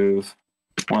gonna move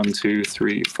 1, 2,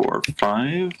 3, 4,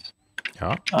 5.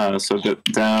 Yeah. So get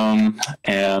down,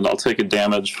 and I'll take a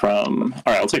damage from...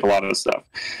 All right, I'll take a lot of stuff.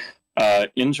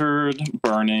 Injured,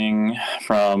 burning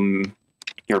from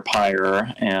your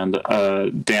pyre, and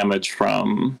damage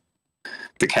from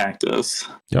the cactus.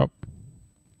 Yep.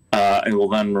 I will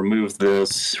then remove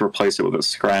this, replace it with a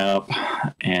scrap,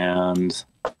 and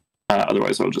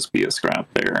otherwise it'll just be a scrap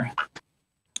there.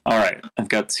 All right, I've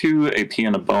got 2 AP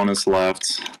and a bonus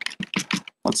left.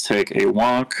 Let's take a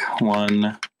walk.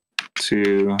 1,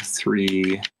 2,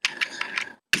 3,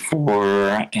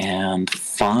 4, and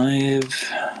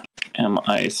 5. Am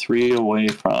I 3 away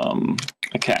from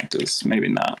a cactus? Maybe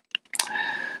not.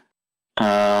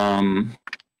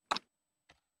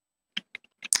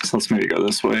 So let's maybe go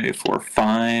this way for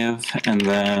 5, and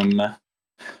then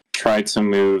try to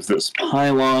move this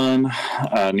pylon.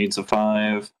 Needs a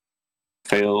 5.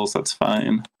 Fails, that's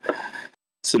fine.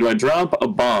 So do I drop a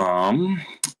bomb,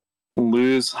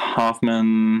 lose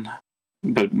Hoffman,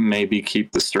 but maybe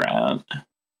keep the strat?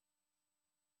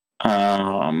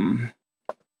 I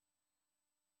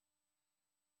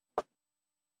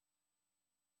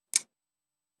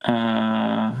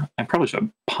probably should have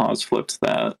pause flipped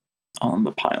that on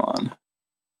the pylon.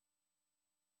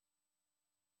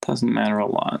 Doesn't matter a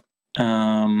lot.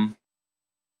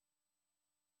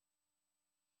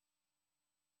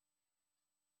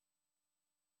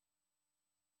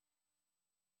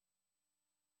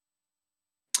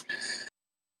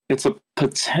 It's a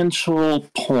potential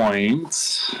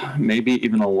point, maybe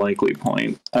even a likely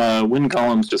point. Wind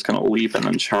Golem's just going to leap and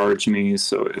then charge me,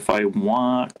 so if I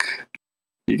walk,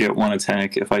 you get 1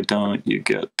 attack. If I don't, you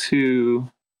get 2.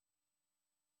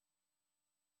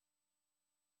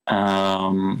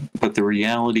 But the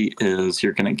reality is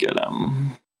you're going to get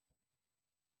him.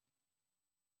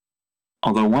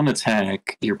 Although 1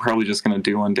 attack, you're probably just going to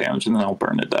do 1 damage and then I'll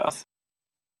burn to death.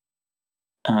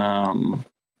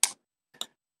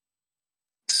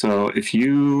 So if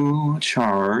you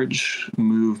charge,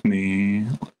 move me, you're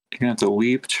going to have to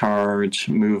leap, charge,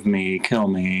 move me, kill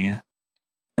me, and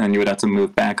then you would have to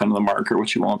move back onto the marker,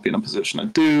 which you won't be in a position to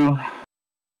do.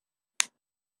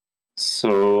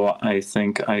 So I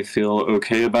think I feel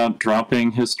okay about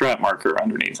dropping his strat marker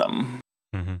underneath him.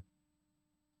 Mm-hmm.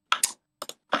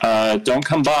 Don't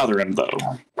come bother him, though.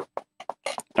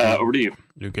 Over to you.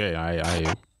 Okay,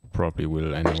 I probably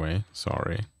will anyway.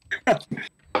 Sorry.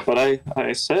 But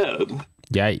I said...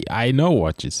 Yeah, I know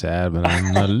what you said, but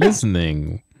I'm not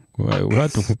listening.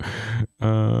 What?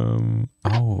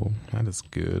 Oh, that is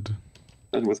good.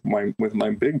 And with my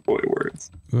big boy words.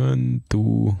 1,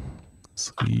 2,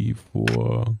 3,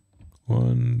 4.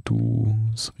 1, 2,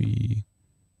 3,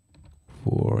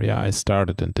 4. Yeah, I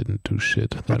started and didn't do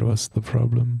shit. That was the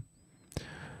problem.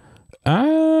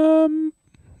 Alright.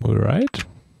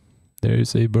 There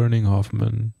is a burning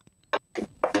Hoffman.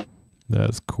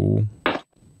 That's cool.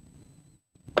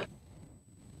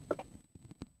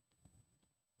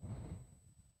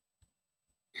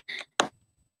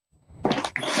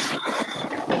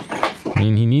 I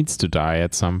mean, he needs to die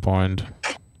at some point.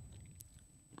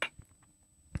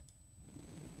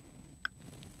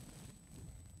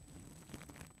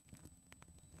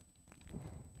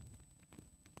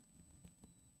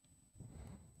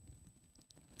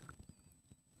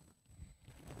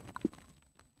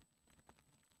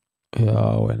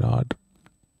 Yeah, why not?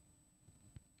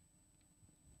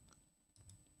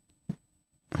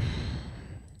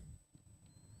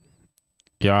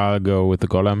 Yeah, I'll go with the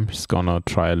Golem. He's gonna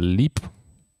try a leap.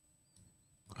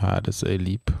 That is a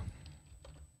leap.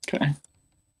 Okay.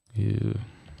 Yeah.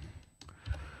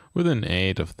 With an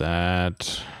 8 of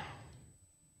that.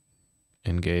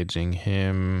 Engaging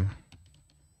him.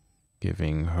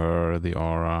 Giving her the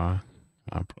aura.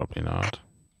 Probably not.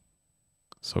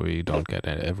 So we don't get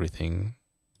everything.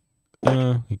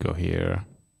 We go here.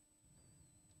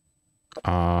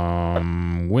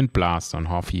 Wind Blast on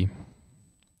Hoffy.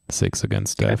 6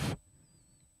 against death.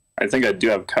 I think I do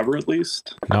have cover at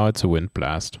least. No, it's a Wind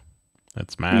Blast.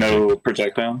 That's magic. No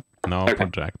projectile? No Okay.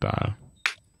 projectile.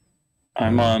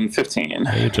 I'm on 15.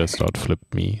 You just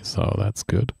outflipped me, so that's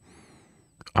good.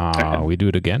 Okay. We do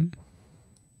it again.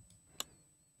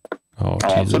 Oh,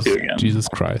 I'll Jesus, flip you again. Jesus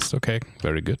Christ. Okay,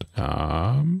 very good.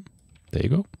 There you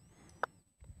go.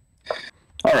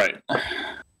 All right.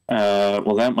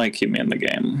 Well, that might keep me in the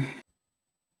game.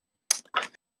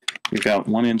 We've got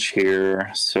 1 inch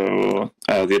here, so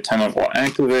the attendant will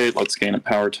activate. Let's gain a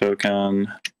power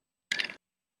token.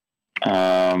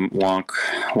 Walk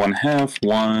 1/2,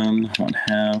 1,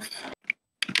 1/2,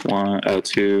 1,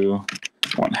 2,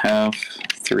 1/2,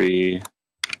 3,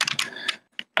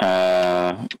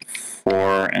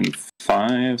 4, and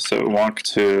 5. So walk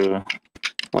to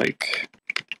like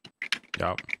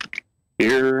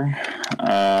here.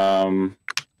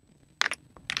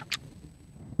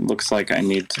 Looks like I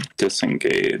need to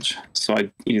disengage. So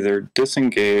I either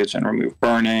disengage and remove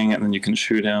burning, and then you can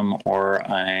shoot him, or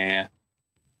either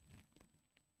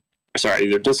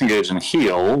disengage and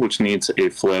heal, which needs a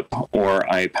flip, or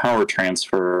I power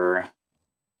transfer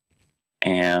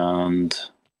and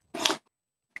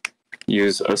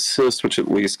use assist, which at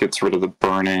least gets rid of the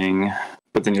burning,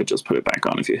 but then you'll just put it back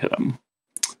on if you hit him.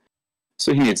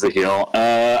 So he needs the heal.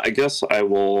 I guess I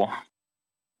will...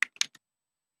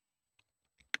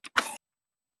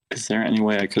 Is there any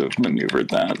way I could have maneuvered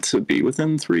that to be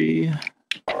within 3?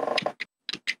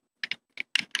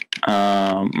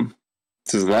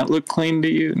 Does that look clean to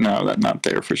you? No, that's not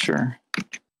there for sure.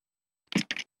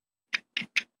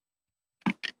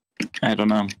 I don't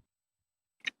know.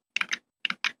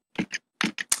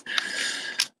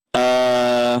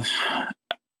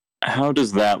 How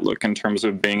does that look in terms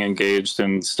of being engaged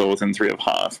and still within 3 of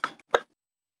Hoff?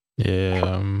 Yeah,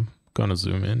 I'm gonna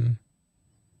zoom in.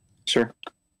 Sure.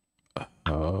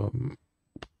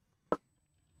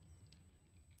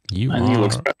 You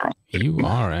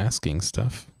are asking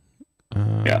stuff.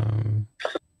 Yeah.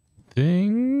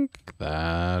 Think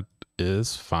that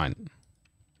is fine.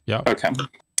 Yeah. Okay.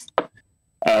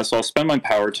 So I'll spend my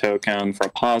power token for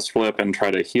a pause flip and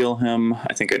try to heal him.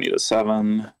 I think I need a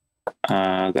 7.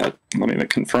 Let me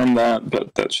confirm that,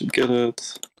 but that should get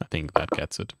it. I think that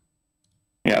gets it.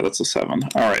 Yeah, that's a 7.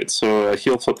 All right, so a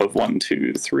heal flip of 1,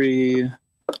 2, 3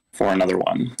 for another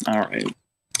 1. All right.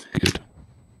 Good.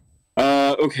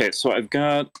 Okay, so I've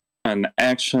got an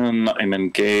action. I'm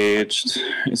engaged.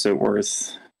 Is it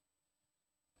worth?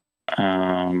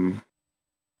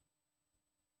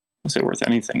 Is it worth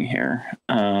anything here?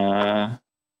 I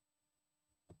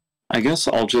guess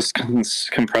I'll just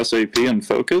compress AP and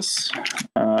focus.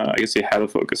 I guess he had a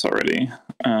focus already.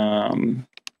 I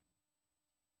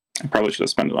probably should have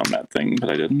spent it on that thing,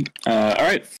 but I didn't. All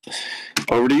right,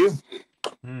 over to you.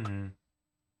 Mm-hmm.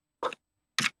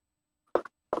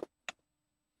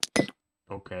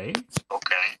 Okay.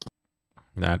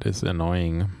 That is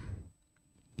annoying.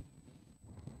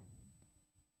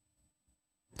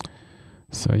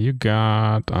 So you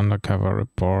got Undercover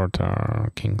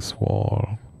Reporter, King's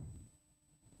Wall,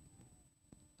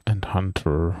 and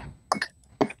Hunter.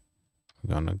 I'm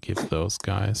gonna give those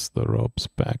guys the ropes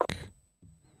back.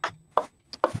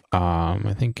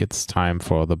 I think it's time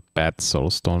for the bad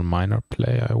Soulstone Miner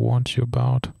play I warned you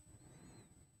about.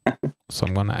 So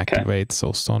I'm gonna activate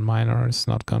Soulstone Miner. He's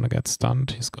not gonna get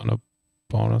stunned. He's gonna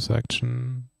bonus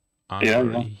action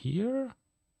under here.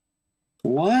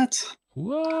 What?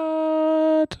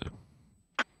 What?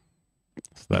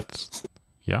 That's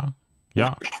yeah.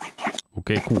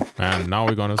 Okay, cool. And now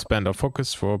we're gonna spend our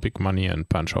focus for big money and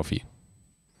punch Hoffy.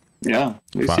 Yeah,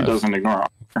 at least he doesn't ignore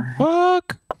her.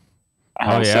 Fuck.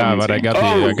 Oh yeah, 17. but I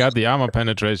got the armor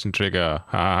penetration trigger.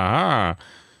 Ha ha ha.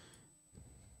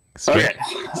 Okay.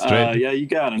 Yeah, you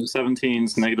got him.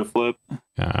 17's negative flip.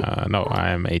 No,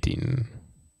 I'm 18.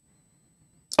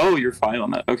 Oh, you're 5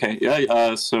 on that. Okay,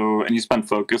 yeah. So, and you spend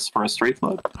focus for a straight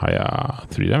flip. Hiya,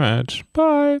 3 damage.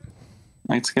 Bye.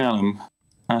 Knight's got him.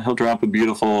 He'll drop a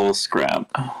beautiful scrap.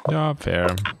 Yeah,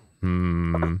 fair.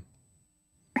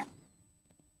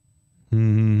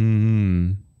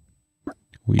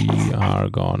 We are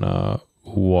gonna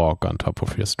walk on top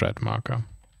of your strat marker.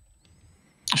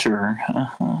 Sure.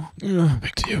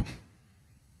 Back to you.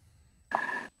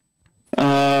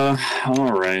 All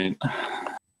right.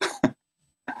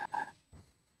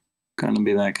 Gonna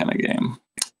be that kind of game.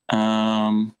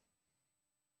 Can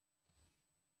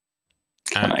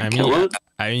I kill it?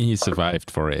 I mean, he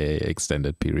survived for a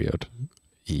extended period.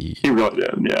 He really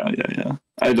did. Yeah.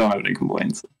 I don't have any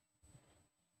complaints.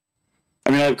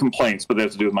 I mean, I have complaints, but they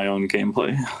have to do with my own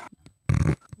gameplay.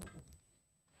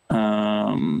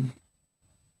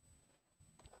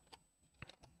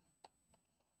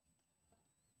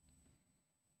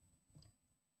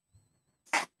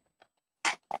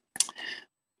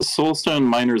 Soulstone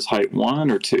Miner's height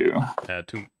 1 or 2?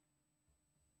 2.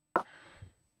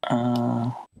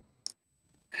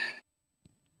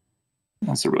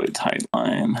 That's a really tight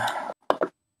line.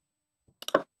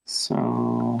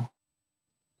 So,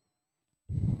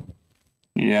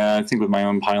 yeah, I think with my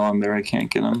own pylon there, I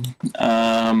can't get him.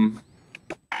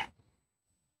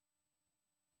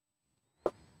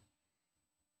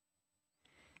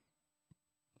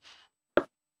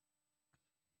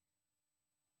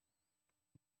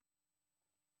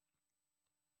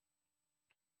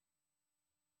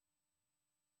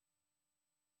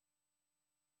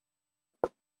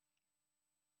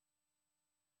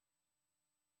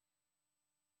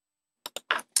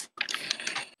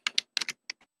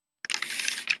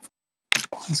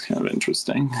 That's kind of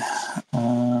interesting.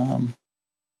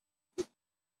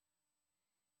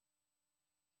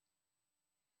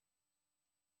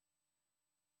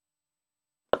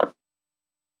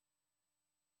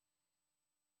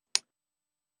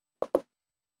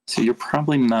 So you're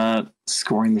probably not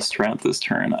scoring the strat this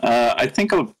turn. I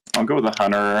think I'll go with the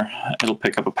Hunter. It'll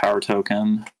pick up a power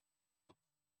token.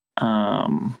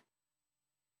 1,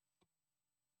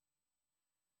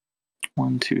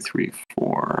 2, 3,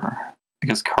 4. I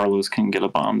guess Carlos can get a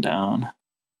bomb down.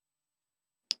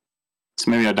 So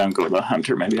maybe I don't go with the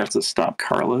Hunter. Maybe I have to stop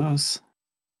Carlos.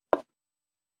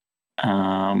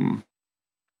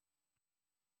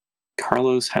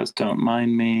 Carlos has Don't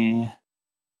Mind Me.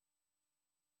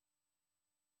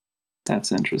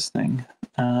 That's interesting.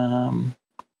 Let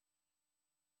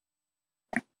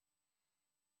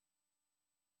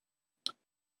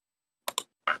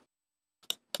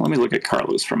me look at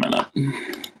Carlos for a minute.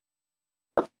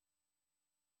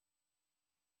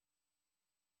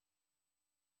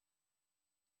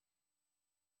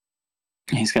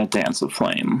 He's got Dance of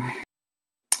Flame.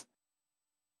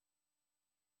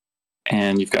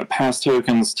 And you've got pass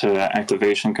tokens to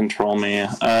activation control me.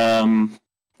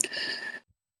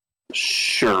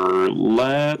 Sure,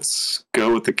 let's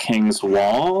go with the King's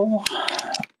Wall.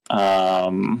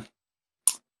 And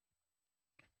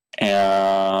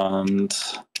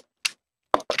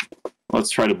let's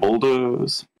try to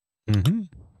bulldoze.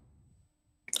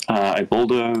 I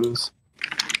bulldoze.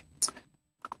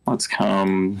 Let's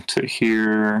come to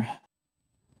here.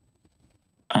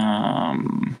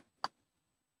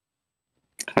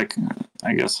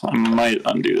 I guess I might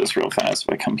undo this real fast if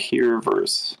I come here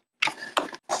versus...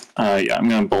 yeah, I'm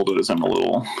going to bulldoze him a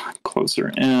little closer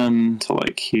in to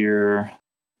like here.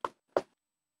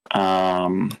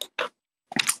 And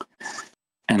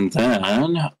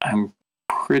then I'm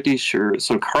pretty sure...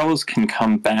 So Carlos can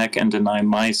come back and deny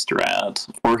my strat,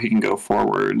 or he can go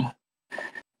forward.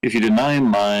 If you deny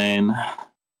mine,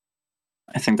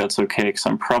 I think that's okay, because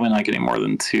I'm probably not getting more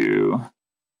than 2.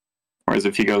 Whereas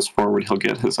if he goes forward, he'll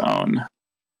get his own.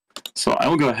 So I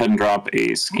will go ahead and drop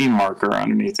a scheme marker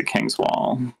underneath the King's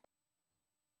Wall.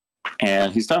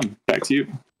 And he's done. Back to you.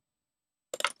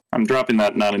 I'm dropping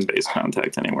that not in base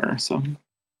contact anywhere, so...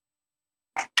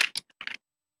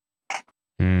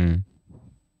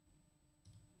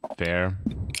 Fair.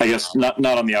 I guess not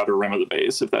on the outer rim of the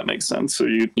base, if that makes sense. So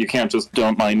you can't just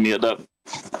Don't Mind Me at that.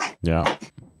 Yeah.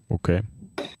 Okay.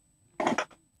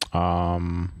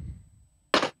 I'll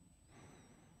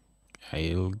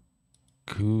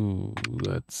go.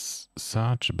 That's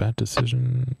such a bad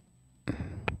decision.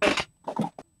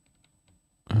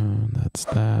 That's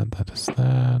that. That is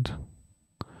that.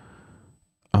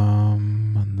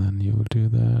 And then you will do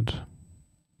that.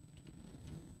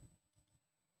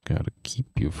 Gotta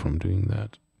keep you from doing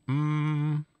that.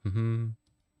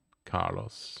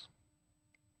 Carlos.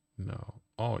 No.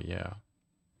 Oh, yeah.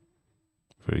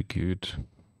 Very good.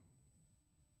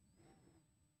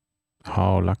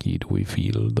 How lucky do we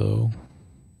feel, though?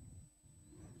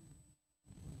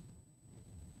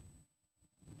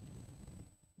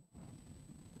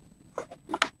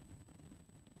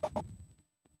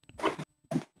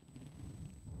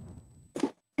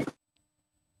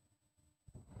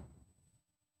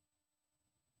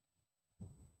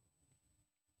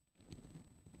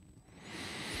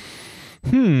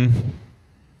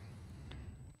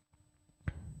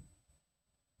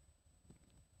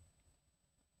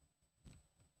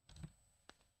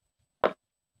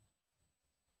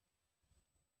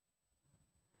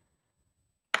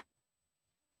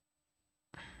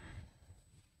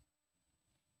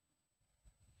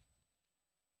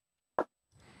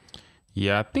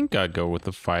 Yeah, I think I go with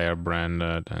the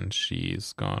Firebranded, and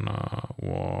she's gonna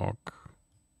walk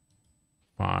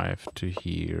 5 to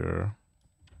here.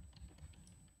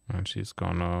 And she's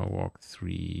gonna walk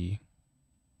 3.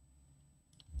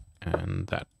 And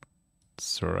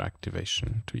that's her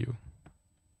activation to you.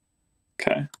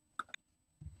 Okay.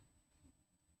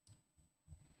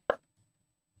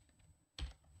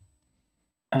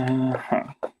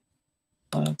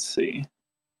 Let's see.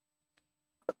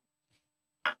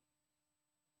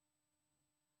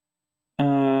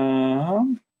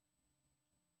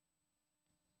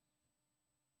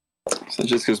 So it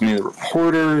just gives me the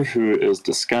reporter, who is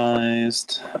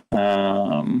disguised,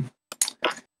 and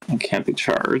can't be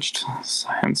charged.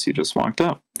 Hence, you just walked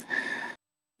up.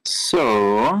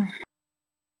 So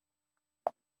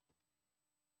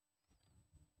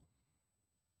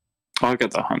I'll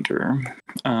get the hunter.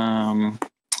 But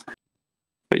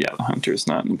yeah, the hunter's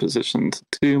not in position to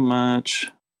do much.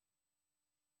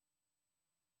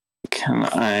 Can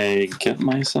I get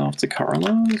myself to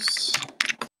Carlos?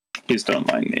 Please don't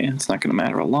mind me. It's not going to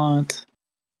matter a lot.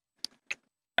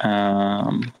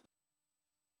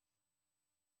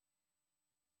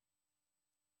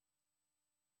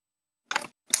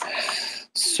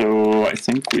 So I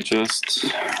think we just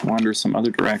wander some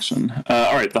other direction.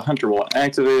 All right, the hunter will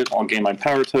activate. I'll gain my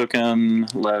power token.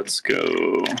 Let's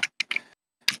go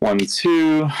 1,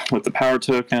 2 with the power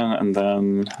token, and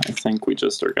then I think we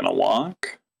just are going to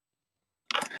walk.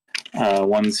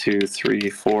 1, 2, 3,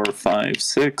 4, 5,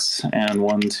 6, and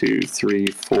 1, 2, 3,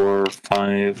 4,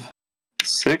 5,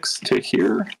 6 to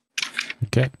here.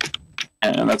 Okay.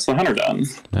 And that's the hunter done.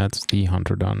 That's the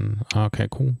hunter done. Okay,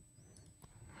 cool.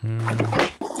 So in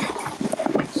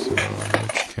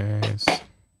this case,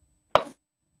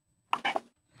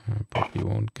 I probably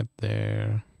won't get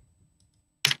there.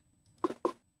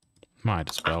 Might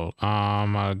as well.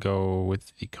 I'll go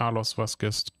with the Carlos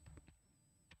Vasquez.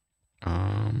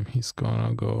 He's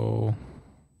gonna go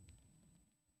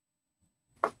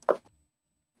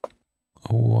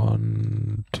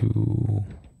 1, 2,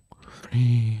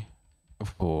 3,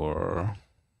 4,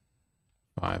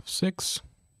 5, 6.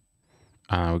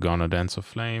 We're gonna Dance of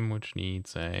Flame, which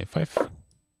needs a 5.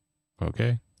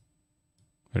 Okay.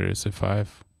 There is a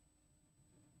 5.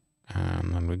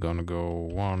 And then we're gonna go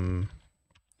 1,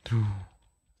 2,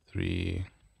 3,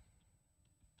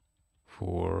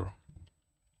 4,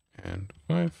 and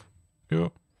 5. Yeah.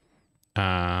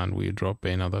 And we drop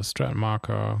another strat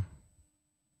marker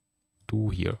to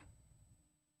here.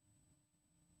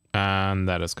 And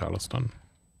that is Carlos done.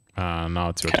 Now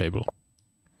it's your table.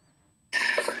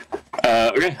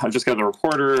 Okay, I've just got the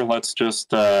reporter. Let's just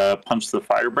punch the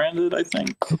Firebranded, I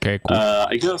think. Okay, cool.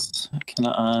 I guess, can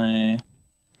I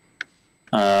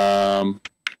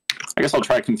guess I'll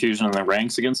try Confusion in the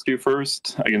ranks against you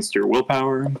first, against your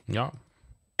willpower. Yeah.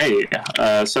 Hey,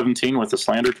 17 with the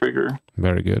slander trigger.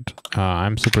 Very good.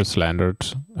 I'm super slandered.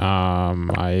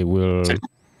 I will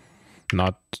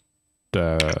not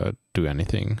do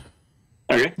anything.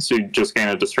 Okay, so you just gain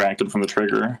a distracted from the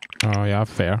trigger. Oh yeah,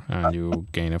 fair. And you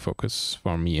gain a focus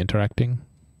for me interacting.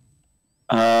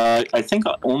 I think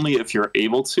only if you're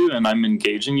able to, and I'm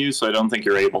engaging you, so I don't think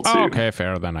you're able to. Oh, okay,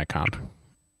 fair. Then I can't.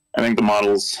 I think the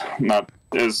model's not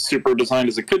as super designed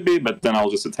as it could be, but then I'll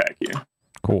just attack you.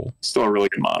 Cool. Still a really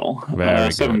good model.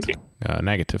 Very 17. Good.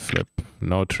 Negative flip.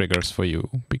 No triggers for you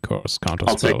because counter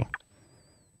spell.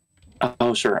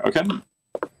 Oh, sure. Okay.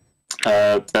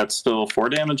 That's still 4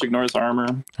 damage, ignores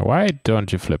armor. Why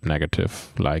don't you flip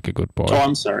negative like a good boy? Oh,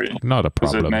 I'm sorry. Not a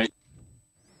problem.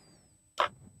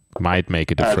 Might make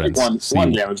a difference.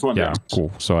 One damage. Yeah,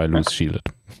 cool. So I lose shielded.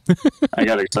 I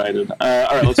got excited. All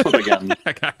right, let's flip again.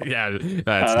 Yeah,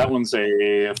 that one's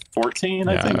a 14,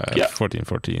 I think. Yeah,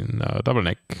 14. Double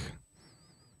neck.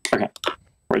 Okay.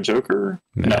 Red Joker?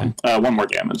 No. 1 more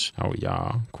damage. Oh,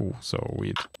 yeah. Cool. So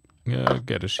we'd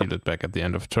get a shielded back at the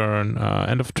end of turn.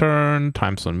 End of turn,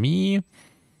 times on me.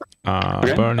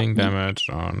 Okay. Burning damage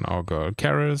on our girl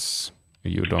Kaeris.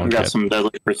 You don't got some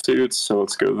deadly pursuits, so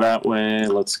let's go that way.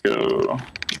 Let's go,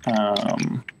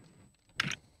 I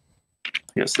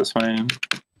guess this way.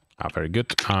 Very good.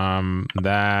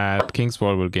 That King's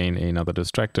Wall will gain another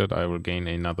distracted. I will gain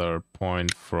another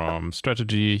point from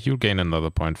strategy. You'll gain another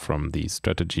point from the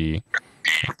strategy.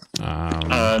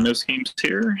 No schemes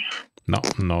here?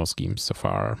 No schemes so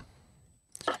far.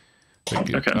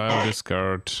 Okay. I'll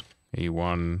discard a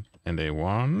 1 and a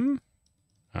 1.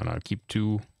 And I'll keep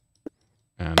 2.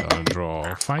 And I'll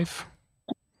draw 5.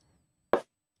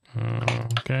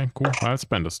 Okay, cool. I'll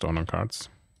spend a stone on cards.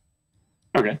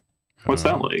 Okay. What's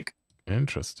that like?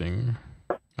 Interesting.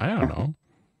 I don't know.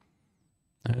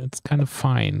 It's kind of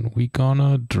fine. We're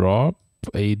gonna drop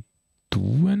a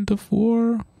 2 and a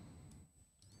 4.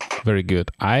 Very good.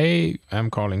 I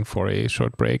am calling for a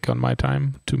short break on my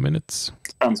time. 2 minutes.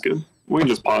 Sounds good. We can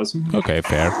just pause. Okay,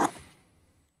 fair.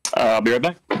 I'll be right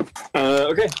back.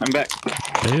 Okay, I'm back.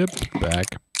 Yep, back.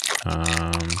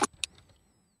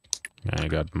 I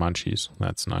got munchies.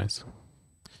 That's nice.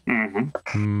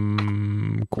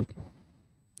 Mm-hmm. Cool.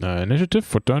 Initiative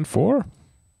for turn 4?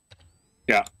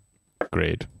 Yeah.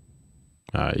 Great.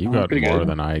 You got more good.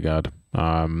 than I got.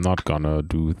 I'm not gonna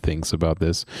do things about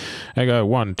this. I got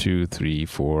 1, 2, 3,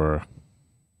 4.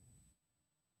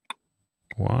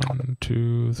 1,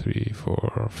 2, 3,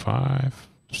 4, 5,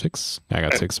 6. I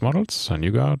got 6 models, and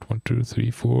you got 1, 2,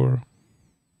 3, 4.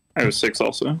 I have 6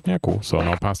 also. Yeah, cool. So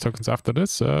no pass tokens after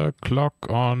this. Clock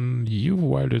on you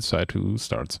while you decide who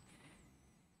starts.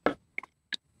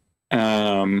 Yep.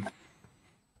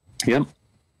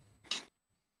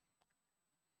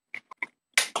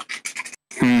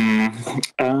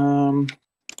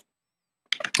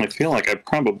 I feel like I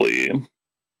probably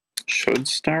should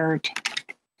start.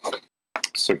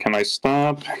 So can I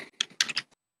stop?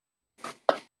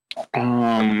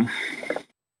 I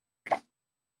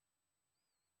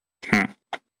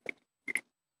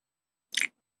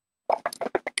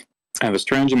have a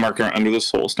strategy marker under the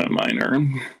Soulstone Miner.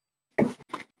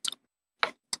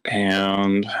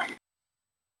 And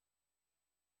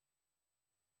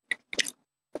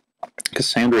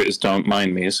Cassandra is Don't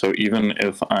Mind Me, so even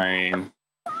if I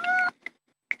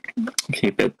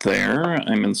keep it there,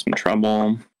 I'm in some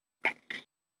trouble.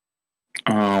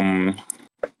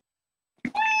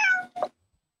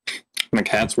 My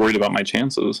cat's worried about my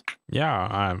chances.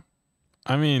 Yeah,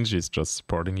 I mean, she's just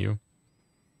supporting you.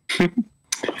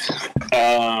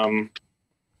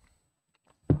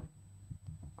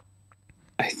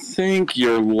 I think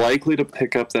you're likely to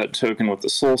pick up that token with the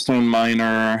Soulstone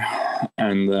Miner,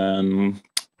 and then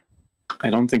I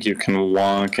don't think you can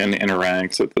walk and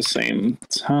interact at the same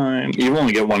time. You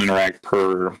only get 1 interact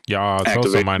per. Yeah,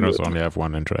 Soulstone Miners only have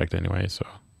 1 interact anyway, so.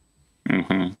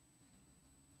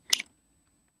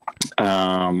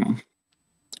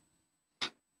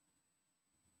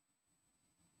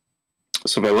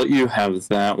 So if I let you have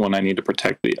that one, I need to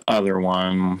protect the other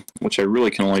one, which I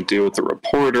really can only do with the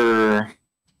reporter.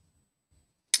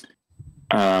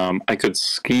 I could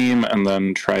scheme and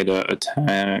then try to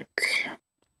attack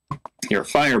your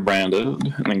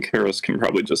Firebranded, and then Kaeris can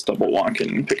probably just double walk in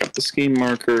and pick up the scheme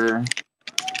marker.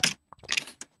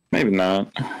 Maybe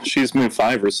not. She's moved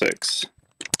 5 or 6.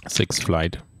 6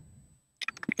 flight.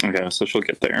 Okay, so she'll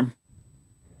get there.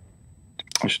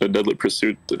 I should have Deadly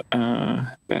Pursuit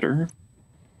better.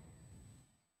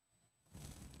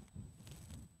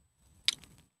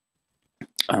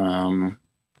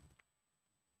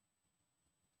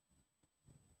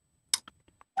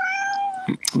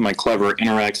 My clever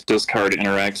interact, discard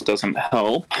interact doesn't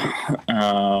help.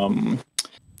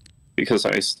 Because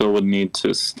I still would need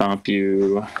to stop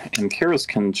you, and Kaeris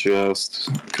can just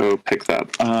go pick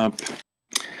that up.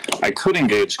 I could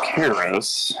engage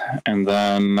Kaeris, and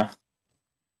then...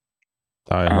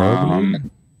 Die horribly?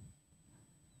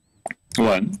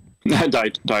 What?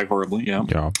 die horribly, yeah.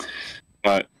 Yeah.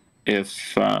 But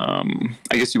if... I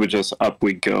guess you would just up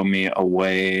we go me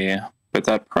away, but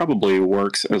that probably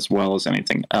works as well as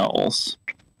anything else.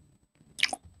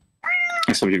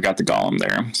 So you've got the Golem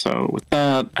there. So with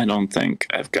that, I don't think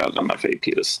I've got enough AP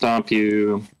to stop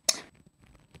you.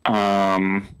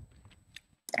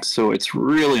 So it's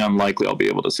really unlikely I'll be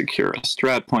able to secure a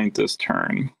strat point this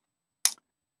turn.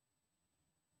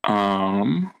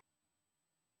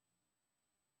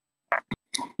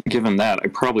 Given that, I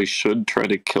probably should try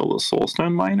to kill the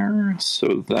Soulstone Miner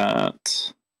so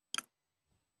that...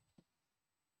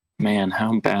 Man,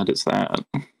 how bad is that?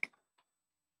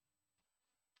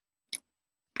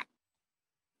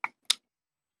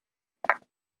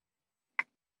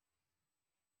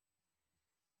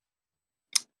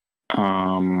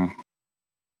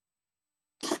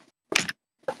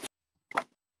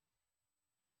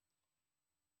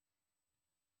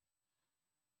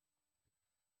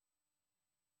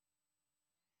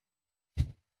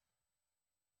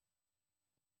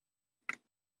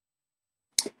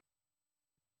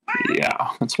 Yeah,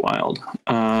 that's wild.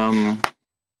 I'm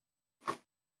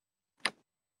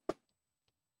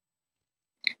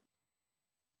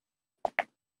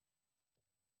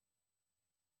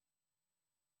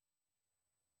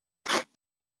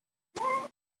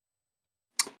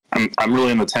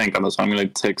really in the tank on this, so I'm going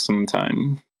to take some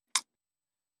time.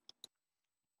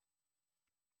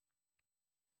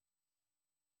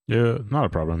 Yeah, not a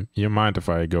problem. You mind if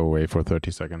I go away for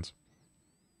 30 seconds?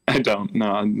 I don't. No,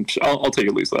 I'll take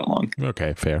at least that long.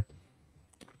 Okay, fair.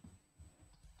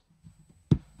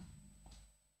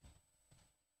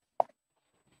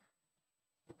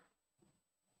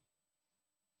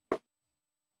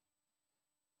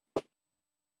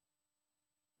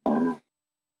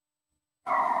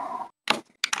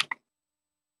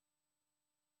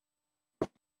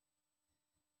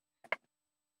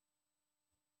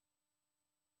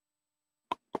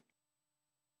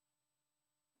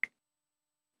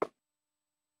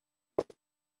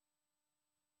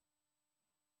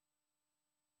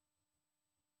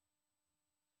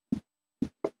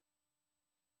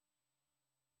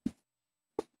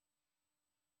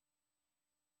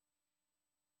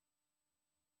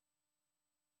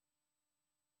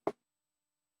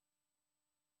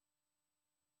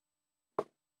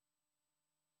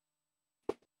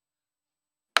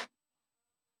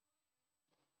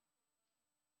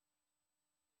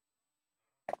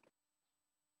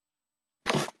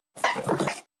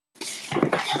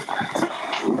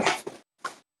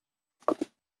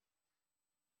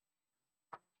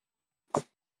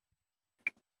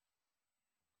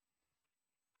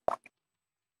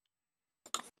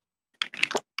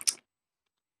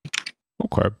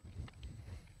 Okay.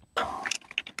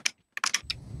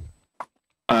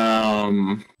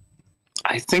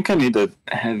 I think I need to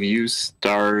have you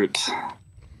start.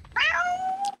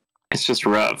 It's just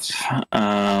rough,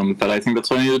 but I think that's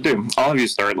what I need to do. I'll have you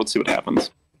start. Let's see what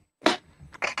happens.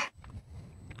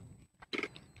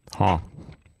 Huh.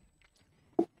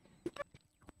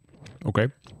 Okay.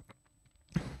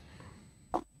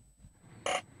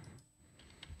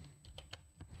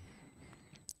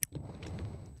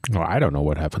 Well, I don't know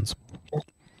what happens.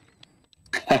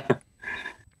 At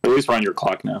least we're on your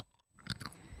clock now.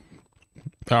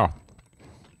 Oh.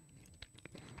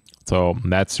 So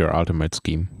that's your ultimate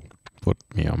scheme. Put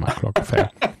me on my clock. Fair.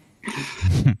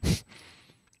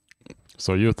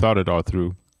 So you thought it all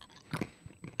through.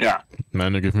 Yeah. And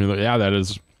then you give me the, yeah, that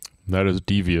is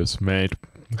devious, mate.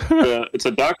 It's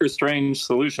a Doctor Strange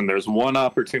solution. There's one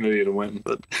opportunity to win,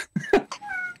 but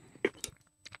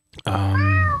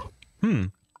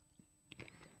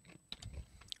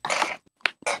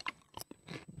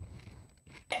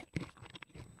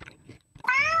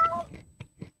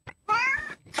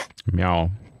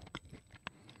Meow.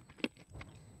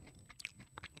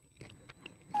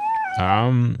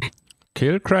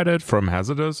 Kill credit from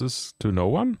Hazardous is to no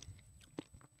one?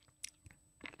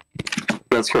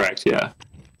 that's correct, yeah.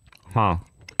 Huh.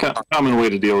 Common way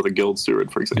to deal with a guild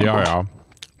steward, for example. Yeah.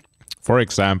 For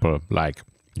example, like,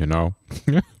 you know.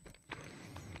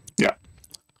 Yeah.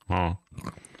 Huh.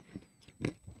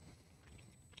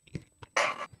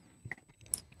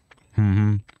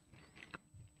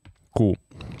 Cool.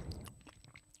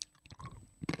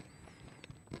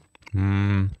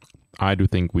 I do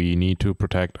think we need to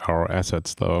protect our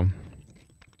assets, though.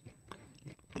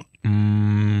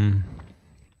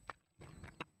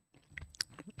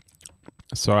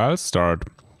 So I'll start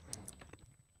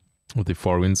with the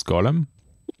Four Winds Golem.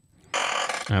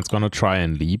 And it's gonna try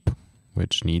and leap,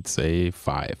 which needs a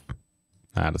 5.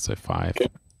 That is a 5. Okay.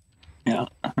 Yeah.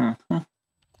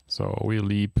 So we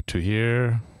leap to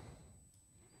here.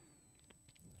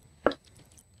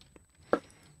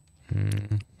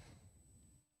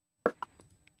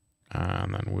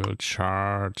 And then we'll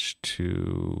charge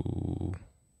to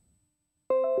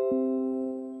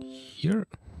here.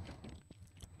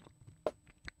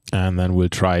 And then we'll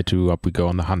try to up we go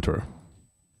on the hunter.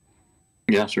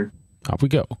 Yeah, sure. Up we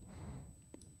go.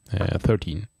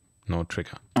 13. No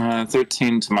trigger.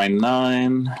 13 to my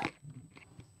 9.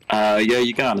 Yeah,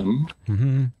 you got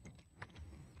him.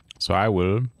 So I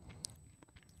will,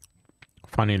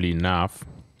 funnily enough,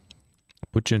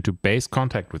 put you into base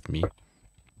contact with me.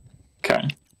 Okay.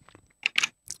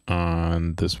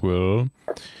 And this will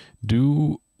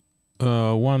do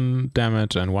 1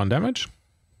 damage and 1 damage.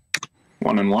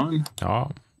 1 and 1. Oh.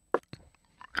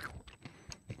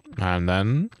 And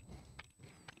then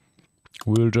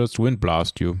we'll just wind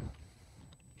blast you.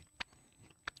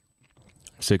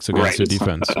 6 against your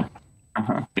defense.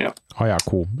 Yep. Oh yeah,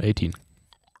 cool. 18.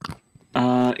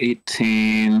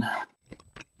 18.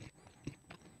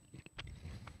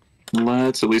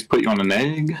 Let's at least put you on an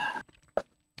egg.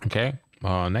 Okay.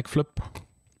 Neck flip.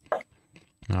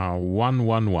 1,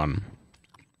 1, 1.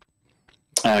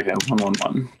 Okay, 1, 1,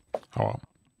 1. Oh.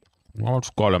 Well, it's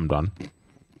Golem done.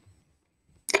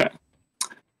 Okay.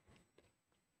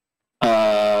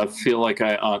 Feel like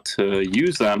I ought to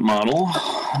use that model.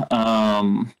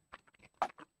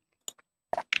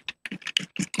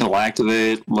 It'll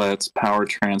activate. Let's power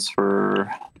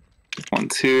transfer 1,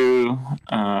 2.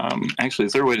 Actually,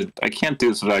 is there a way to... I can't do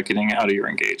this without getting out of your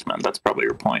engagement. That's probably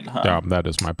your point, huh? Yeah, that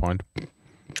is my point.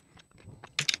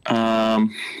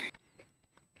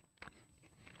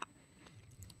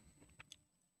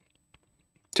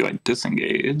 Do I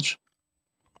disengage?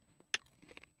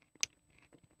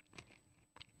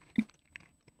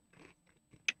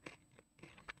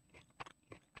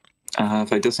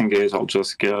 If I disengage, I'll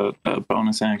just get a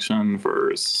bonus action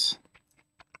versus...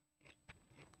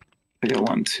 I get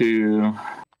 1, 2.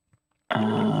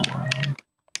 Alright,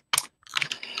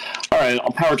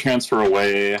 I'll power transfer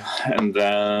away and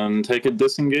then take a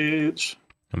disengage.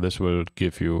 And this will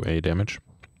give you a damage.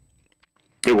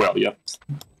 It will, yep.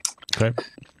 Okay.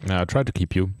 Now try to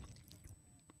keep you.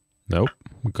 Nope.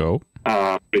 Go.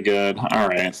 Pretty good.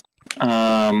 Alright.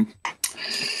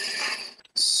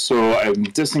 So I'm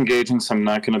disengaging, so I'm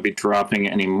not going to be dropping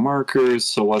any markers.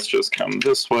 So let's just come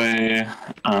this way.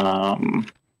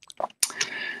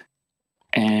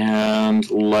 And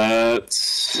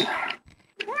let's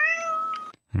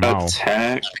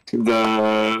attack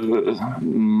the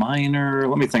miner.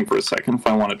 Let me think for a second if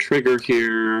I want to trigger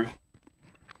here.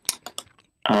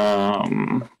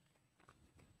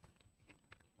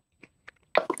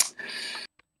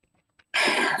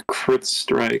 crit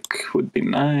strike would be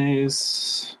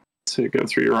nice to go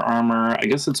through your armor. I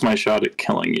guess it's my shot at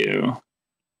killing you.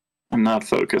 I'm not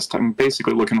focused. I'm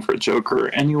basically looking for a Joker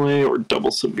anyway, or double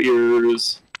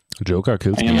severes. Joker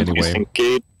kills me anyway.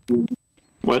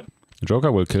 What?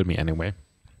 Joker will kill me anyway.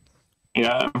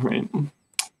 Yeah, right.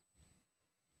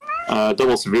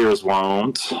 Double severes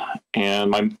won't, and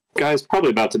my guy's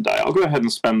probably about to die. I'll go ahead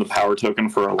and spend the power token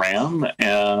for a ram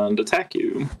and attack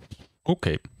you.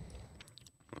 Okay.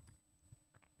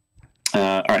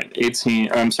 All right,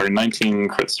 19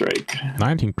 crit strike.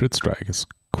 19 crit strike is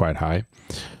quite high.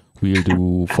 We'll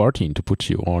do 14 to put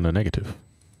you on a negative.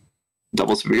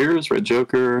 Double severes, red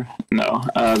Joker. No,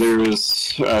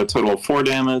 there's a total of 4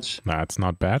 damage. That's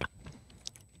not bad.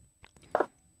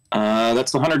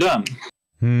 That's the hunter done.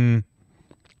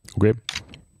 Okay.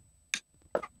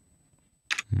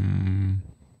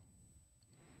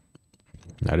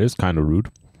 That is kind of rude.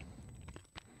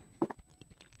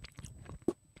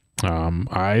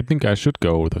 I think I should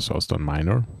go with the Soulstone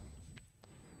Miner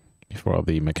before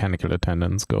the mechanical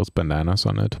attendants goes bananas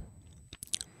on it.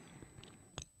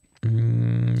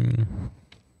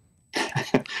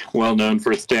 Well known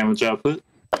for its damage output.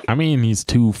 I mean, he's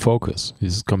too focused.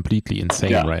 He's completely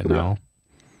insane right now.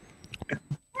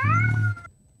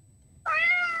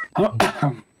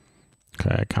 Okay,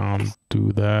 I can't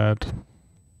do that.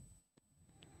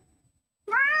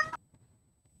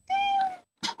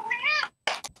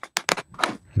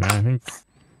 I think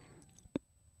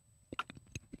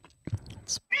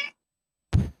it's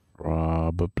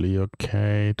probably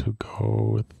okay to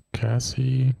go with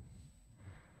Cassie.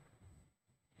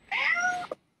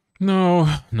 No.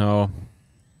 I'm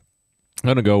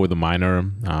gonna go with the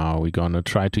miner. We're gonna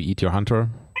try to eat your hunter.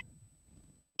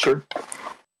 Sure.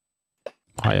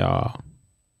 Hiya.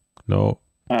 No.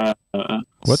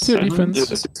 What's your defense?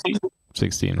 16.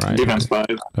 16, right? Defense 5.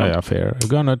 Oh, yeah, fair. We're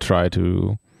gonna try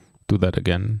to do that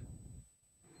again.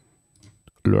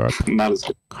 Lurk. Not as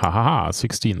good. Ha,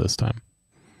 16 this time.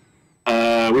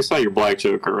 We saw your black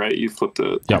Joker, right? You flipped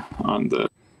it on the...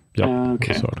 Yep.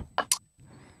 Okay.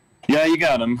 Yeah, you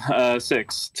got him.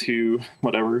 6 to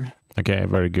whatever. Okay,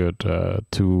 very good.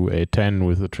 To a 10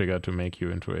 with the trigger to make you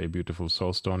into a beautiful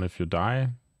soulstone if you die.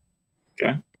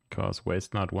 Okay. Because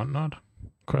waste not, want not?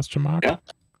 Question mark? Yeah.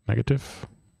 Negative.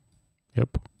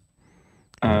 Yep.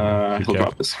 He'll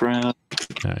drop the scrap.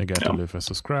 Yeah, you get to live as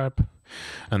a scrap.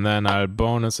 And then I'll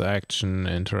bonus action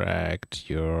interact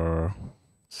your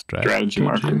strategy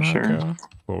marker, sure.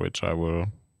 For which I will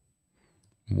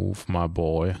move my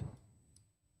boy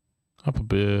up a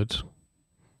bit.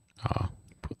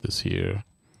 Put this here.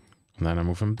 And then I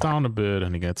move him down a bit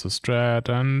and he gets a strat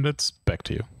and it's back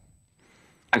to you.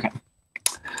 Okay.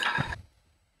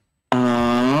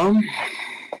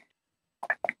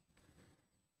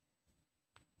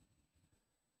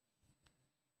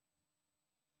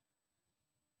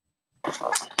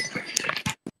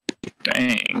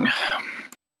 Dang.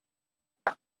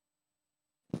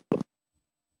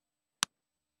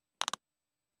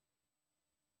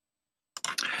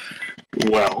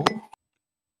 Well,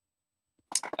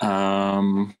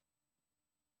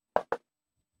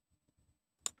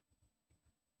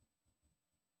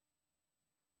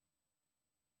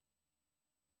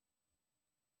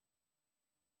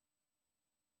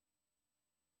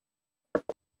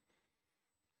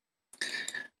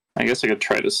 I guess I could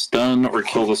try to stun or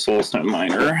kill the Soulstone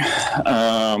Miner.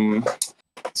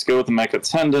 Let's go with the Mech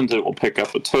Attendant. It will pick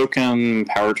up a token,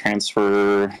 power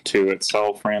transfer to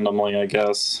itself randomly, I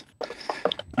guess.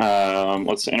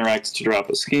 Let's interact to drop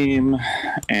a scheme,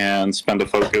 and spend a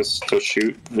focus to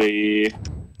shoot the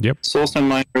Soulstone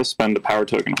Miner, spend a power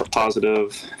token for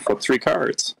positive, flip 3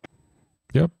 cards.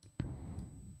 Yep.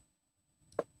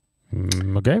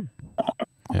 Okay.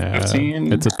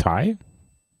 15. It's a tie.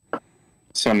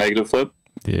 So negative flip?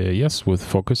 Yes, with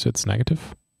focus it's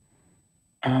negative.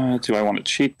 Do I want to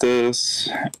cheat this?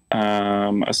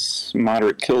 A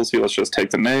moderate kills you. Let's just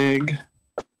take the neg.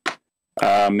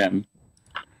 Min.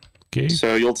 Okay.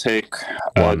 So you'll take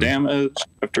damage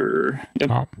after... Yep.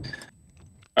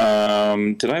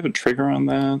 Did I have a trigger on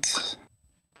that?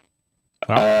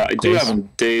 I do have a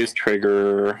daze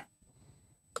trigger,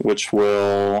 which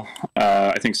will,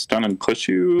 I think, stun and push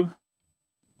you.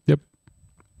 Yep.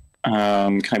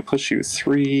 Can I push you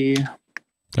 3?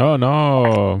 Oh,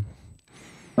 no.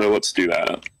 So let's do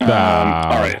that. All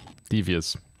right.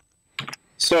 Devious.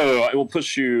 So I will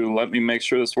push you. Let me make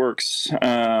sure this works.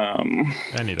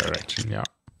 Any direction, yeah.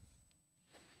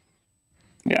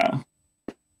 Yeah.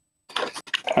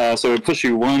 So I push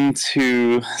you 1,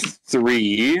 2,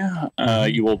 3.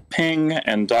 You will ping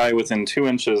and die within 2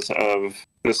 inches of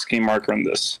this scheme marker and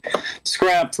this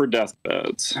scrap for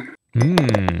deathbeds.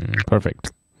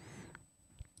 Perfect.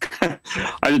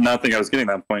 I did not think I was getting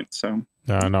that point, so...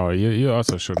 No, you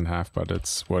also shouldn't have, but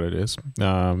it's what it is.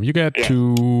 You get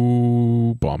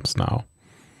 2 bombs now.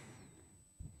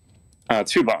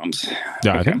 2 bombs.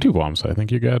 Yeah, okay. I think 2 bombs. I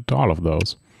think you get all of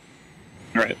those.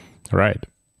 Right.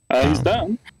 He's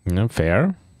done.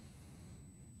 Fair.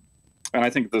 And I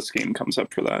think the scheme comes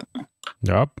up for that.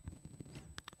 Yep.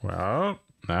 Well,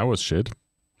 that was shit.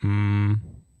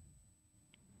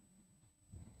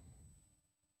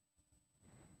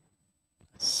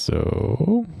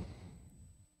 So...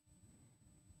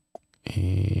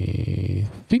 I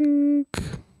think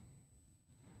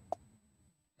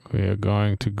we're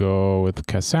going to go with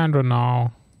Cassandra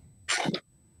now.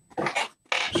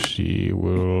 She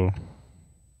will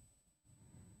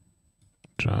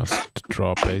just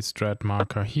drop a strat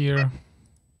marker here.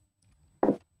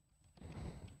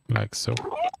 Like so.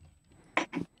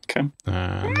 Okay.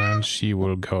 And then she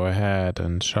will go ahead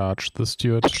and charge the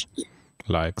steward.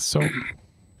 Like so.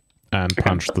 And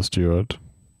punch the steward.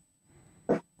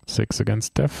 6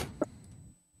 against death.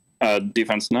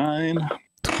 Defense 9.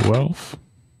 12.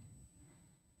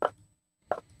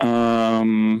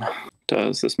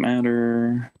 Does this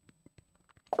matter?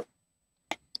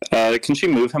 Can she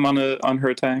move him on her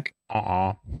attack?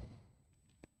 Kaeris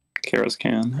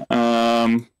can.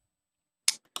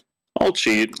 I'll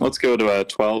cheat. Let's go to a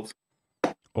 12.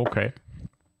 Okay.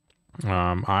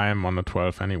 I'm on a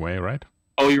 12 anyway, right?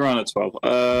 Oh, you're on a 12.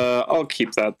 I'll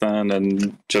keep that then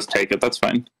and just take it. That's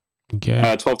fine.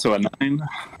 Okay. 12 to a 9.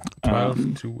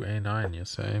 12 to a 9, you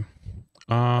say.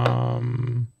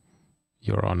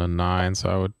 You're on a 9, so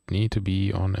I would need to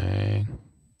be on a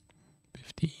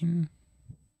 15.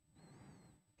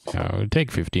 I will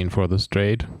take 15 for the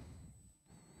straight.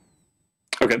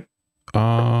 Okay.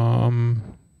 And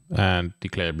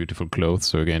declare beautiful clothes,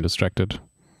 so again distracted.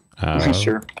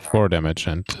 Sure. 4 damage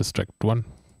and distract 1.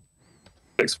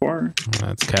 6-4.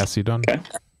 That's Cassie done. Okay.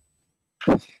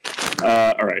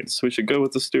 All right, so we should go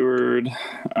with the steward.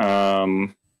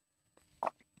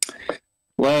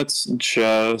 Let's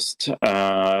just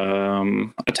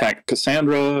attack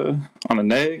Cassandra on a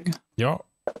neg. Yeah.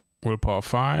 Willpower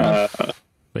 5.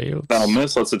 Fails. That'll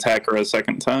miss. Let's attack her a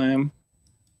second time.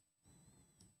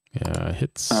 Yeah,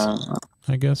 hits,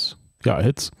 I guess. Yeah, it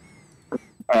hits.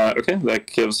 Okay, that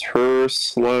gives her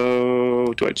slow.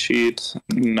 Do I cheat?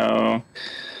 No.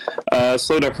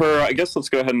 Slow to her. I guess let's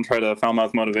go ahead and try to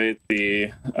foul-mouth motivate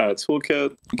the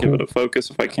toolkit. Give it a focus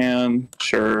if I can.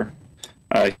 Sure.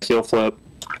 Heel flip.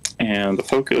 And the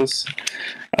focus.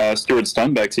 Steward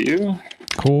stun, back to you.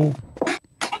 Cool.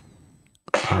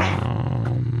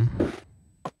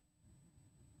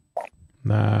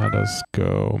 Let us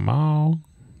go Mao.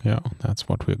 Yeah, that's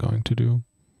what we're going to do.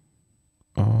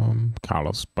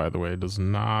 Carlos, by the way, does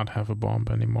not have a bomb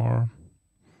anymore.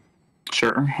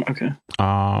 Sure, okay.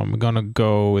 We're gonna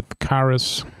go with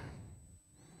Kaeris.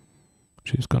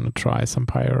 She's gonna try some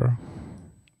pyre.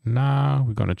 Nah,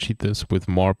 we're gonna cheat this with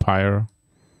more pyre.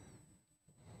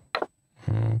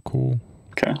 Oh, cool.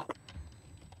 Okay.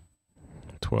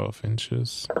 12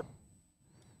 inches.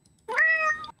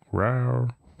 Rare.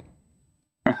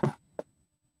 I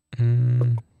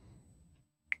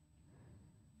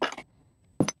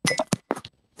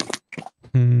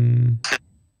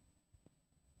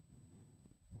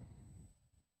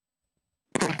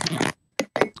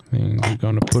think we're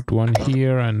gonna put one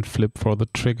here and flip for the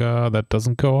trigger that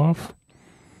doesn't go off.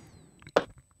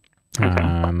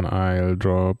 And I'll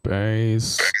drop a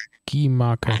ski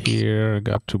marker here.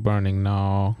 Got 2 burning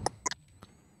now.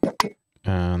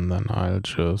 And then I'll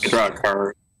just draw a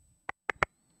card.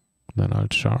 Then I'll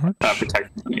charge.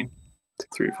 Protect money. 2,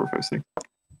 3, 4, 5, 6.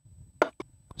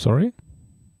 Sorry?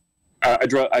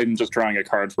 I'm just drawing a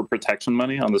card for protection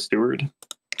money on the steward.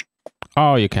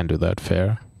 Oh, you can do that.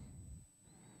 Fair.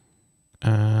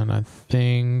 And I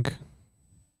think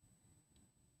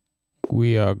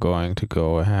we are going to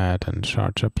go ahead and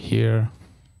charge up here.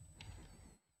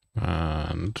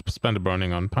 And spend a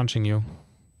burning on punching you.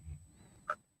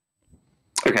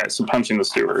 Okay, so punching the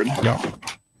steward. Yeah.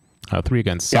 3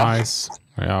 against size.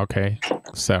 Yeah, okay.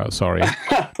 So, sorry.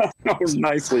 That was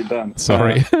nicely done.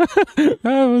 Sorry. That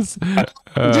was... do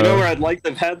you know where I'd like to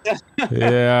have had that?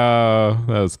 Yeah,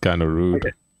 that was kind of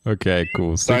rude. Okay,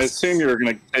 cool. So I assume you're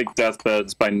going to take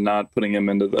deathbeds by not putting him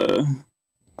into the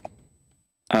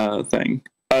thing.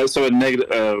 So a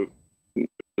negative...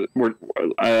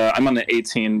 I'm on an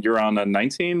 18. You're on a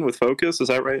 19 with focus. Is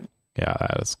that right? Yeah,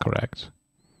 that is correct.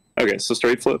 Okay, so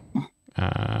straight flip.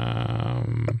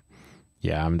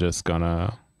 Yeah, I'm just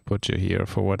gonna put you here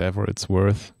for whatever it's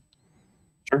worth.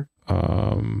 faster?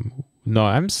 No,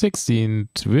 I'm 16.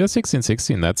 We're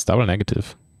 16. That's double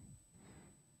negative.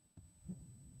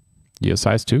 You're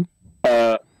size 2?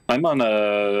 I'm on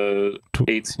a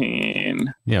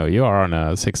 18. No, you are on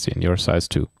a 16. You're size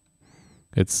 2.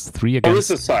 It's 3 against. Oh, this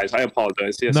is size. I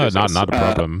apologize. Yes, no, yes, not yes. a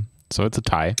problem. So it's a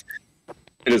tie.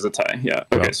 It is a tie. Yeah.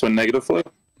 Okay. Well, so negative flip.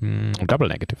 Double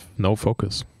negative. No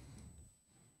focus.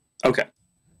 Okay.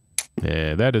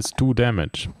 Yeah, that is 2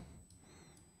 damage.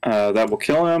 That will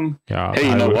kill him. Yeah. Hey,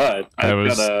 you know what? I will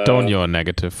stone your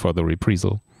negative for the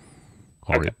reprisal.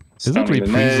 Or okay. Is it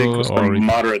reprisal or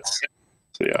moderate?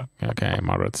 So yeah. Okay,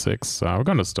 moderate 6. We're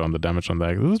gonna stone the damage on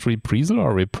that. Is it reprisal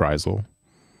or reprisal?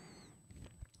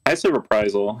 I say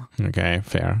reprisal. Okay,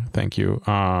 fair. Thank you.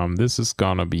 This is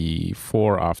gonna be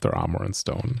 4 after armor and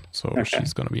stone, so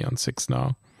she's gonna be on 6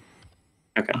 now.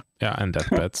 Okay. Yeah, and death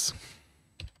bets.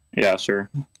 Yeah, sure.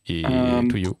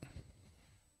 To you.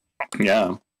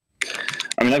 Yeah.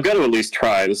 I mean, I've got to at least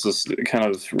try. This is kind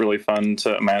of really fun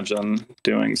to imagine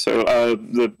doing. So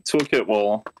the toolkit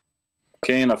will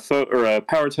gain a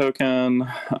power token,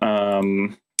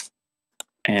 and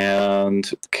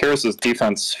Kaeris'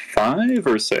 defense 5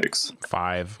 or 6?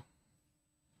 5.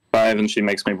 5, and she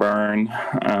makes me burn.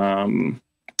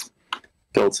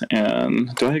 Built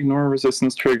in. Do I ignore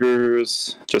resistance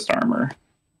triggers? Just armor.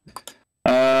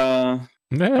 All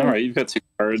right, you've got 2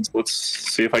 cards. Let's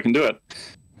see if I can do it.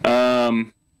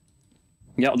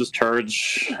 Yeah, I'll just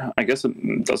charge. I guess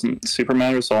it doesn't super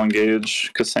matter, so I'll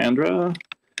engage Cassandra.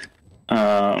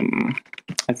 I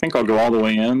think I'll go all the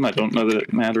way in. I don't know that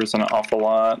it matters an awful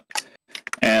lot.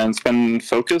 And spend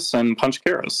focus and punch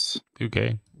Kaeris.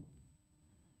 Okay.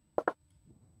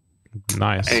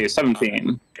 Nice. Hey,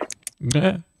 17.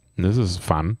 Yeah, this is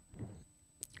fun.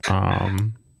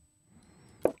 Do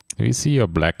you see your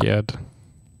black yet?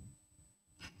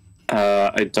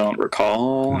 I don't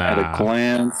recall. At a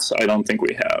glance, I don't think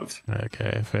we have.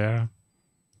 Okay, fair.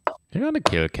 You're gonna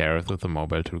kill Kaeris with the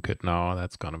mobile toolkit now.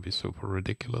 That's gonna be super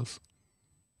ridiculous.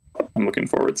 I'm looking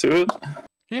forward to it.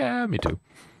 Yeah, me too.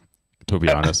 To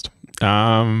be honest.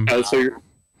 So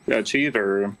you're cheat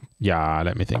or? Yeah,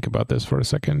 let me think about this for a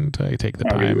second. I take the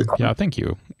time. Yeah, thank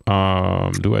you.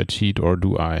 Do I cheat or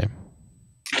do I?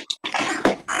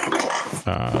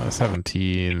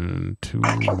 17 to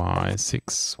my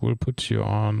 6 will put you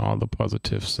on all the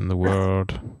positives in the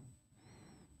world.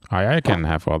 I can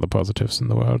have all the positives in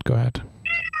the world. Go ahead.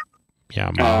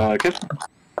 Yeah. Okay.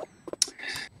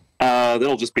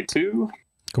 That'll just be 2.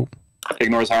 Cool.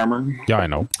 Ignores armor. Yeah, I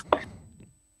know.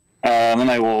 Then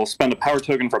I will spend a power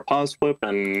token for pause flip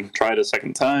and try it a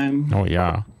second time. Oh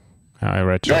yeah, I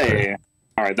read. Hey.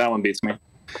 All right, that one beats me.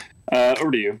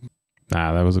 Over to you.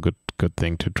 That was a good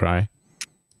thing to try.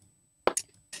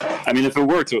 I mean, if it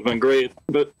worked, it would have been great,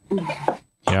 but...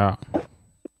 Yeah,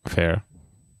 fair.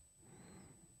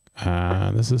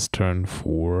 This is turn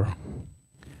 4.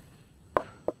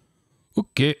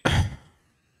 Okay.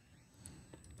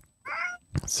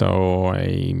 So,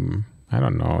 I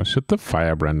don't know. Should the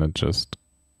Firebranded just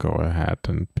go ahead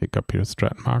and pick up your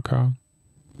strat marker?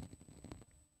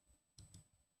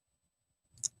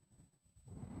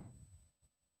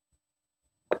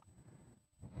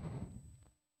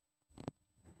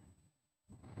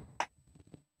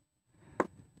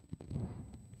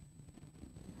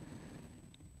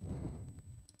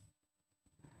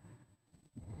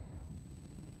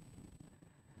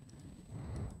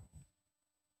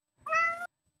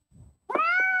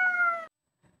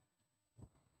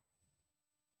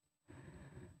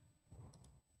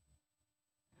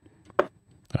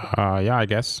 Yeah, I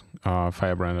guess.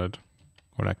 Firebranded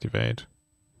will activate.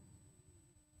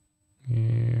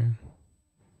 Yeah.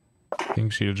 I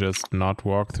think she'll just not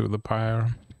walk through the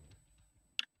pyre.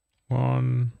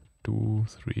 1, 2,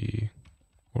 3,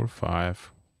 4,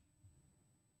 5.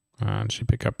 And she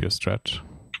pick up your stretch.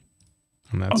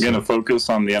 And that's I'm going to focus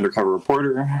on the Undercover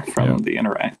Reporter from the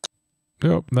Interact.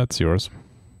 Yep, that's yours.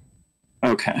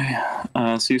 Okay.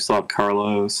 So you still have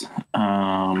Carlos.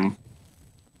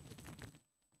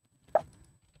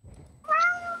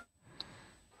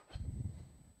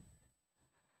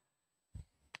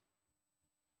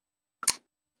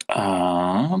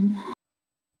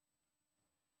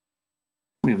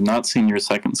 We have not seen your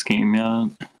second scheme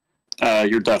yet.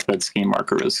 Your deathbed scheme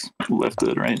marker is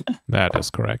lifted, right? That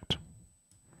is correct.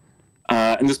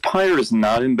 And this pyre is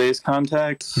not in base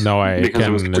contact? No,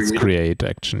 it's create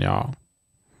action, yeah.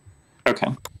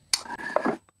 Okay.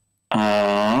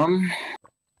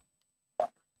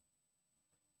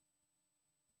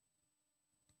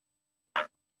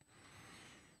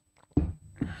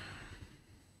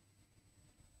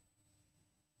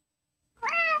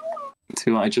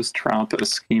 Do I just drop a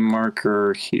scheme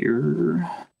marker here?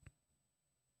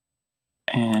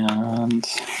 And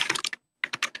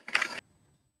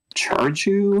charge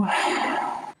you?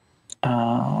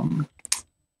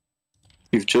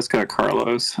 You've just got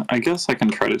Carlos. I guess I can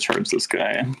try to charge this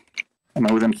guy. Am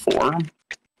I within 4?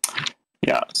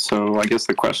 Yeah, so I guess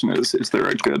the question is there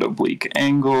a good oblique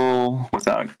angle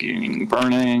without gaining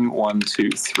burning? 1,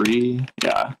 2, 3.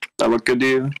 Yeah, that look good to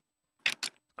you?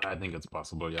 I think it's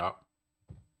possible, yeah.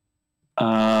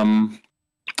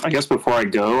 I guess before I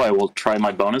go, I will try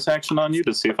my bonus action on you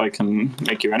to see if I can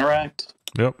make you interact.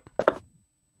 Yep.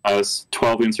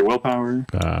 12 against your willpower.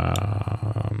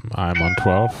 I'm on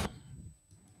 12.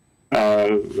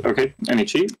 Okay, any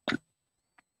cheat?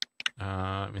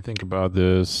 Let me think about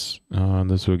this.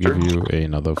 This will give you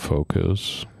another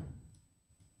focus.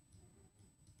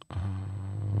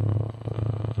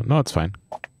 No, it's fine.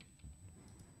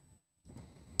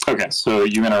 Okay, so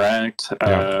you interact.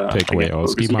 Take away all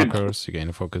ski markers, you gain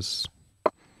a focus.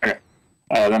 Okay.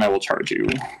 Then I will charge you.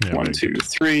 Yeah, 1, 2,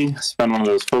 3. Spend one of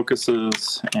those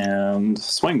focuses and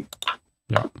swing.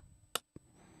 Yeah.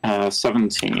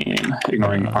 17,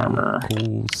 ignoring armor.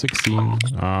 Cool. 16.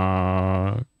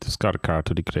 Discard a card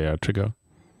to declare a trigger.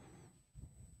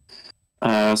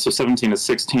 So 17 to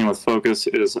 16 with focus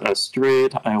is a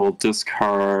straight. I will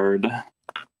discard.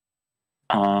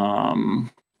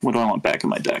 What do I want back in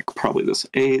my deck? Probably this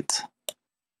 8.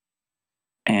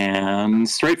 And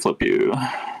straight flip you.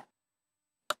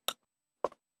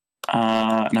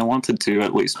 And I want to do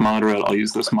at least moderate. I'll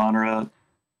use this moderate.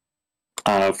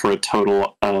 For a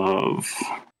total of,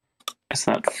 is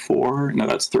that 4? No,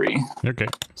 that's 3. Okay,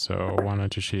 so why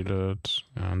don't you shield it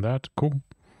on that? Cool.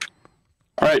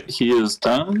 All right, he is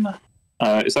done.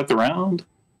 Is that the round?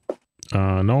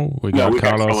 No, we got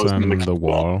Carlos and the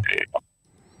wall.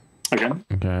 Okay.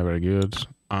 Okay, very good.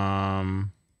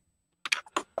 Carlos,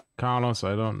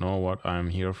 I don't know what I'm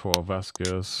here for.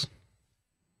 Vasquez.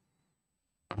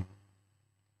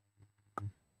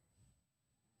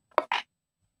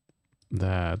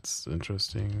 That's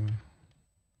interesting.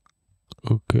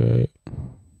 Okay.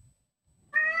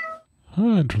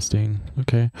 Oh, interesting.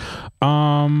 Okay.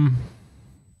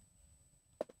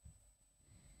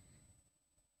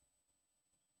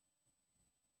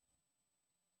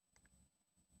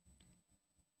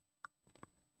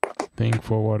 Think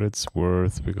for what it's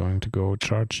worth, we're going to go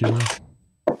charge you.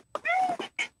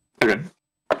 Okay.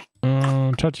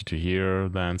 Charge you to here,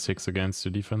 then 6 against the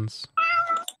defense.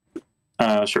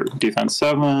 Sure. Defense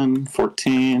 7,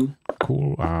 14.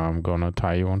 Cool. I'm gonna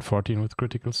tie you on 14 with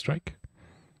critical strike.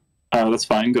 That's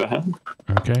fine. Go ahead.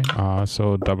 Okay.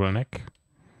 So double neck.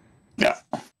 Yeah.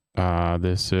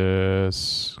 This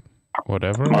is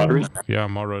whatever. Moderate. Yeah,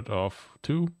 moderate of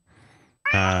 2.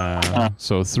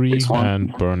 So 3 1.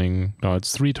 and burning. No,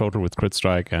 it's 3 total with crit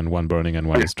strike and 1 burning and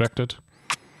 1 distracted.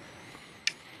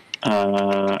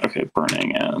 Okay,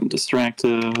 burning and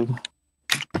distracted.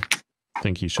 I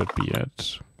think he should be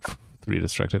at 3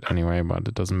 distracted anyway, but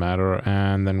it doesn't matter.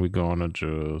 And then we're gonna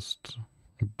just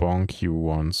bonk you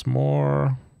once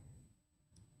more.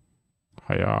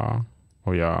 Hiya.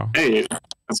 Oh yeah. Hey,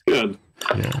 that's good.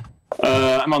 Yeah.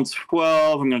 I'm on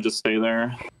 12. I'm gonna just stay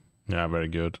there. Yeah, very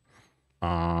good.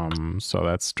 So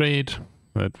that's straight.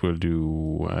 That will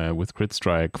do with crit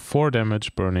strike 4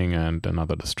 damage, burning, and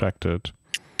another distracted.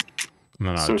 And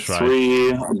then So I'll try.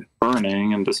 3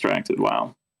 burning and distracted.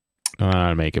 Wow.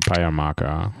 I'll make a pyre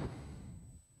marker.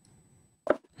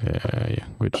 Yeah,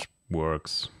 which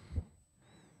works.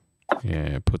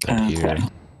 Yeah, put that here.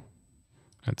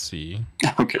 Let's see.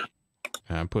 Okay.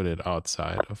 Put it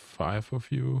outside of 5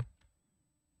 of you.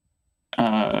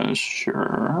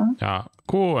 Sure. Yeah,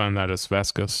 cool. And that is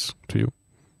Vasquez to you.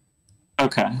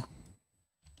 Okay.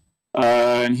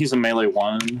 And he's a melee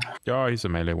 1. Yeah, he's a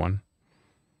melee 1.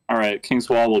 All right. King's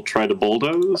Wall will try to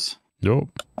bulldoze. Yup.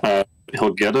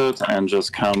 He'll get it and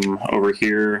just come over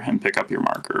here and pick up your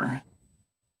marker.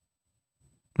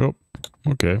 Yup.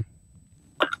 Okay.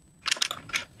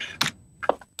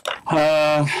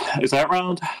 Is that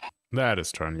round? That is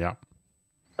turn, yeah.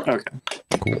 Okay.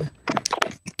 Cool.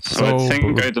 So I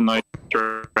think I denied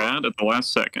strat at the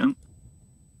last second.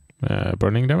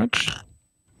 Burning damage?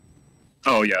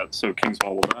 Oh yeah, so King's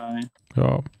Wall will die.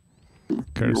 Oh.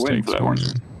 Kaeris waiting takes for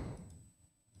that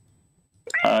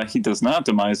 1. He does not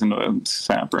demise into a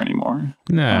sapper anymore.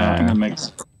 Nah. I'm gonna make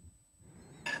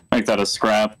that a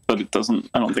scrap, but it doesn't.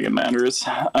 I don't think it matters.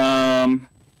 And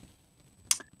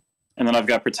then I've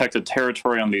got protected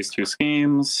territory on these 2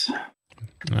 schemes.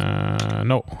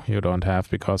 No, you don't have,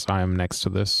 because I am next to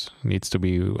this. Needs to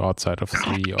be outside of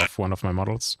 3 of one of my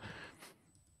models.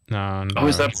 And,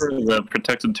 is that for the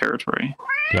protected territory?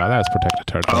 Yeah, that's protected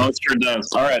territory. Oh, it sure does.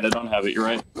 All right, I don't have it. You're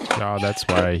right. Yeah, that's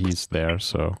why he's there.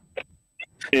 So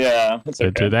yeah, it's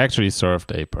okay. It actually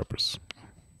served a purpose.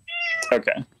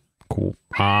 Okay. Cool.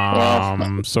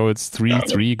 So it's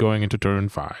 3-3 going into turn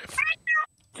 5.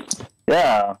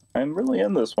 Yeah, I'm really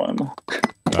in this one.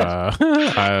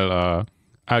 I'll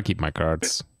keep my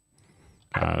cards.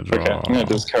 Okay, I'm gonna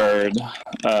discard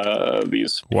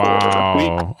these 4.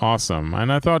 Wow, awesome.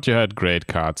 And I thought you had great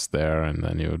cards there, and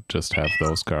then you just have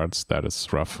those cards. That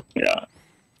is rough.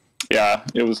 Yeah,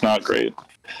 it was not great.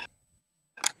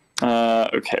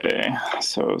 Okay,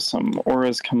 so some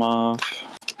auras come off.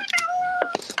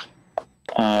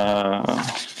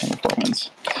 Performance.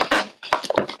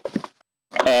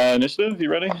 Initiative, you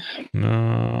ready?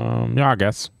 Yeah, I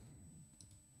guess.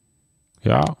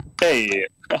 Yeah. Hey,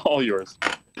 all yours.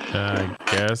 I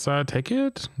guess I take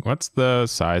it. What's the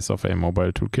size of a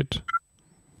mobile toolkit?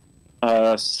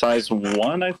 Size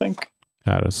 1, I think.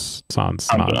 That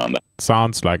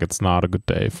sounds like it's not a good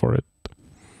day for it.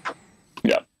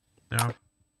 Yeah.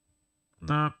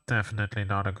 No, definitely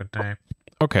not a good day.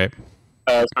 Okay.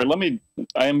 Sorry,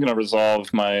 I am going to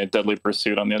resolve my Deadly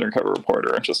Pursuit on the Undercover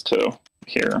Reporter just to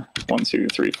here. 1, 2,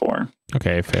 3, 4.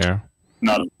 Okay, fair.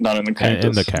 Not in the cactus.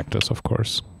 In the cactus, of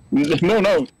course. No.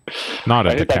 Not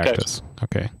in the cactus.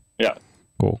 Okay. Yeah.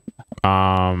 Cool.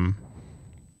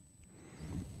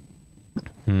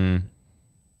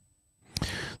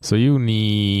 So you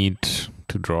need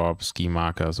to drop ski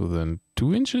markers within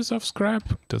 2 inches of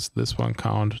scrap. Does this one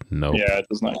count? No. Yeah, it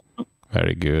does not.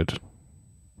 Very good.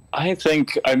 I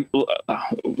think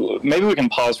maybe we can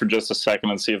pause for just a second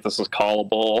and see if this is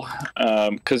callable,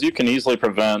 because you can easily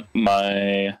prevent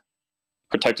my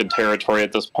protected territory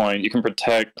at this point. You can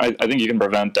protect. I think you can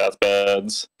prevent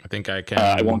deathbeds. I think I can.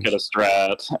 I won't get a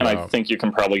strat, and I think you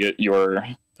can probably get your.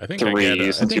 I think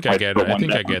 3.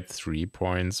 I get 3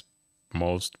 points,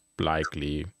 most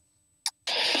likely.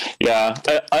 Yeah,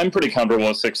 I'm pretty comfortable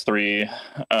with 6-3.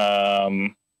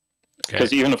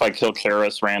 Because even if I kill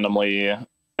Kaeris randomly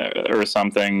or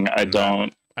something, I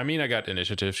don't. I mean, I got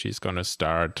initiative. She's gonna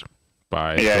start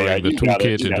by throwing the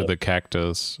toolkit into the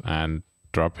cactus and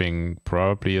dropping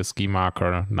probably a ski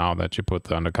marker now that you put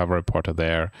the undercover reporter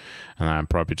there, and I'm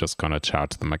probably just gonna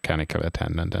charge the mechanical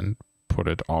attendant and put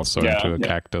it also into a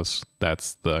cactus.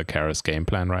 That's the Kaeris game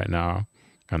plan right now.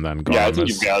 And then Golem I think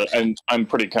you've got it. I'm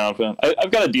pretty confident.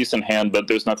 I've got a decent hand, but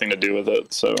there's nothing to do with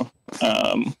it. So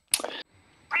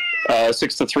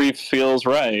 6-3 feels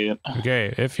right.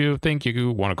 Okay, if you think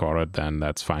you want to call it, then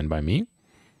that's fine by me.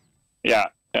 Yeah.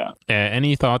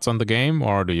 Any thoughts on the game,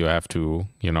 or do you have to,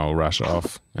 rush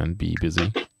off and be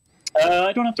busy?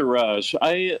 I don't have to rush.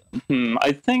 I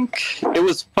think it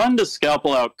was fun to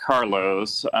scalpel out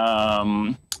Carlos,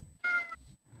 and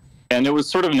it was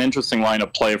sort of an interesting line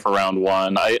of play for round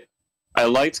 1. I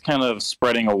liked kind of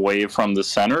spreading away from the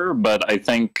center, but I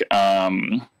think I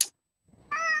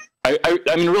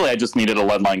mean, really, I just needed a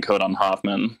lead line code on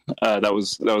Hoffman. That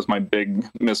was my big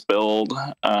misbuild.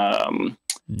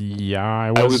 Yeah,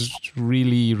 I was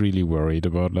really, really worried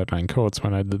about lead line codes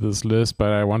when I did this list,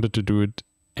 but I wanted to do it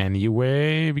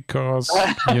anyway because,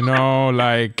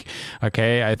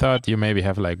 okay, I thought you maybe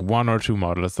have like 1 or 2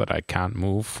 models that I can't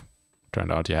move. Turned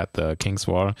out you had the King's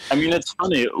Wall. I mean, it's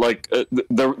funny. Like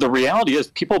the reality is,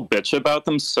 people bitch about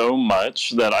them so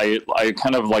much that I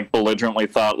kind of like belligerently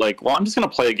thought like, well, I'm just gonna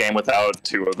play a game without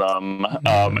 2 of them.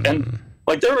 And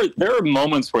like there are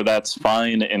moments where that's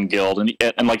fine in Guild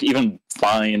and like even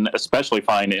fine, especially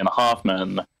fine in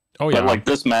Hoffman. Oh yeah. But like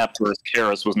this map versus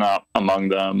Kaeris was not among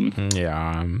them.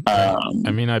 Yeah.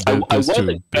 I mean, I was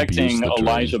expecting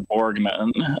Elijah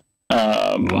Borgman.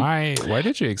 Why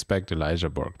did you expect Elijah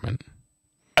Borgman?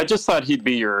 I just thought he'd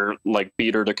be your like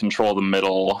beater to control the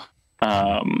middle,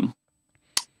 and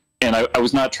I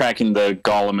was not tracking the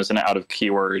Golem as an out of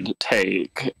keyword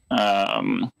take,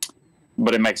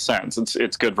 but it makes sense.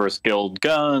 It's good versus guild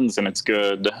guns, and it's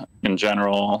good in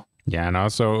general. Yeah, and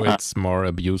also it's more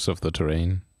abuse of the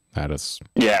terrain. That is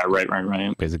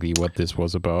right. Basically, what this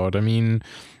was about. I mean,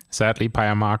 sadly,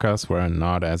 pyre markers were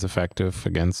not as effective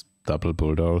against double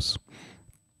bulldoze.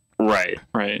 Right.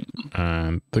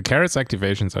 And the Kaeris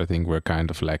activations, I think, were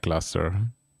kind of lackluster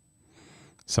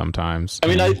sometimes. I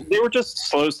mean, they were just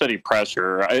slow, steady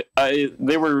pressure.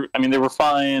 They were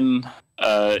fine.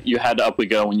 You had to up we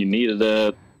go when you needed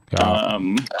it.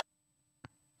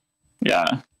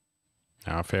 Yeah.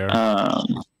 Fair.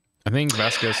 I think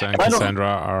Vasquez and Cassandra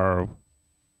are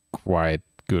quite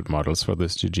good models for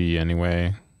this GG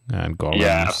anyway, and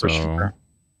Golem. For sure.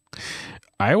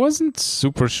 I wasn't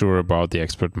super sure about the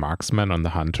expert marksman on the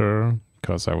hunter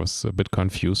because I was a bit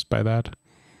confused by that.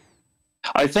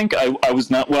 I think I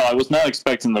was not, well, I was not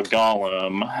expecting the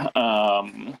Golem.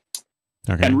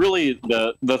 Okay. And really,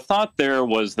 the thought there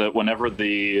was that whenever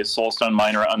the Soulstone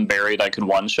Miner unburied, I could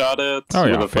one-shot it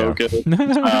with a focus.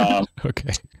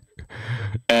 Okay.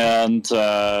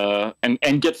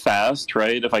 And get fast,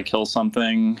 right? If I kill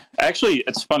something. Actually,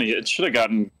 it's funny. It should have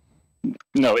gotten...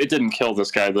 No, it didn't kill this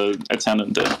guy. The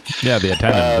Attendant did. Yeah, the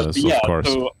Attendant does, of course.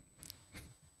 So,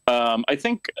 I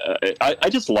think I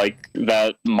just like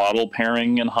that model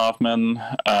pairing in Hoffman.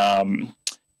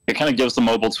 It kind of gives the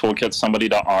mobile toolkit somebody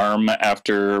to arm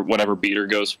after whatever beater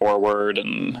goes forward,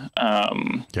 and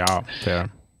yeah, fair.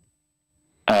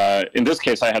 In this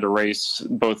case, I had to race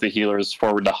both the healers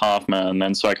forward to Hoffman,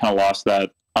 and so I kind of lost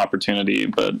that opportunity.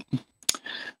 But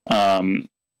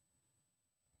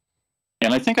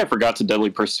and I think I forgot to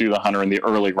deadly pursue the hunter in the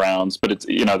early rounds. But it's,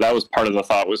 you know, that was part of the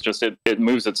thought, was just it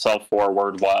moves itself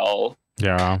forward while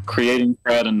creating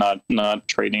threat and not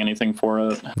trading anything for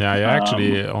it. Yeah, I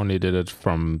actually only did it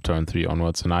from turn 3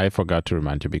 onwards, and I forgot to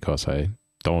remind you because I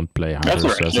don't play hunters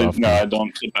as often. No, I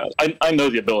don't. I know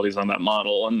the abilities on that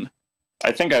model, and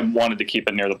I think I wanted to keep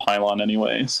it near the pylon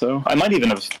anyway, so I might even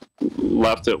have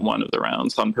left it one of the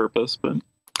rounds on purpose. But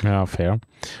yeah, fair.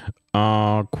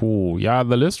 Cool. Yeah,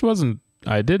 the list wasn't...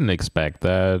 I didn't expect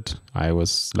that. I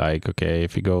was like, okay,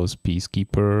 if he goes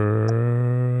Peacekeeper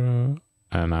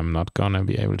and I'm not gonna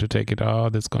be able to take it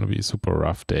out, it's gonna be a super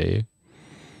rough day.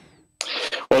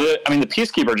 Well, I mean, the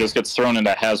Peacekeeper just gets thrown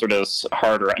into hazardous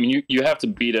harder. I mean, you have to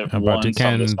beat it once. But you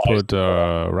can put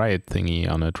a riot thingy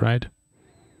on it, right?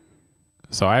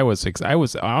 So I was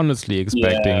honestly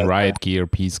expecting riot gear,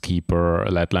 Peacekeeper,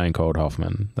 Leadline Code,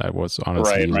 Hoffman. That was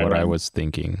honestly what I was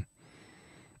thinking.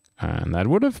 And that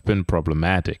would have been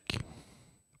problematic,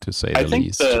 to say the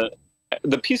least. I think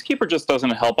the Peacekeeper just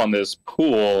doesn't help on this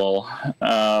pool,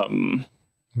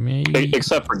 maybe,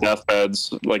 except for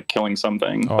deathbeds, like killing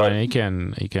something. Oh, and he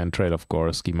can trade off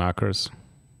Gorski markers.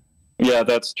 Yeah,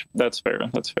 that's fair.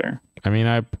 That's fair. I mean,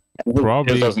 I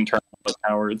probably doesn't turn the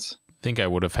cowards. Think I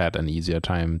would have had an easier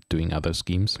time doing other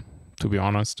schemes, to be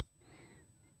honest.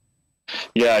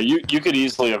 Yeah, you could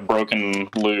easily have broken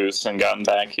loose and gotten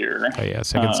back here. Oh yeah,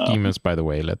 second scheme is, by the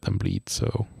way, let them bleed,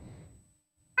 so...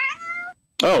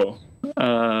 Oh,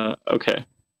 okay.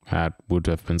 That would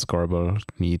have been scoreable.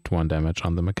 Need 1 damage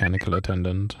on the Mechanical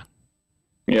Attendant.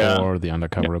 Yeah. Or the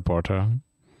Undercover Reporter.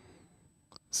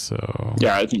 So...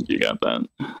 Yeah, I think you got that.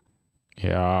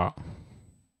 Yeah.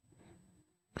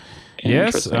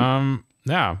 Yes,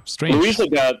 yeah, strange. Louisa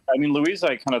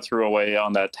I kind of threw away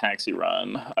on that taxi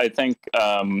run. I think,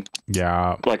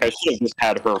 like I should have just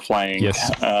had her flank.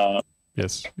 Yes.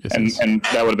 Yes. And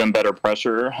that would have been better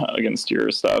pressure against your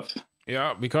stuff.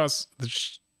 Yeah, because,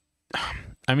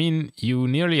 I mean, you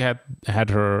nearly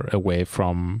had her away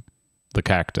from the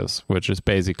cactus, which is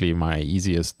basically my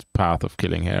easiest path of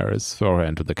killing her, is throw her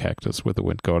into the cactus with the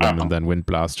Wind Golem and then Wind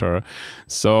Blast her.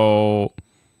 So...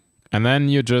 And then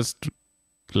you just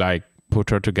like put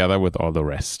her together with all the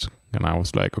rest. And I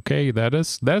was like, okay,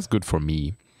 that's good for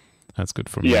me. That's good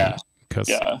for me. Yeah.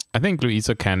 Because I think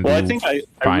Louisa can do I think I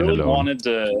really alone. wanted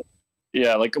to,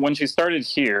 like when she started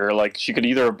here, like she could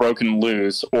either have broken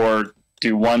loose or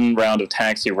do 1 round of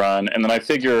taxi run. And then I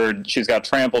figured she's got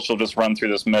trample, she'll just run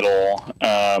through this middle.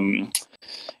 And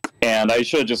I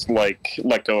should have just like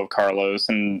let go of Carlos.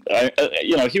 And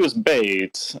he was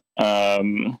bait.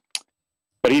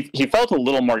 But he felt a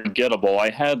little more gettable.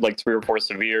 I had like 3 or 4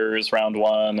 severes round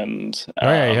 1, and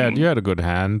you had a good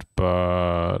hand,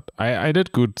 but I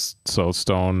did good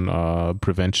Soulstone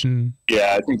prevention.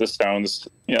 Yeah, I think the stones.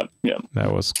 Yeah.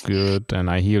 That was good,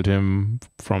 and I healed him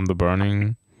from the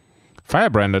burning.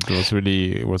 Firebranded was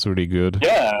really good.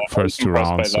 Yeah, first 2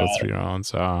 rounds or 3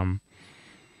 rounds. I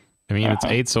mean, it's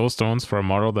 8 Soulstones for a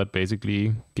model that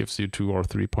basically gives you 2 or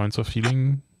 3 points of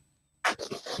healing.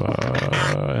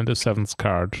 And the 7th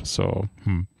card, so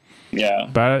yeah,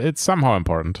 but it's somehow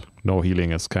important. No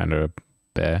healing is kind of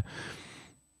bad.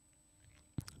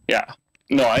 Yeah,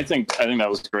 no, I think that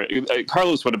was great.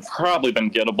 Carlos would have probably been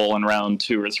gettable in round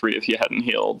 2 or 3 if he hadn't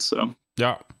healed. So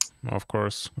yeah, of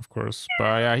course.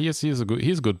 But yeah, he's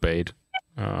good bait.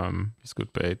 He's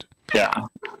good bait. Yeah,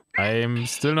 I'm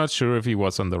still not sure if he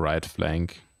was on the right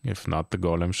flank. If not, the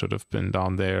Golem should have been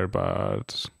down there,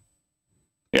 but.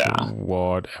 Yeah.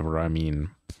 Whatever. I mean,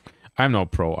 I'm no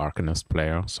pro Arcanist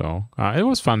player, so it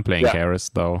was fun playing Kaeris,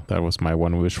 though. That was my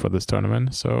one wish for this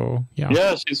tournament. So yeah.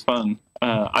 Yeah, she's fun.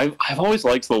 I've always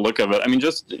liked the look of it. I mean,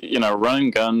 just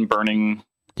running gun, burning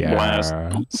blast,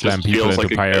 slam people into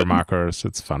like fire markers.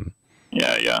 It's fun.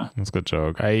 Yeah. It's a good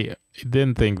joke. I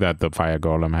didn't think that the Fire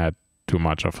Golem had too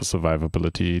much of a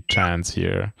survivability chance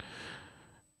here.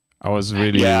 I was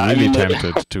really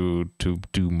tempted to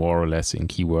do more or less in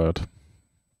keyword,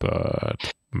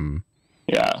 but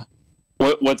yeah.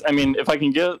 I mean, if I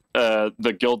can get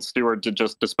the guild steward to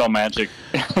just dispel magic,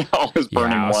 all his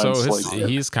burning ones. So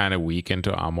he's kind of weak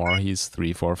into armor. He's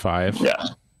 3, 4, 5. Yeah,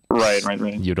 right.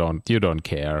 You don't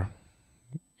care.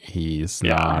 He's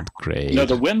not great. No,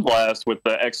 the wind blast with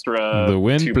the extra. The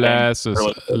wind blast is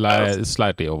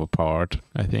slightly overpowered.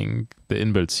 I think the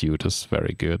inbuilt suit is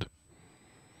very good.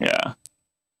 Yeah.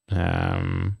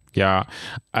 Yeah.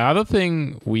 Other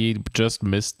thing, we just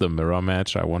missed the mirror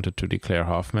match. I wanted to declare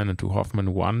Hoffman into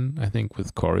Hoffman2, I think,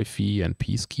 with Coryphy and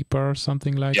Peacekeeper or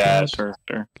something like that. Yeah,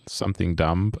 sure. Something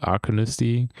dumb,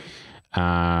 Arcanisty.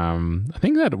 I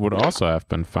think that would also have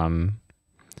been fun.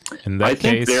 In that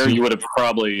case, you would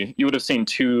have seen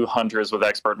 2 hunters with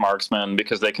expert marksman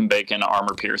because they can bake in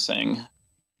armor piercing.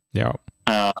 Yeah.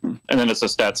 And then it's a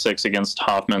stat 6 against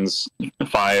Hoffman's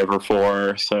 5 or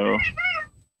 4. So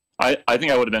I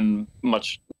think I would have been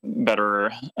much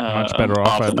better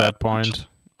off at that point.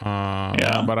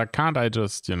 Yeah, but I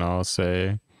just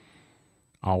say,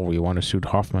 oh, we want to shoot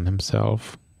Hoffman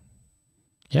himself.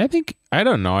 Yeah, I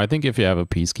don't know. I think if you have a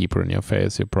Peacekeeper in your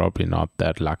face, you're probably not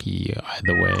that lucky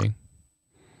either way.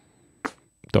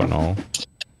 Don't know.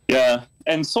 Yeah,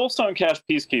 and Soulstone Cache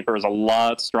Peacekeeper is a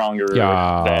lot stronger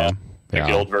than the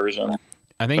guild version.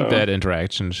 I think that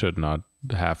interaction should not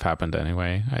have happened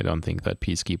anyway. I don't think that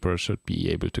Peacekeeper should be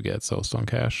able to get Soulstone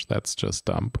Cache. That's just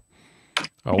dumb.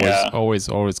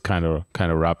 Always kind of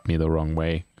rubbed me the wrong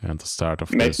way at the start of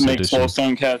this edition. Make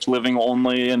Soulstone Cache living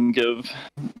only and give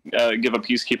a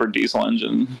Peacekeeper diesel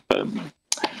engine. But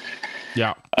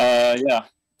yeah,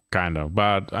 kind of.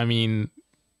 But I mean,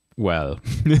 well,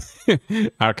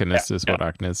 Arcanist is what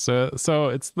Arcanist. So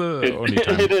it's the only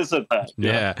time. It is at that.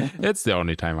 Yeah, it's the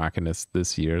only time Arcanist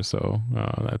this year. So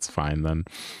that's fine then.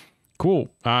 Cool.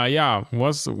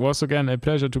 Was again a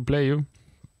pleasure to play you.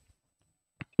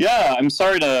 Yeah, I'm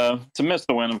sorry to miss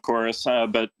the win, of course,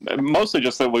 but mostly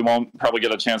just that we won't probably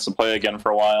get a chance to play again for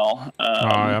a while.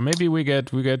 Maybe we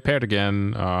get paired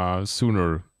again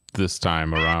sooner this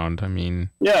time around. I mean,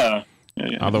 yeah.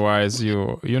 Otherwise,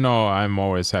 I'm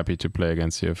always happy to play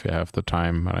against you if you have the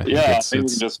time. And I think maybe we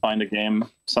can just find a game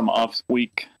some off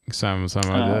week.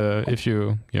 If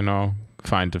you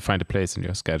find a place in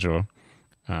your schedule,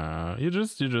 you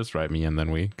just write me and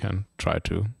then we can try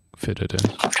to fit it in.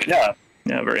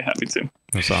 Yeah, very happy to.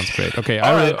 That sounds great. Okay,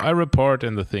 I report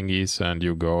in the thingies and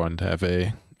you go and have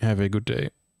a good day.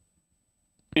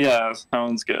 Yeah,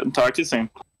 sounds good. Talk to you soon.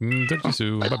 Talk to you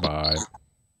soon. Bye-bye.